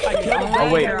 Oh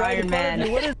wait. Iron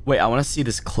Man. Wait, I want to see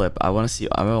this clip. I'm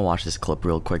gonna watch this clip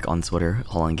real quick on Twitter.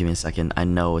 Hold on, give me a second. I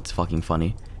know it's fucking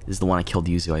funny. This is the one I killed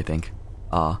Yuzu, I think.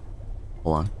 Hold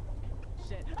on.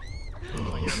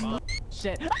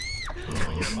 Shit.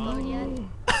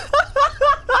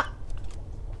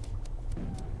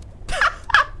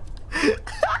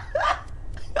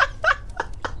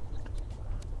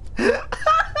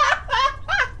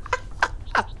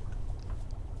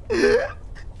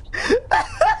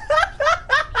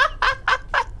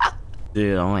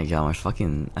 Dude, oh my god, my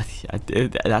fucking...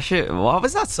 that shit... Why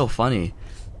was that so funny?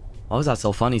 Why was that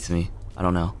so funny to me? I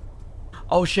don't know.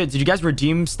 Oh shit, did you guys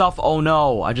redeem stuff? Oh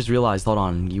no, I just realized. Hold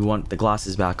on, you want the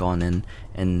glasses back on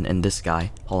and this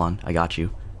guy. Hold on, I got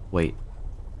you. Wait,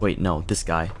 no, this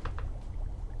guy.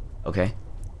 Okay,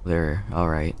 there. All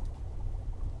right,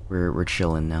 we're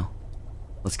chilling now.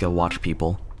 Let's go watch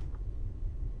people.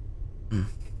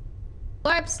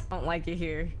 Corpse. I don't like it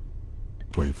here.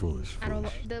 Play foolish. I don't know.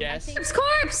 Yes. It's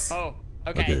Corpse. Oh,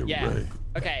 okay, Okay, yeah. Ray.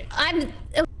 Okay.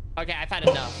 Okay, I've had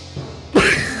enough.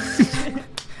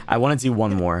 I want to do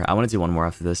one more. I want to do one more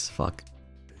after this. Fuck.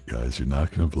 Guys, you're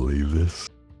not gonna believe this.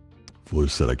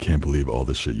 Foolish said, I can't believe all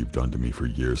the shit you've done to me for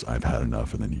years. I've had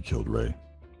enough, and then you killed Ray.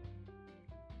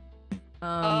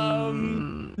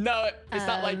 No, it's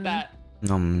not like that.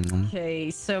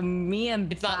 Okay, so me and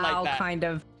It's not like Bao that. kind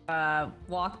of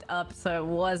walked up, so it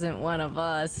wasn't one of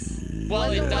us.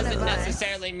 Well, it doesn't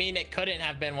necessarily mean it couldn't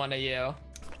have been one of you.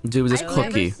 Dude, this I've never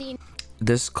cookie. seen-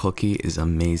 This cookie is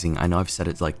amazing. I know I've said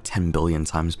it like 10 billion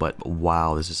times, but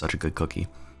wow, this is such a good cookie.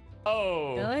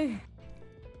 Oh. Really?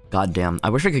 God damn. I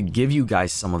wish I could give you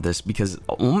guys some of this because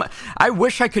I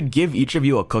wish I could give each of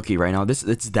you a cookie right now.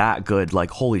 It's that good. Like,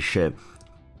 holy shit.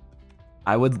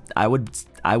 I would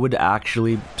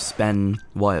actually spend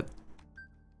what?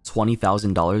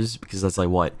 $20,000 because that's like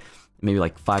what? Maybe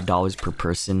like $5 per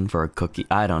person for a cookie.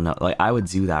 I don't know. Like, I would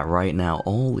do that right now.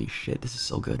 Holy shit, this is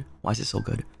so good. Why is it so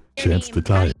good? Chance to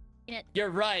tie.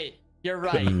 You're right. You're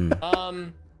right.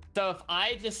 So if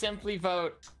I just simply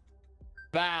vote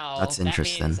Bao, That's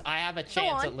interesting. that means I have a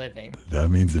chance at living. That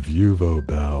means if you vote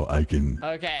Bao, I can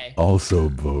Okay. also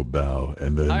vote Bao,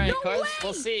 and then All right, Coach,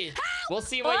 we'll see. We'll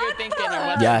see what you're thinking or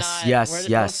whether Yes, or not. yes, we'll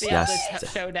yes, see how yes.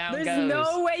 this showdown There's goes.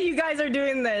 no way you guys are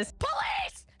doing this.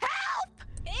 Police! Help!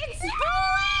 It's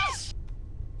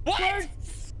What?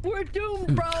 We're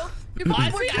doomed, bro.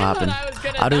 Honestly, I thought I was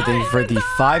gonna I do die. thank you for the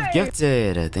 5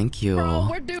 gifted. Thank you.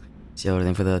 We're doomed. So thank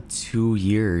you for the 2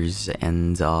 years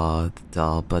and the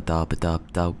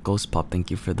Ghost Pop. Thank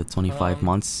you for the 25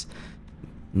 months,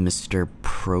 Mr.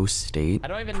 Prostate. I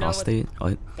don't even Prostate. know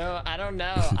what. No, I don't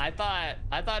know. I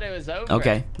thought it was over.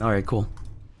 Okay. All right. Cool.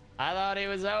 I thought it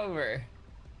was over.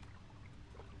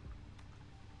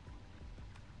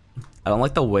 I don't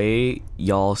like the way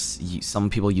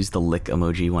some people use the lick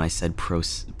emoji when I said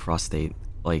prostate.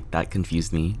 Like that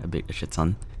confused me a shit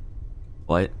ton.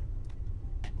 What?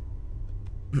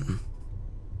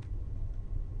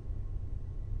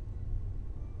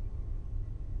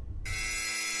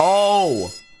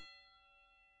 Oh.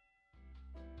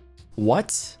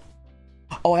 What?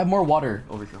 Oh, I have more water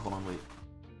over here. Hold on, wait.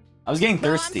 I was getting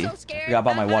thirsty. I'm so scared. Forgot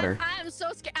about my water. I'm so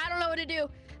scared. I don't know what to do.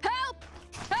 Help!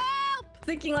 Help!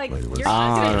 Thinking like Wait, you're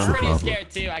I was the pretty problem? scared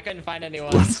too. I couldn't find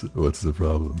anyone. What's the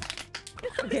problem?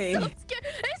 okay. I'm so scared.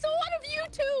 It's one of you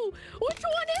two. Which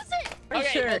one is it?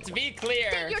 Okay, let's be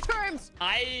clear. State your terms.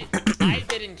 I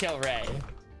didn't kill Ray.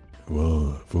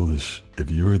 Well, Foolish, if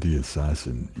you were the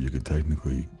assassin, you could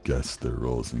technically guess their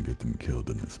roles and get them killed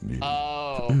in this meeting.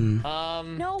 Oh,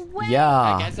 No way.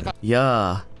 Yeah. guess if I-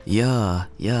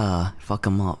 Yeah. Fuck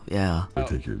them up. Yeah.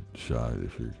 Take your shot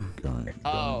if you're going.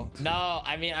 Oh no!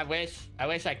 I mean, I wish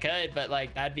I could, but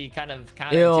like that'd be kind of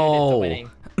counterintuitive to Ew. winning.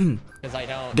 Because I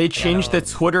don't. They changed the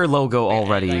Twitter logo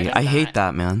already. I hate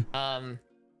that, man. The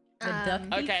duck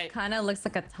okay. kind of looks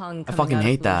like a tongue. I fucking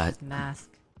hate that. Mask.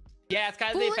 Yeah, it's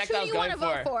kind of the Foolish, effect who I do was you want going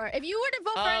to vote for? If you were to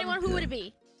vote for anyone, who would it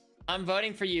be? I'm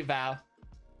voting for you, Val.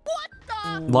 What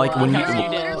the? Like when Because you you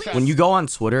didn't trust- when you go on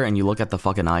Twitter and you look at the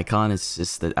fucking icon,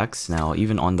 it's the X now.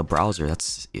 Even on the browser,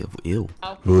 that's ew.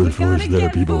 Foolish, there are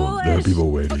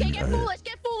people waiting. Okay, get foolish.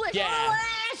 Yeah.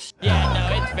 Yeah,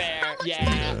 no, it's fair.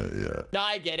 Yeah. Yeah. No,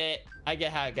 I get it. I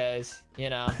get how it goes. You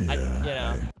know.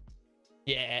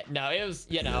 Yeah. No, it was.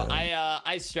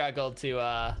 I struggled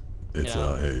to. It's it's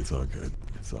all good.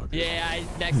 It's all good. Yeah.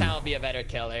 Next time I'll be a better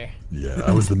killer. Yeah,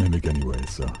 I was the mimic anyway,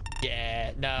 so.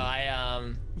 Yeah. No,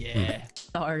 yeah.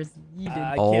 Stars. You did.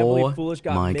 I Oh can't believe Foolish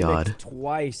got my mimicked God.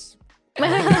 twice. No,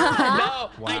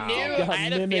 I knew. Got I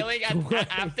had a mimicked feeling twice.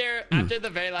 after the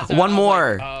very last. One round, I was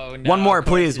more. like, oh, no, One more, of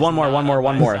course please. it's One more. not One more. on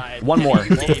One my more. side. One more.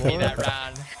 You gave me that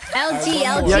round. LG.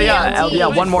 Yeah.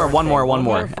 One more. Yeah. LG, One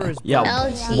more.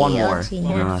 LG.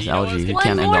 No, that's You know what's LG. You gonna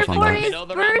can't be end more up on for that. his His Middle of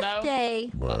the round, though?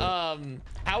 birthday.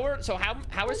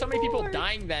 How are some many people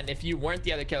dying then if you weren't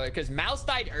the other killer? Because Mouse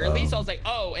died early, so I was like,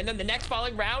 oh, and then the next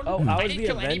following round, I I was didn't the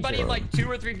kill anybody, Avenger. and like 2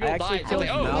 or 3 people I actually died. So I was like,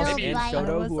 killed oh, Mouse maybe and it's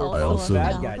Shoto, who are I both also,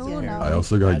 bad guys in here. I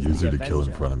also got I'm the user to kill in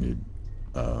Avenger. front of me.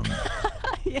 Oh.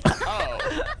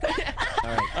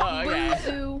 Alright. Oh,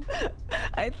 okay.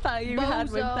 I thought you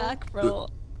had my Bozo. back, bro.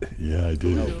 Yeah, I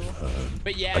did.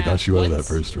 But yeah, I got you out of that once-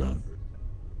 first round.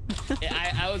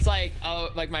 I was like, oh,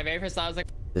 like my very first thought, I was like,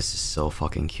 This is so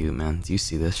fucking cute, man. Do you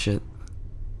see this shit?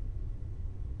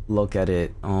 Look at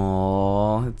it.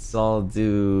 Oh, it's all,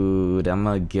 dude. I'm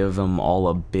gonna give them all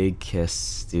a big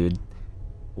kiss, dude.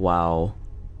 Wow.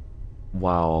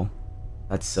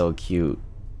 That's so cute.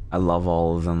 I love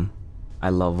all of them. I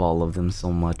love all of them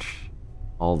so much.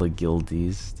 All the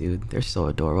guildies, dude. They're so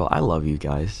adorable. I love you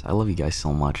guys. I love you guys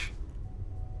so much.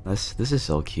 This is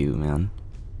so cute, man.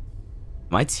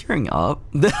 Am I tearing up?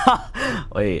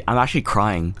 Wait, I'm actually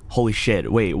crying. Holy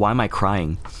shit. Wait, why am I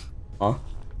crying? Huh?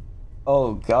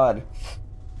 Oh god.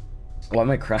 Why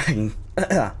am I crying?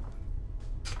 The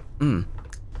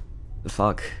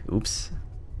fuck? Oops.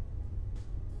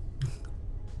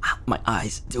 Ow, my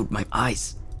eyes. Dude, my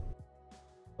eyes.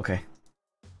 Okay.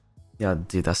 Yeah,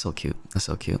 dude, that's so cute. That's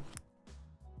so cute.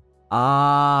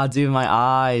 Ah, dude, my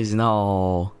eyes.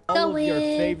 No. All of your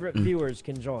favorite viewers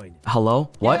can join.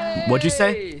 Hello? What? What'd you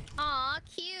say? Aw,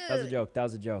 cute. That was a joke. That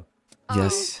was a joke.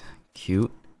 Yes.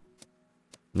 Cute.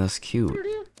 That's cute.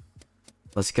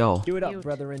 Let's go. Cue it up,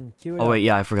 brethren. Cue it Oh up. wait,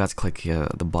 yeah, I forgot to click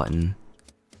the button.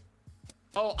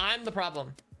 oh, I'm the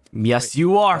problem. Yes,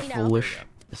 you are, We know. foolish.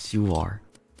 Yes, you are.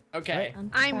 Okay.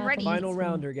 I'm ready. Final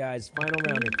rounder, guys. Final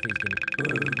rounder. Please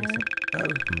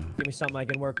give me something I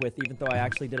can work with, even though I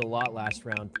actually did a lot last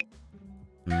round.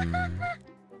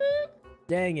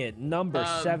 Dang it, number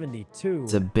 72.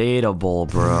 Debatable,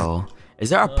 bro. Is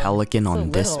there a pelican so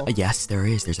on this? little. Yes, there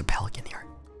is. There's a pelican here.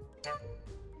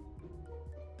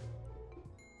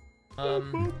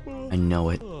 I know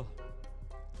it.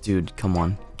 Dude, come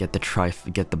on. Get the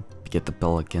get the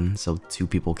pelican so 2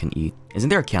 people can eat. Isn't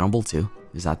there a cannibal too?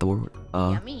 Is that the word?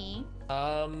 Yummy.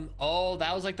 Oh,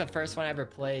 that was like the first one I ever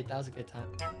played. That was a good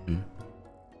time.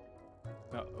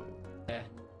 Uh-oh. Yeah.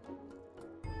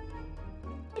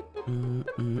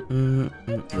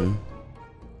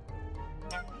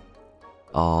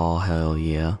 Oh, hell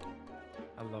yeah.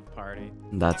 I love party.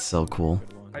 That's so cool.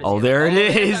 Oh, there it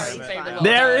is!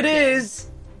 There it is!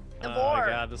 Oh my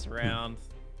god, this round.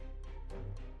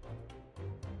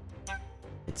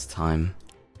 It's time.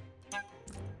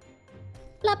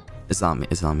 Plop. It's not me.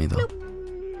 It's not me though.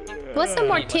 What's the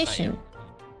mortician?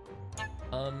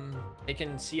 They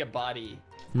can see a body.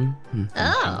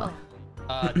 Oh.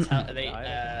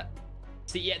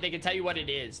 See, yeah, they can tell you what it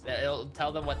is. It'll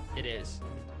tell them what it is.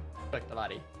 Click the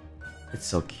body. It's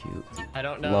so cute. I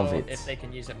don't know Love it. if they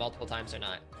can use it multiple times or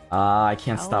not. I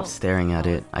can't stop staring at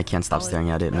it. I can't stop staring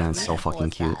at it, man. It's so fucking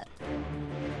cute.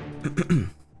 I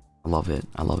love it.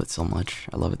 I love it so much.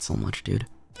 I love it so much, dude.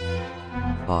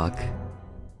 Fuck.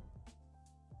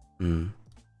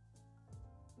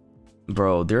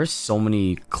 Bro, there's so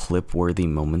many clip-worthy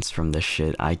moments from this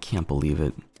shit. I can't believe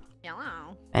it.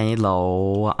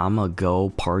 Hello, I'ma go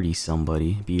party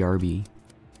somebody. BRB.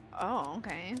 Oh,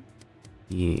 okay.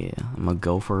 Yeah, I'ma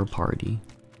go for a party.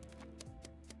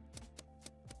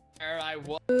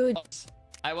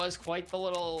 I was quite the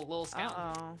little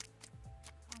scout.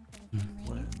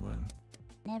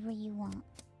 Whenever you want.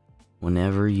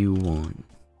 Whenever you want.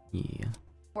 Yeah.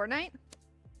 Fortnite?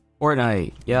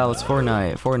 Fortnite. Yeah, let's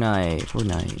Fortnite.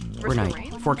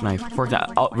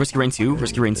 Fortnite. Oh, Risky Rain 2.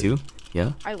 Risky Rain 2.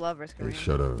 Yeah. I love Risky Rain.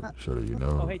 Shoto, you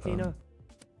know. Oh, hey, Tina.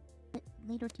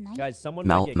 Later tonight. Guys, someone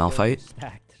Malphite?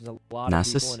 There's a lot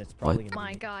Nasus? of people and it's probably What? Oh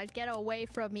my god, get away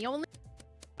from me. Only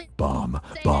Bomb.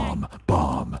 I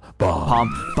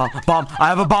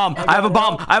have a bomb. Help.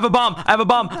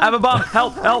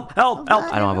 I don't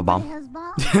have a bomb.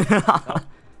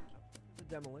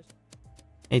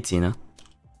 Hey, Tina.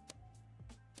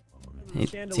 Hey,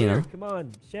 Chandelier, Tina. come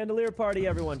on. Chandelier party,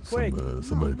 everyone. Quick.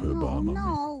 Somebody put a bomb on me.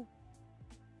 No.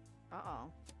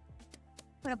 Uh-oh.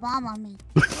 Put a bomb on me.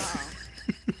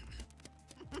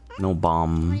 No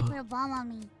bomb. Somebody put a bomb on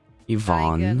me.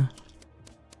 Yvonne.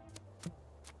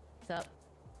 What's up?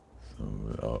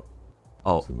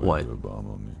 Oh, what? Put a bomb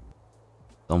on me.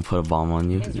 Don't put a bomb on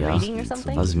you? Is Yeah. raiding or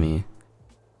something? That's me.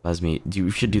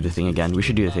 We should do the thing again. We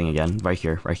should do the thing again. Right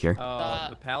here.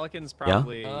 The Pelican's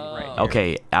probably right here.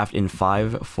 Okay, in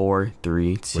 5, 4,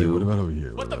 3, 2. What about over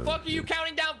here? What the fuck are you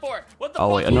counting down for? What the Oh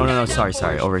fuck wait, are you no. counting down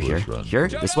Sorry. for? Over here. Here.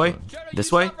 This way.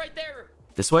 This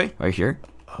way. Right here.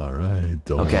 All right.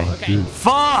 Okay.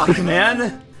 Fuck,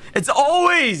 man. It's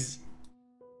always.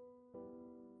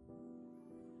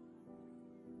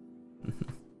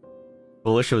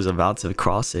 Felicia was about to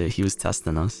cross it. He was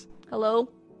testing us. Hello?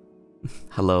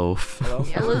 Hello.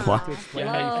 What? Explain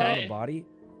how you found the body.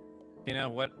 You know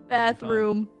what?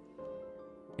 Bathroom.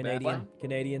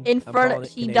 Canadian. In front.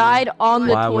 She died on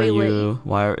the Why toilet. were you?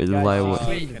 Why?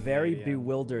 She seemed very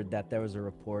bewildered that there was a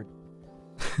report.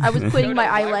 I was putting my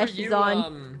eyelashes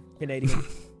on. Canadian.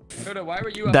 Shoto, why were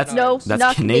you That's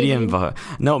not Canadian, but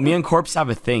no. Me and Corpse have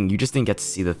a thing. You just didn't get to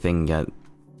see the thing yet.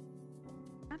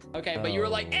 Okay, but you were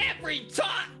like, every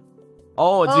time!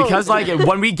 Oh, it's because like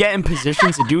when we get in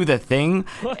position to do the thing,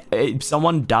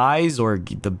 someone dies or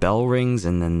the bell rings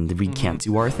and then we can't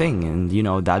do our thing, and you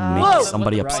know that makes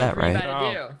somebody upset,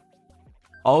 right?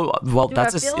 Oh, well, Dude,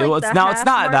 that's I a. feel like It's the now. It's half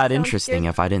not mark that sounds interesting good.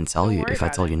 if I didn't tell you. If I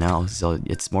told you now, so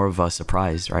it's more of a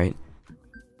surprise, right?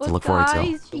 To look forward to.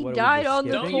 Guys, she died on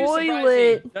the Don't you surprise me.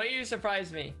 toilet. Don't you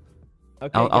surprise me.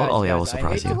 Okay, Oh, yeah, guys, we'll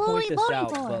surprise I hate you. to point this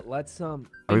out, but let's Are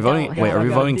we voting? Wait, are we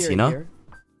voting Tina? No,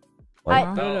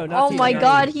 not Oh Tina, my not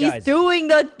god, Tina. he's Guys. doing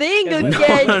the thing Guys,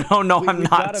 again. No, I'm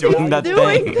not doing that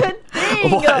doing thing. the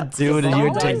thing. What, dude? You're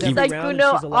Dies every taking. round and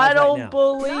she's Sykkuno, alive I right don't now.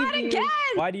 believe you.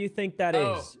 Why do you think that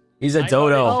is? He's a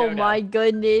dodo. Oh my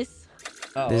goodness.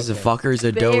 Oh, This okay. fucker's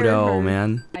a Bear dodo, her.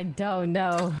 man. I don't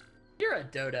know. You're a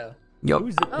dodo. Yo,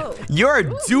 Oh. you're a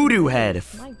doo-doo head.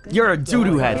 You're a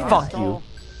doo-doo head. Fuck you.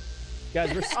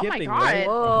 Guys, we're skipping, God. right?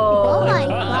 Oh my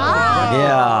god.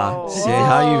 Yeah. See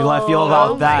how you feel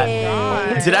about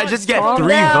that? Did I just get Calm 3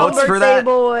 down, votes for birthday that?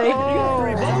 boy.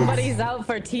 Somebody's out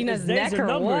for Tina's His days neck are or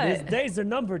numbered. what? His days are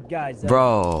numbered, guys.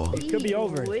 Bro, It could be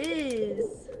over. Whiz.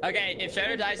 Okay, if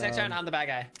Shoto dies next round, I'm the bad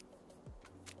guy.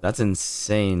 that's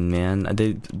insane, man.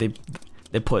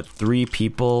 They put 3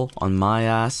 people on my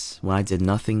ass when I did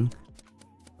nothing.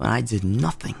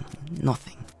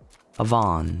 Nothing.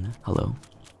 Avon, hello.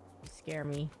 Scare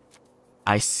me.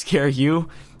 I scare you?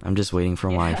 I'm just waiting for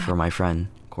my friend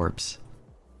Corpse.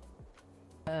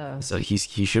 So he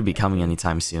should be coming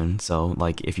anytime soon. So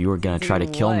like if you were gonna try to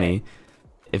kill me,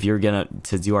 if you were gonna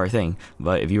to do our thing,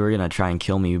 but if you were gonna try and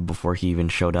kill me before he even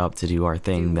showed up to do our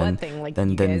thing, then What thing? Like, then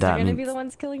you guys that are gonna means be the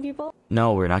ones killing people?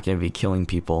 no, we're not gonna be killing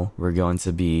people. We're going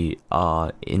to be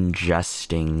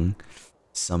ingesting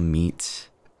some meat.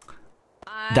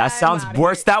 That sounds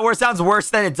worse. That word sounds worse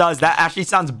than it does. That actually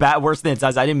sounds worse than it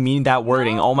does. I didn't mean that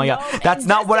wording. Oh my god. That's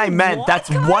not what I meant. That's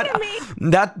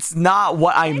not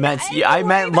what I meant. I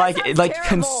meant like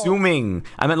consuming.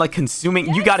 I meant like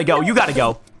consuming. You gotta go. You gotta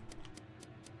go.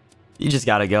 You just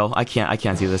gotta go. I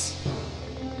can't do this.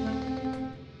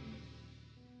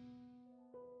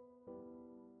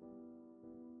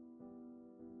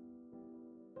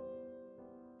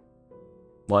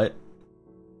 What?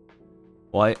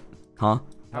 What? Huh?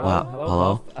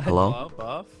 Hello? Hello?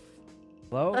 Buff?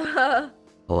 Hello?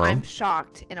 Hello? I'm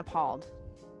shocked and appalled.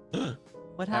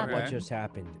 What happened? What just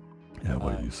happened? Yeah,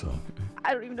 what you saw.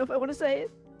 I don't even know if I want to say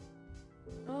it.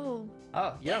 Oh.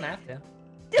 Oh, you don't have to.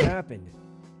 What happened?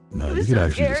 No, you was can so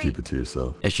actually just scary. keep it to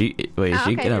yourself. Is she? Wait, is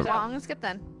she Okay, gonna? well, I'm gonna skip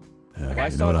then. Yeah, I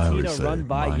you know what saw I would Tina say. run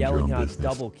by Mind your yelling own out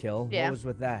business. Yeah. What was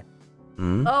with that?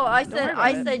 Hmm? Oh, I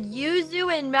said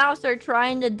Yuzu and Mouse are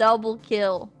trying to double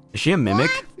kill. Is she a mimic?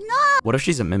 No! What if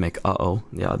she's a mimic? Uh-oh.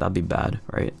 Yeah, that'd be bad,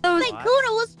 right? Sykkuno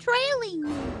was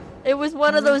trailing. It was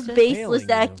one of those baseless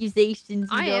accusations.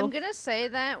 I am gonna say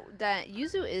that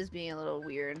Yuzu is being a little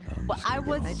weird. Well, I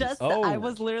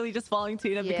was literally just following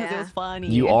Tina because it was funny.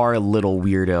 You are a little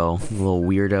weirdo. A little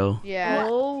weirdo. Yeah.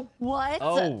 What?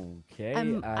 Okay.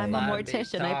 I'm a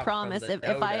mortician. I promise. If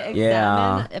I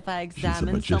Yeah.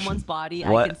 examine someone's body,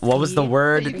 I What? can What was the see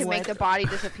word? You can make the body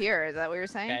disappear. Is that what you're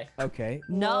saying? Okay.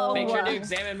 No. Make sure to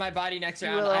examine my body next You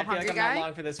a round. little I feel like hungry I'm not guy?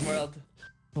 long for this world.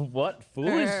 What?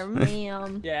 Foolish?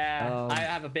 Ma'am. Yeah, I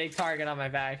have a big target on my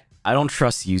back. I don't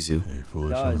trust Yuzu. Hey,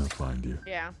 foolish, I'm gonna find you.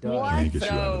 Yeah. Let me get you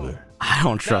out of there. I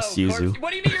don't trust Yuzu.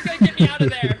 What do you mean you're gonna get me out of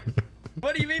there?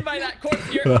 What do you mean by that?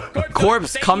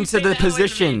 Corpse, come to the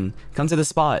position. Come to the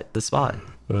spot. The spot.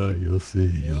 You'll see.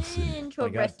 You'll see. I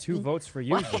got 2 votes for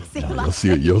you.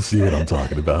 Yeah, you'll see what I'm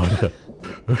talking about.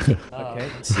 Okay.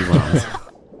 See what I'm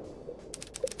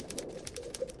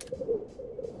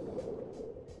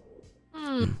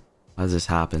How does this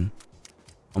happen?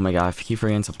 Oh my god, I keep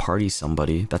forgetting to party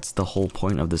somebody. That's the whole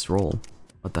point of this role.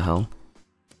 What the hell?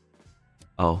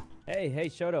 Oh. Hey,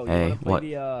 Shoto. Hey, you wanna play what?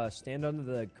 the stand under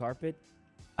the carpet?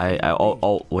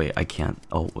 Oh, wait, I can't.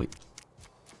 Oh, wait.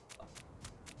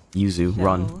 Yuzu,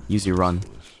 run. Yuzu, run.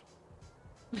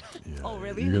 Oh,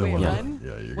 really? You're gonna Wait, wanna, run?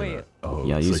 Yeah, you're Wait. gonna. Oh,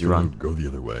 Yeah, it's Yuzu, like run. Go the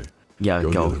other way. Yeah, the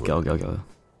go. other way.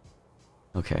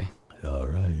 Okay. All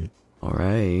right. All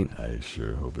right. I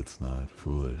sure hope it's not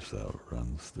foolish that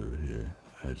runs through here.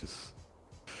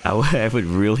 I would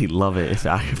really love it if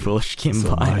Foolish came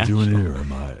So by. am I doing it, or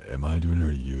am I doing it, or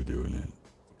are you doing it?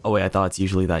 Oh wait, I thought it's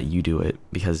usually that you do it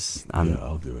because I'm. Yeah,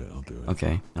 I'll do it.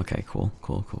 Okay. Cool.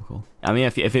 I mean,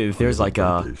 if there's like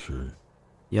a.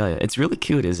 Yeah, it's really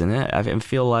cute, isn't it? I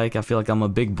feel like I'm a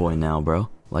big boy now, bro.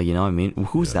 Like, you know what I mean?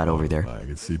 Who's that over there? I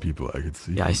can see people.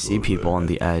 Yeah, I see people on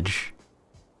the edge.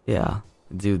 Yeah,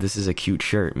 dude, this is a cute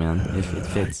shirt, man. It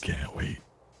fits. I can't wait.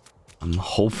 I'm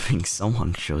hoping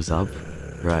someone shows up,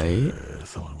 right?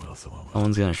 Someone will.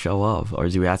 Someone's gonna show up, or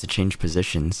do we have to change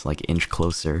positions, like inch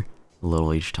closer, a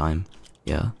little each time?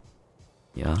 Yeah,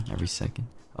 every second.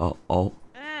 Oh.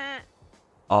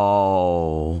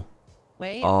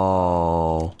 Wait.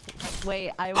 Oh. Wait,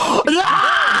 I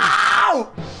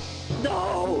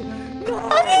No!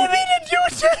 I didn't mean to do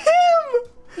it to him!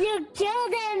 You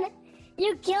killed him!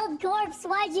 You killed Corpse!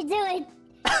 Why'd you do it?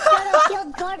 Shoto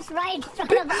killed Corpse right in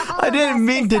front of all I didn't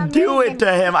mean to do it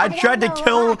to him. I tried to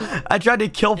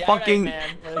kill fucking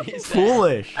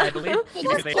Foolish.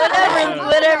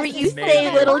 Whatever you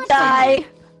say, little guy.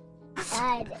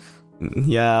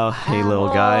 Yeah, hey little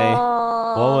guy.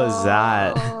 What was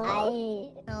that?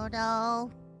 Shoto.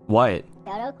 What?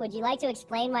 Shoto, would you like to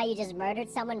explain why you just murdered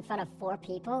someone in front of 4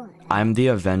 people? I'm the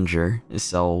Avenger,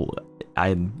 so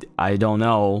I don't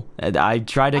know. I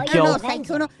tried to Oh, kill. no,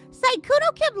 Sykkuno.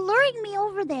 Sykkuno kept luring me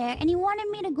over there, and he wanted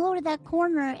me to go to that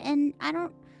corner, and I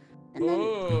don't. And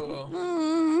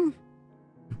then.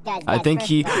 I think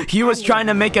he was trying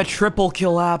to make a triple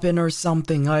kill happen or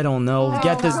something. I don't know.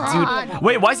 Get this dude.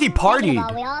 Wait, why is he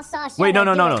partied? We all saw Shoto Wait, no.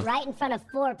 do it right in front of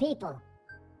 4 people.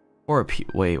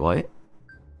 Wait, what?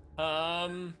 Huh?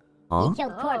 Huh? He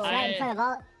killed Corpse right in front of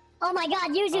all. Oh my God,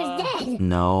 Yuzu's dead.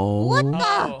 No. What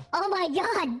the? Oh my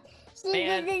God.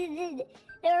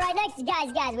 They were right next to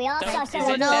guys. We all saw Is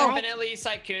Shoto. it definitely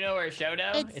Sykkuno or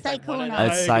Shoto? It's like one of Sykkuno.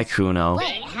 those. It's Sykkuno.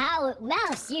 Wait, how?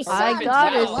 Mouse, you saw I him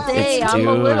gotta kill. say, I'm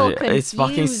a little Dude, confused. it's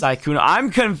fucking Sykkuno. I'm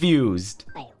confused.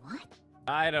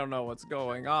 I don't know what's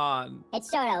going on. It's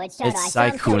Shoto. It's I saw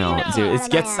him kill Sykkuno, Shoto dude. out It's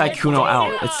of get my eyes. Sykkuno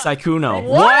out. It's Sykkuno.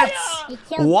 What? He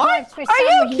killed What? Corpse for Are you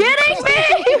some reason.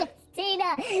 kidding me?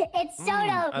 Tina, it's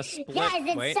Shoto. a split- Guys,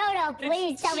 it's wait. Shoto.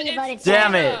 Please tell me you voted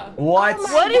Damn it! What? Oh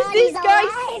my What is God, this he's guy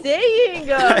alive. saying? You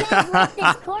guys let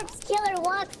this corpse killer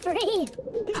walk free.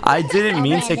 I didn't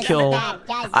mean Okay, to this is kill. bad,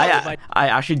 guys. I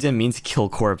actually didn't mean to kill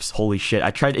corpse. Holy shit!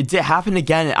 I tried. It did happen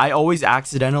again. I always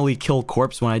accidentally kill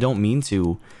corpse when I don't mean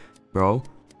to, bro.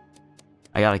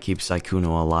 I gotta keep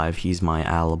Saikuno alive. He's my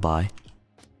alibi.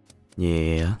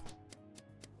 Yeah.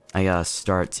 I gotta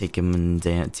start taking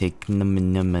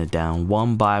them down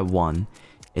one by one.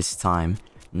 It's time.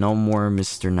 No more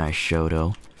Mr. Nice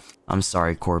Shoto. I'm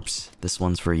sorry, corpse. This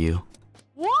one's for you.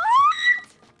 What?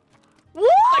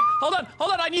 Hold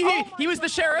on. I knew he was the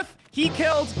sheriff. He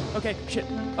killed. Okay, shit.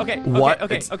 Okay. What?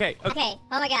 Okay. Okay. Oh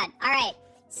my God. All right.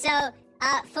 So,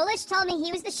 Foolish told me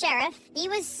he was the sheriff. He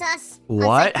was sus. on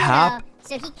What Saikuno, hap-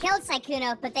 So he killed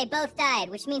Saikuno, but they both died,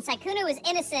 which means Saikuno was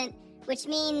innocent, which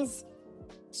means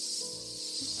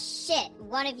shit.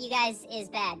 One of you guys is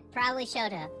bad. Probably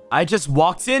Shoto. I just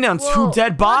walked in on Whoa, two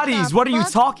dead bodies. What are you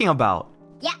fuck? talking about?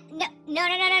 Yeah. No.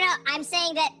 I'm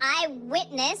saying that I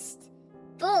witnessed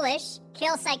Foolish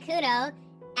kill Saikuno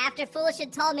after Foolish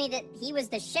had told me that he was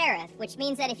the sheriff, which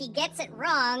means that if he gets it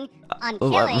wrong on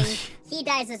killing, he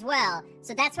dies as well.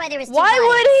 So that's why there was two Why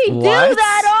bodies. would he What? do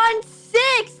that on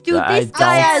 6? Dude, I this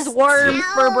guy don't- has worms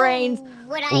for brains.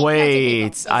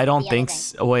 Wait, I don't think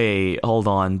so. Wait, hold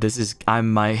on. This is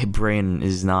my brain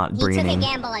is not He took a braining.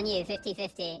 gamble on you,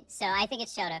 50-50. So I think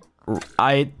it's Shoto.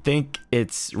 I think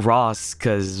it's Ross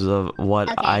because of what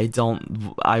I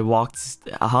walked.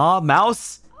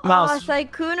 Mouse. Oh,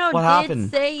 Saikuno What did happened?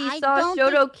 say he saw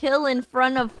Shoto kill in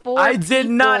front of 4 I did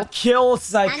people. not kill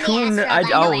Saikuno.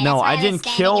 I didn't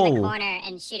kill. In the corner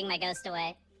and shooting my ghost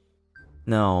away.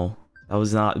 No, that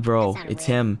was not, bro. It's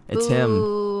him. It's him.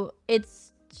 Ooh,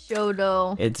 it's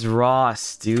Shoto. It's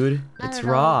Ross, dude. I It's don't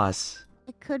know. Ross.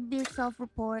 It could be a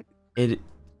self-report. It.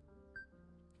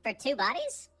 For 2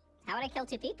 bodies? How would I kill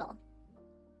 2 people?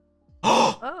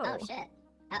 Oh shit.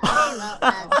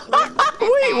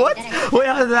 Wait, what? Wait,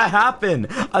 how did that happen?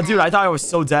 Dude, I thought I was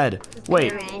so dead.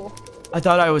 Wait, I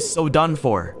thought I was so done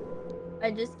for.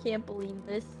 I just can't believe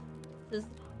this.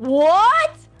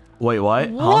 What? Wait, what?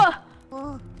 What?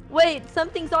 Huh? Wait,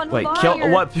 something's on Wait, fire. kill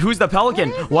what? Who's the pelican?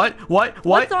 What?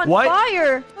 What's on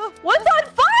fire? What's on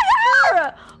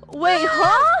fire? Wait,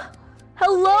 huh?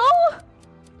 Hello?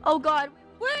 Oh God.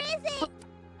 Where is it?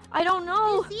 I don't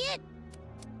know. Do you see it?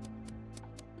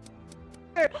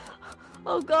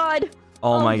 Oh God.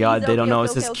 Oh my God, geez, they don't okay, know.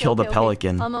 okay, It says okay, kill the okay.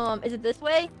 pelican. Is it this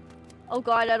way? Oh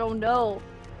God, I don't know.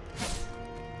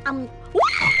 Oh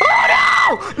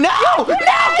no! No! No!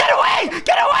 Get away!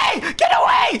 Get away! Get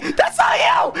away! That's not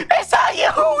you! It's not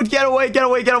you! Get away! Get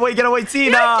away! Get away! Get away!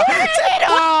 Tina!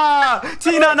 Tina!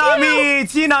 Tina, not me!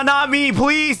 Tina, not me!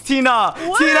 Please, Tina!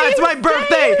 Tina, it's my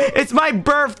birthday! It's my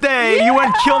birthday! You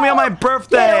wouldn't kill me on my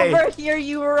birthday! Get over here,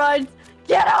 you runt!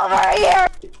 Get over here!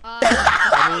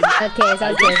 Okay,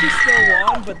 sounds good. She still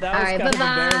won, but that was kind of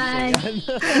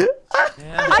embarrassing.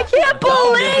 I can't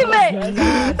believe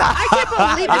it! I can't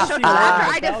believe it, Shoto.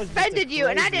 I defended you,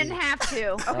 and I didn't have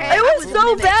to. Okay, It was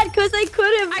so bad because I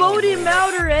couldn't vote him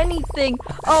out or anything.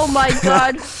 Oh my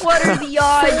God, what are the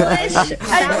odds?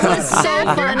 That was so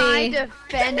funny. I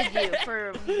defended you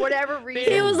for whatever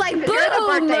reason. He was like, You're the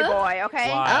boom! birthday boy,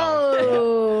 okay?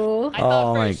 Oh. I thought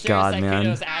Oh for my sure God, Saikuno man.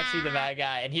 was actually the bad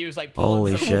guy, and he was like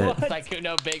Holy pulling shit.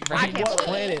 Saikuno big brain. On what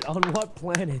planet? On what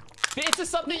planet? It's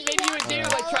just something maybe you would do,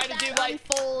 like try to do like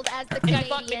Unfold as the I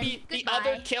thought Canadian. maybe the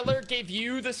other killer gave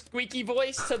you the squeaky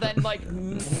voice to then like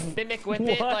mimic with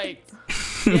it, like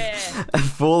yeah.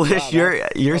 Foolish,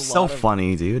 you're so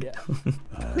funny, dude.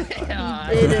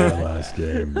 Last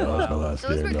game. That was my last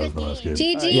game. That was my last game.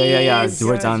 GG's. Yeah.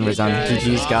 We're done.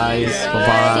 GG's, guys. Bye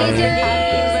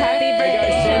bye.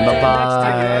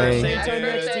 Bye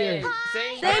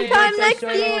Same time next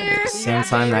year. Same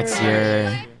time next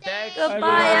year.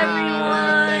 Goodbye,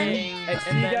 everyone.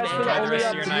 See you guys for the only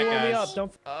up. The new only up.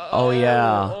 Don't. Oh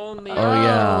yeah. Oh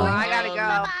yeah. I gotta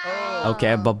go.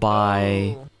 Okay, bye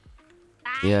bye.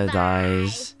 Yeah,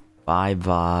 guys. Bye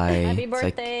bye. Happy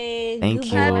birthday. Thank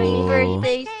you. Happy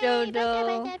birthday,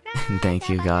 Shoto. Thank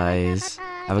you, guys.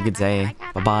 Have a good day.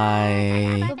 Bye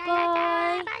bye.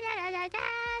 Bye-bye.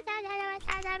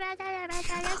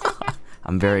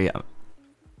 I'm very.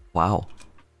 Wow.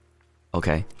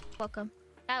 Okay. Welcome.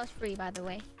 That was free, by the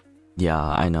way. Yeah,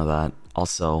 I know that.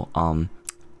 Also, oh,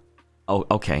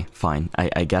 okay, fine.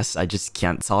 I guess I just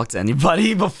can't talk to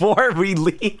anybody before we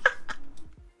leave.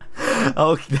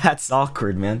 Oh, that's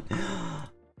awkward, man.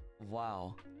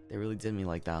 Wow. They really did me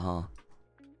like that, huh?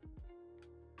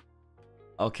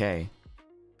 Okay.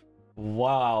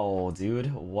 Wow,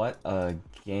 dude, what a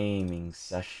gaming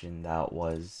session that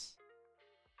was.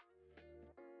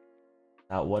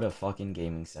 What a fucking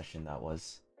gaming session that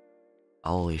was.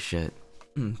 Holy shit.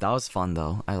 That was fun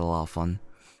though. I had a lot of fun.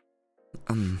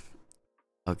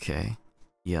 Okay.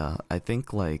 Yeah, I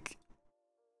think like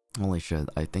holy shit.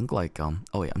 I think like oh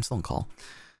wait, I'm still on call.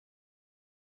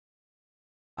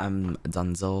 I'm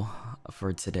donezo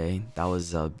for today. That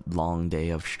was a long day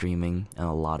of streaming and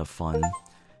a lot of fun.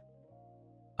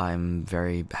 I'm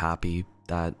very happy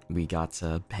that we got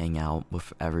to hang out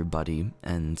with everybody,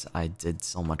 and I did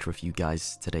so much with you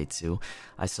guys today too.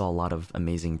 I saw a lot of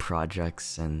amazing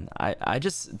projects, and I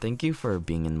just thank you for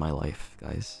being in my life,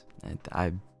 guys.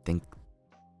 I think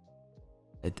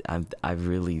I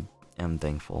really am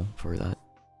thankful for that.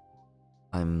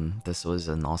 This was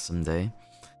an awesome day.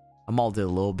 I mauled it a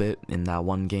little bit in that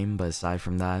one game, but aside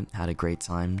from that, had a great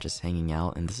time just hanging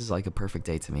out, and this is like a perfect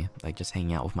day to me, like just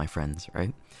hanging out with my friends,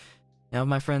 right? Yeah, with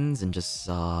my friends and just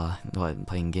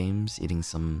playing games, eating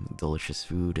some delicious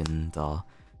food, and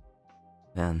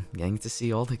man, getting to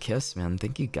see all the kiss, man.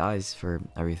 Thank you guys for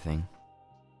everything.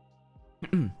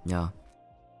 Yeah,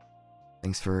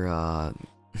 thanks for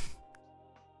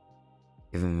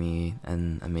giving me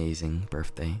an amazing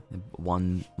birthday.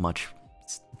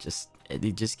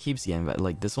 It just keeps getting better.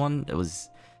 Like this one, it was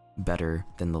better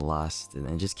than the last, and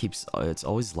it just keeps, it's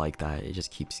always like that. It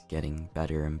just keeps getting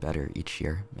better and better each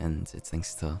year, and it's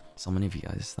thanks to so many of you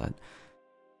guys that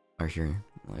are here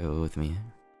with me.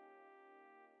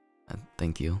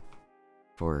 Thank you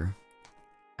for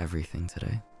everything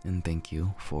today, and thank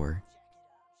you for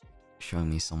showing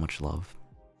me so much love.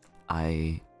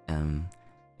 I am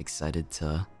excited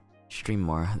to stream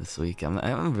more this week.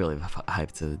 I'm really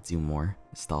hyped to do more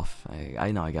stuff.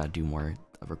 I know I gotta do more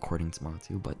recording tomorrow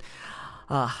too, but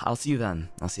I'll see you then.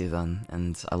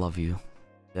 And I love you.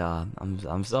 Yeah,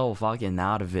 I'm so fucking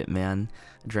out of it, man.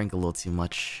 I drank a little too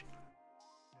much.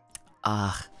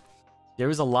 There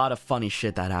was a lot of funny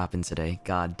shit that happened today.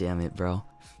 God damn it, bro.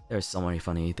 There's so many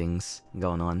funny things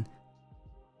going on.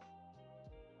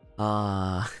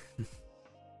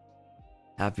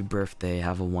 Happy birthday.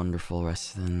 Have a wonderful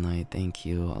rest of the night. Thank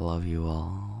you. I love you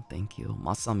all. Thank you.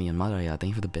 Masami and Maraya,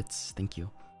 thank you for the bits. Thank you.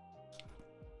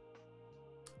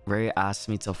 Ray asked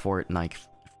me to fork knife.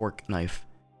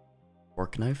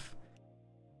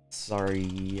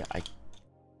 Sorry,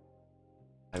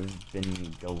 I've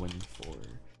been going for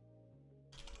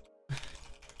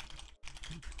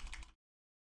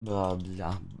blah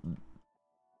blah.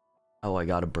 Oh, I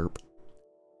got a burp.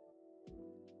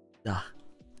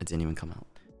 It didn't even come out.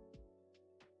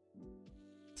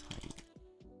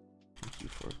 Thank you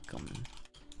for coming.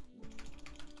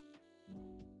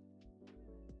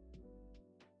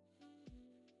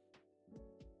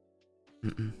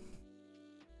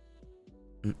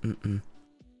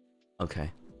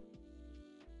 Okay.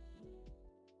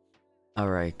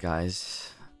 Alright,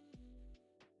 guys.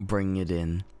 Bring it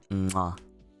in. Mwah.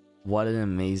 What an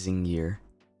amazing year.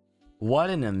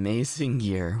 What an amazing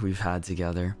year we've had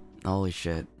together. Holy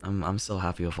shit. I'm so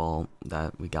happy with all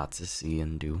that we got to see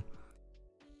and do.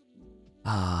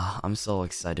 I'm so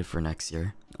excited for next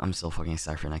year. I'm so fucking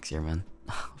excited for next year, man.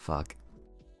 Fuck.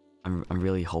 I'm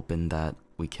really hoping that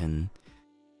we can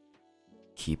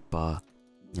keep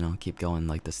keep going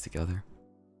like this together.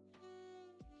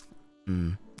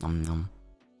 I'm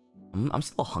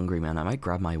still hungry, man. I might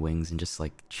grab my wings and just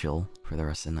like chill for the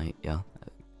rest of the night. Yeah.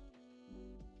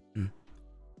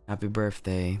 Happy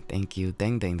birthday. Thank you.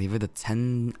 Thank you for the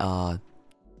 10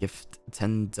 gift,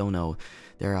 10 dono.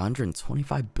 There are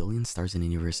 125 billion stars in the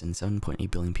universe and 7.8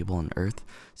 billion people on Earth,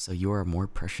 so you are more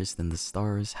precious than the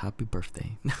stars. Happy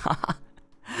birthday.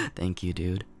 Thank you,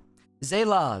 dude.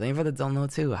 Zayla, thank you for the dono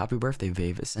too. Happy birthday,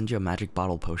 babe. I send you a magic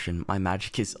bottle potion. My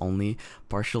magic is only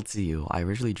partial to you. I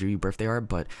originally drew you birthday art,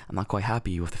 but I'm not quite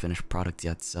happy with the finished product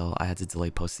yet, so I had to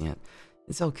delay posting it.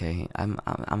 It's okay. I'm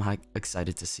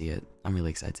excited to see it. I'm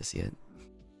really excited to see it.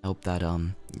 I hope that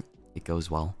it goes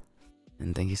well.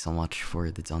 And thank you so much for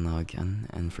the dono again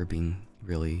and for being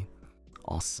really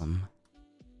awesome.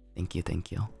 Thank you.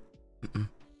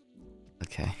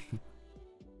 Okay.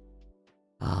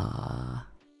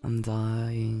 I'm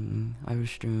dying. I was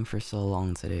streaming for so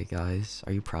long today, guys.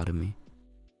 Are you proud of me?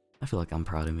 I feel like I'm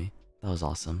proud of me. That was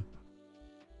awesome.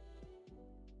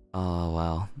 Oh,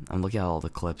 wow. I'm looking at all the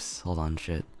clips. Hold on,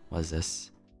 shit. What is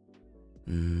this?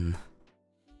 Oh,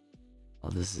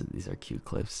 these are cute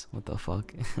clips. What the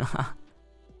fuck?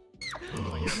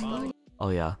 Oh,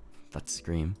 yeah. that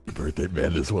scream. Birthday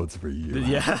man, this one's for you.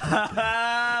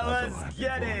 Yeah, let's I've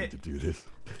get been wanting it. to do this.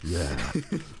 Yeah,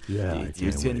 yeah.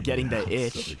 He's been getting the I'm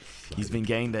itch. so He's been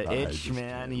getting the I itch, just man.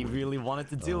 can't He wait. really wanted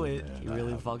to do it. Man, He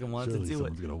really fucking wanted surely to do it.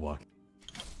 someone's gonna walk.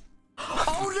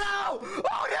 Oh no!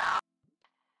 Oh no!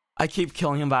 I keep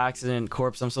killing him by accident.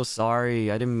 Corpse, I'm so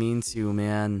sorry. I didn't mean to,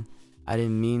 man. I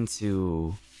didn't mean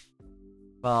to.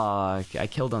 Fuck. I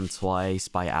killed him twice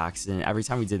by accident. Every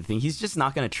time we did the thing, he's just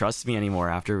not gonna trust me anymore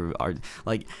after our...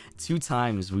 Like, 2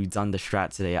 times we've done the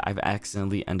strat today, I've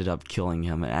accidentally ended up killing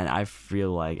him. And I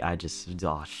feel like I just...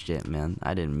 Oh, shit, man.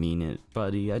 I didn't mean it,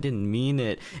 buddy. I didn't mean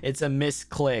it. It's a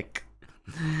misclick.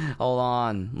 Hold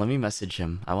on. Let me message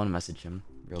him. I want to message him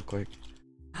real quick.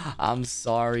 I'm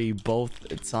sorry, both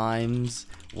times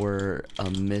were a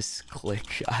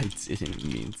misclick. I didn't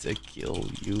mean to kill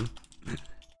you.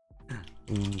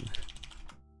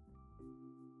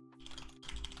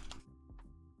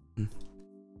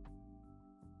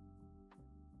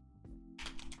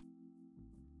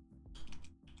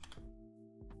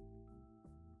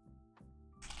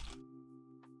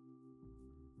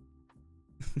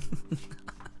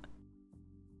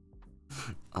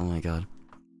 Oh my god.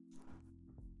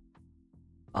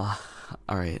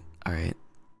 Alright, alright.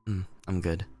 I'm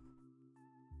good.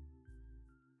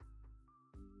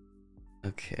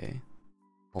 Okay.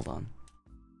 Hold on.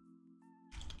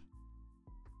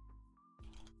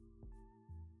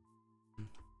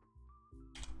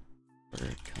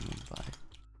 We're coming by.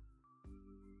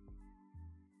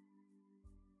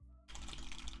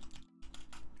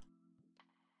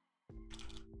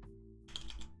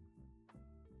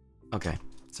 Okay,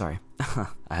 sorry.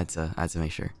 I had to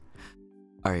make sure.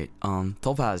 Alright,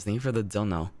 Topaz, thank you for the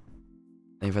dono.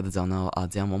 Thank you for the dono.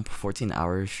 Damn,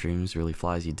 14-hour streams really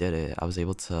flies. You did it. I was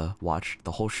able to watch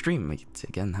the whole stream.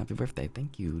 Again, happy birthday.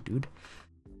 Thank you, dude.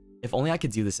 If only I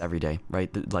could do this every day,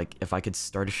 right? Like, if I could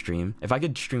start a stream. If I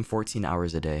could stream 14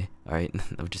 hours a day, alright?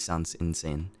 That just sounds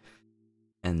insane.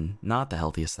 And not the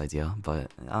healthiest idea,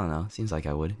 but I don't know. Seems like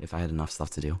I would if I had enough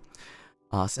stuff to do.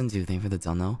 Sendu, thank you for the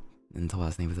dono. And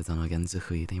Topaz, thank you for the dono again.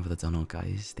 Zuhui, thank you for the dono,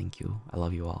 guys. Thank you. I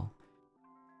love you all.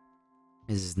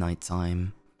 This is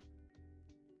nighttime.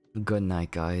 Good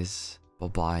night, guys.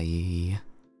 Bye-bye.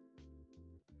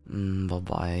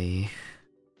 Bye-bye.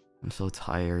 I'm so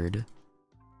tired.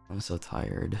 I'm so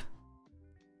tired.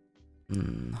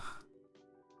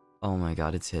 Oh my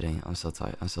god, it's hitting. I'm so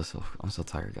tired. I'm so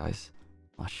tired, guys.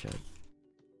 Oh shit.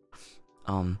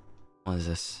 What is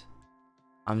this?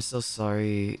 I'm so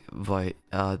sorry, but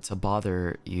to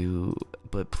bother you,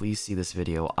 but please see this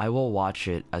video. I will watch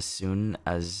it as soon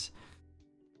as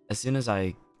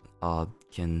I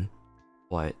can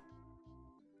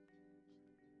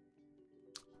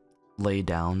lay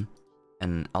down,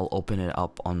 and I'll open it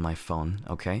up on my phone,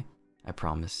 okay? I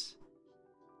promise.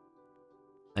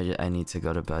 I need to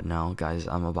go to bed now, guys.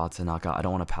 I'm about to knock out. I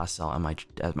don't want to pass out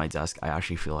at my desk. I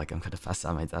actually feel like I'm gonna pass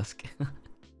out at my desk.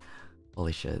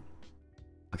 Holy shit.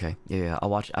 Okay, yeah, I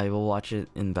will watch it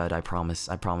in bed. I promise.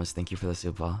 Thank you for the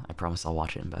super. I promise I'll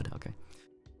watch it in bed. Okay.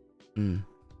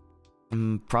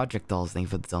 Project Dolls, thank you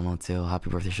for the download too. Happy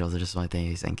birthday, Shoto. Just my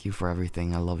thanks. Thank you for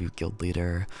everything. I love you, guild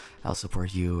leader. I'll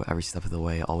support you every step of the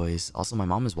way, always. Also, my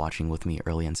mom is watching with me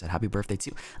early and said happy birthday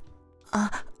too.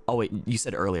 Oh wait, you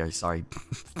said earlier. Sorry.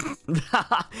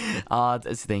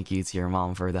 Thank you to your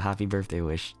mom for the happy birthday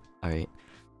wish. All right.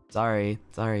 Sorry.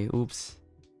 Oops.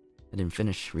 I didn't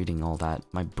finish reading all that.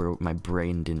 My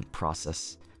brain didn't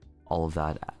process all of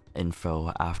that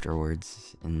info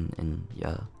afterwards. And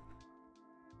yeah.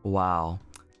 Wow,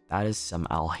 that is some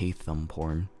Al-Haytham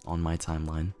porn on my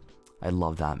timeline. I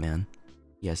love that, man.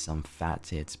 He has some fat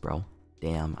tits, bro.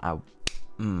 Damn.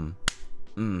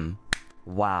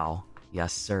 Wow.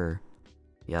 Yes, sir.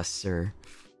 Yes, sir.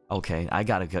 Okay, I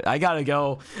gotta go. I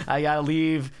gotta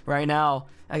leave right now.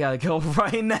 I gotta go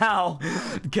right now.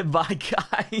 Goodbye,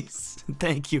 guys.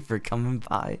 Thank you for coming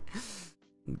by.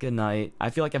 Good night. I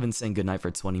feel like I've been saying good night for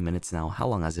 20 minutes now. How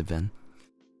long has it been?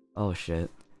 Oh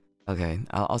shit. Okay,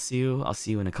 I'll see you. I'll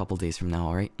see you in a couple days from now.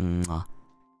 All right. Mwah.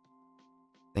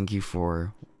 Thank you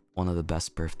for one of the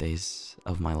best birthdays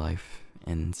of my life,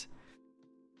 and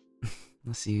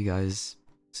I'll see you guys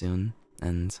soon.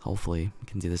 And hopefully, we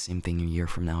can do the same thing a year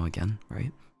from now again,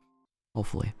 right?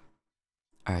 Hopefully.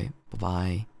 All right. Bye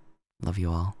bye. Love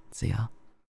you all. See ya.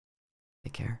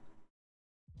 Take care.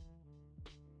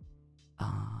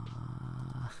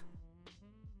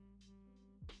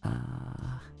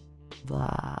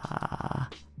 Blah.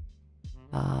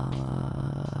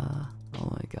 Oh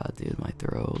my god, dude, my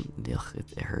throat. Ugh,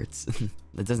 it hurts.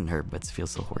 It doesn't hurt, but it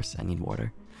feels so hoarse. I need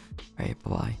water. Alright,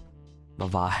 bye bye. Bye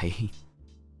bye.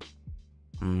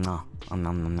 No.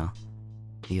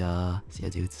 See ya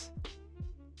dudes.